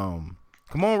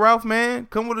 Come on, Ralph, man,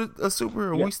 come with a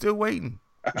superhero. Yeah. We still waiting.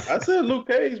 I said Luke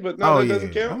Cage, but no, that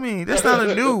doesn't count. I mean, that's not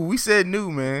a new. We said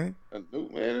new, man. A new,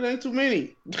 man, it ain't too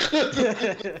many.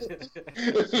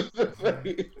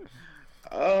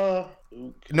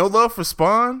 No love for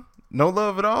Spawn. No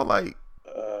love at all. Like.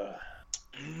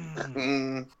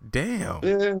 Damn.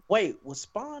 Yeah. Wait,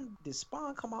 did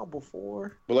Spawn come out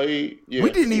before Blade? Yeah. We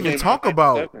did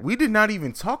not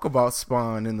even talk about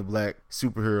Spawn in the black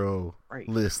superhero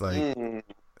list. Like,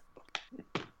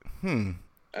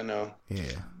 I know.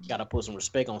 Yeah. Gotta put some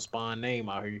respect on Spawn name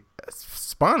out here.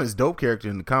 Spawn is a dope character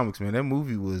in the comics, man. That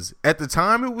movie was, at the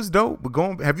time, it was dope.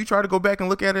 But have you tried to go back and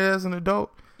look at it as an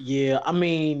adult? Yeah, I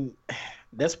mean,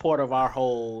 that's part of our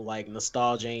whole like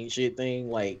nostalgia ain't shit thing.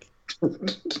 Like,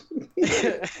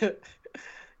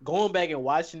 going back and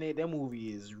watching it, that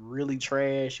movie is really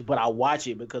trash. But I watch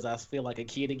it because I feel like a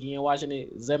kid again watching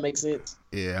it. Does that make sense?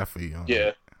 Yeah, I feel you.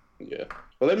 Yeah.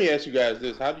 Well, let me ask you guys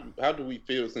this: how do we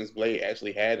feel since Blade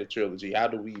actually had a trilogy? How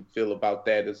do we feel about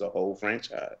that as a whole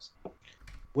franchise?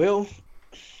 Well,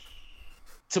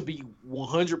 to be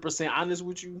 100% honest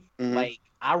with you, like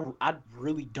I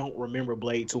really don't remember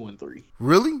Blade 2 and 3.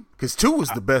 Really? Because 2 was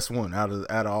the best one out of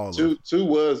all of them. 2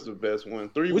 was the best one.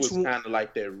 3 was kind of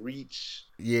like that reach.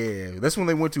 Yeah, that's when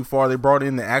they went too far. They brought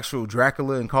in the actual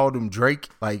Dracula and called him Drake.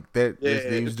 Like that,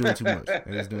 they was doing too much.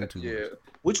 They was doing too much.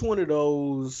 Which one of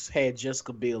those had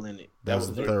Jessica Biel in it? That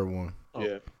was the third one. Oh.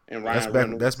 Yeah, and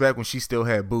Ryan that's back when she still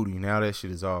had booty. Now that shit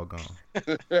is all gone.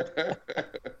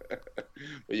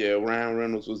 But yeah, Ryan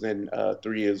Reynolds was in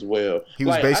 3 as well. He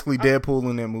was basically Deadpool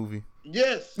in that movie.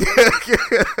 Yes.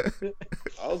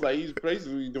 I was like, he's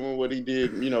basically doing what he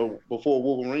did, before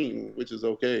Wolverine, which is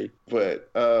okay.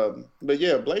 But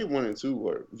yeah, Blade 1 and 2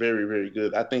 were very, very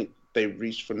good. I think they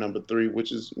reached for number 3,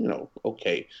 which is,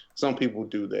 okay. Some people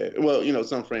do that. Well,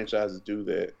 some franchises do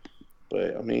that.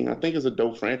 But, I mean, I think it's a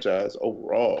dope franchise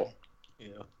overall.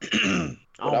 Yeah.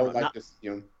 But I would like to see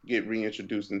him get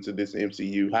reintroduced into this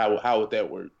MCU. How would that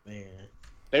work? Man.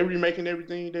 They remaking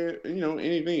everything that,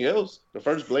 anything else. The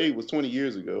first Blade was 20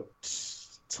 years ago.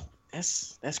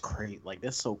 That's crazy. Like,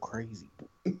 that's so crazy.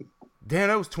 Damn,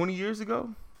 that was 20 years ago?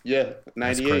 Yeah, 98.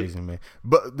 That's crazy, man.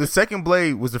 But the second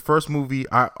Blade was the first movie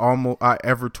I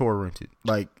ever torrented.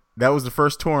 Like, That was the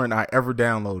first torrent I ever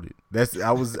downloaded.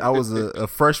 I was a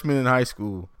freshman in high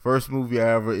school. First movie I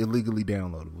ever illegally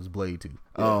downloaded was Blade 2.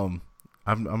 Yeah.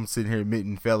 I'm sitting here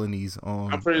admitting felonies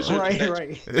on. I'm pretty sure right.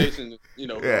 You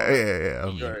know. Yeah. I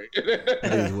mean, right. It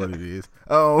is what it is.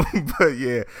 But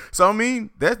yeah. So I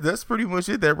mean, that's pretty much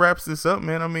it. That wraps this up,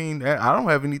 man. I mean, I don't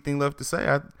have anything left to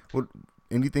say.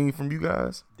 Anything from you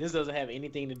guys? This doesn't have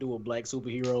anything to do with black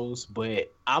superheroes,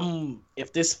 but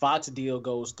if this Fox deal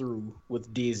goes through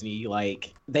with Disney,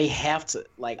 like they have to,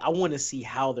 like I want to see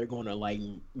how they're going to like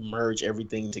merge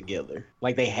everything together.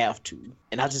 Like they have to.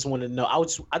 And I just want to know, I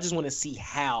just want to see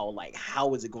how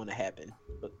is it going to happen?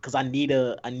 Cuz I need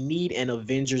an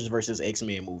Avengers versus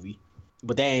X-Men movie.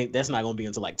 But that's not going to be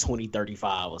until like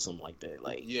 2035 or something like that.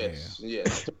 Like yes.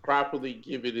 To properly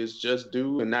give it its just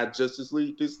due and not Justice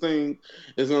League this thing,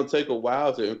 it's going to take a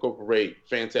while to incorporate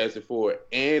Fantastic Four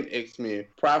and X-Men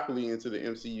properly into the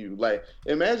MCU. Like,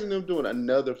 imagine them doing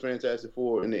another Fantastic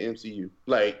Four in the MCU.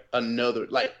 Like,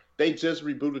 they just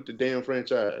rebooted the damn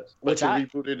franchise. But to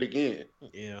reboot it again.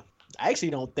 Yeah. I actually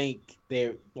don't think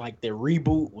their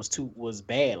reboot was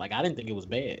bad. Like I didn't think it was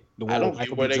bad. I don't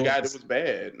think where they got it was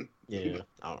bad. Yeah,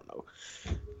 I don't know.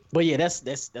 But yeah,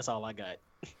 that's all I got.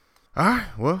 All right.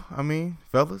 Well, I mean,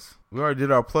 fellas, we already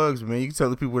did our plugs, man. You can tell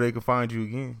the people where they can find you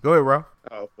again. Go ahead, Ralph.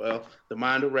 Oh well, the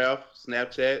Mind of Ralph,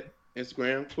 Snapchat,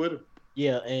 Instagram, Twitter.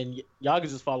 Yeah, and y'all can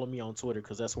just follow me on Twitter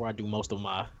because that's where I do most of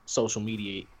my social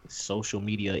media-ing.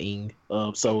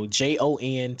 So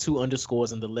JON 2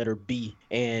 underscores and the letter B.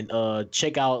 And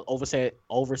check out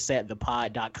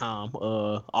oversatthepod.com.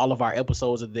 All of our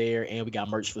episodes are there, and we got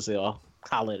merch for sale.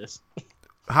 Holla at us.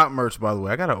 Hot merch, by the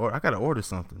way. I gotta order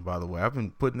something, by the way. I've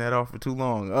been putting that off for too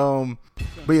long.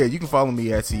 But yeah, you can follow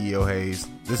me at CEO Hayes.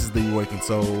 This is the Awakened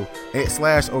Soul /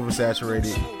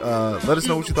 Oversaturated. Let us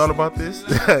know what you thought about this.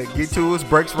 Get to us.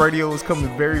 Breaks Radio is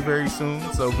coming very, very soon,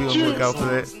 so be on the lookout for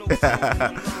that.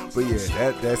 But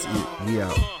yeah, that's it. We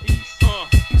out.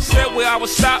 Said where I would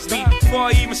stop me before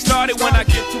I even started. When I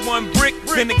get to one brick,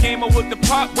 then the game I look to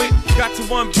part with. Got to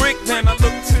one brick, then I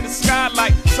look to the sky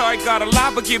like, sorry, gotta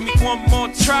lie, but give me one more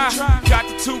try. Got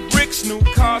the 2 bricks, new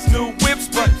cars, new whips,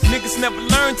 but niggas never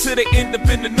learn till they end up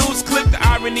in the news clip. The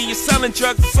irony of selling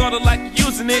drugs is sorta like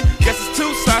using it. Guess it's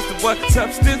 2 sides to what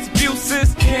substance abuse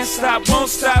is. Can't stop, won't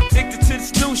stop, addicted to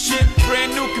this new shit.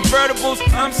 Brand new convertibles,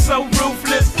 I'm so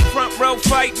ruthless. Front row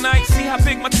fight night, see how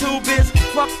big my tube is.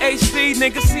 Fuck HD,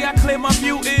 niggas, see how clear my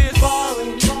view is.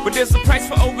 But there's a price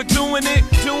for overdoing it.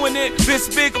 Doing it this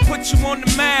big will put you on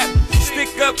the map.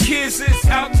 Stick up kids is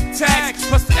out to tax.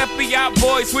 Plus the FBI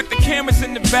boys with the cameras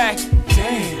in the back.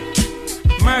 Damn.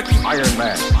 Mercury. Iron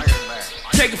Man.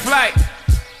 Take a flight.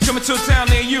 Coming to a town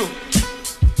near you.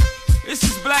 This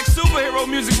is black superhero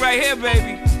music right here,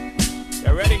 baby.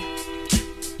 Y'all ready?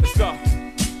 Let's go.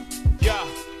 Yeah.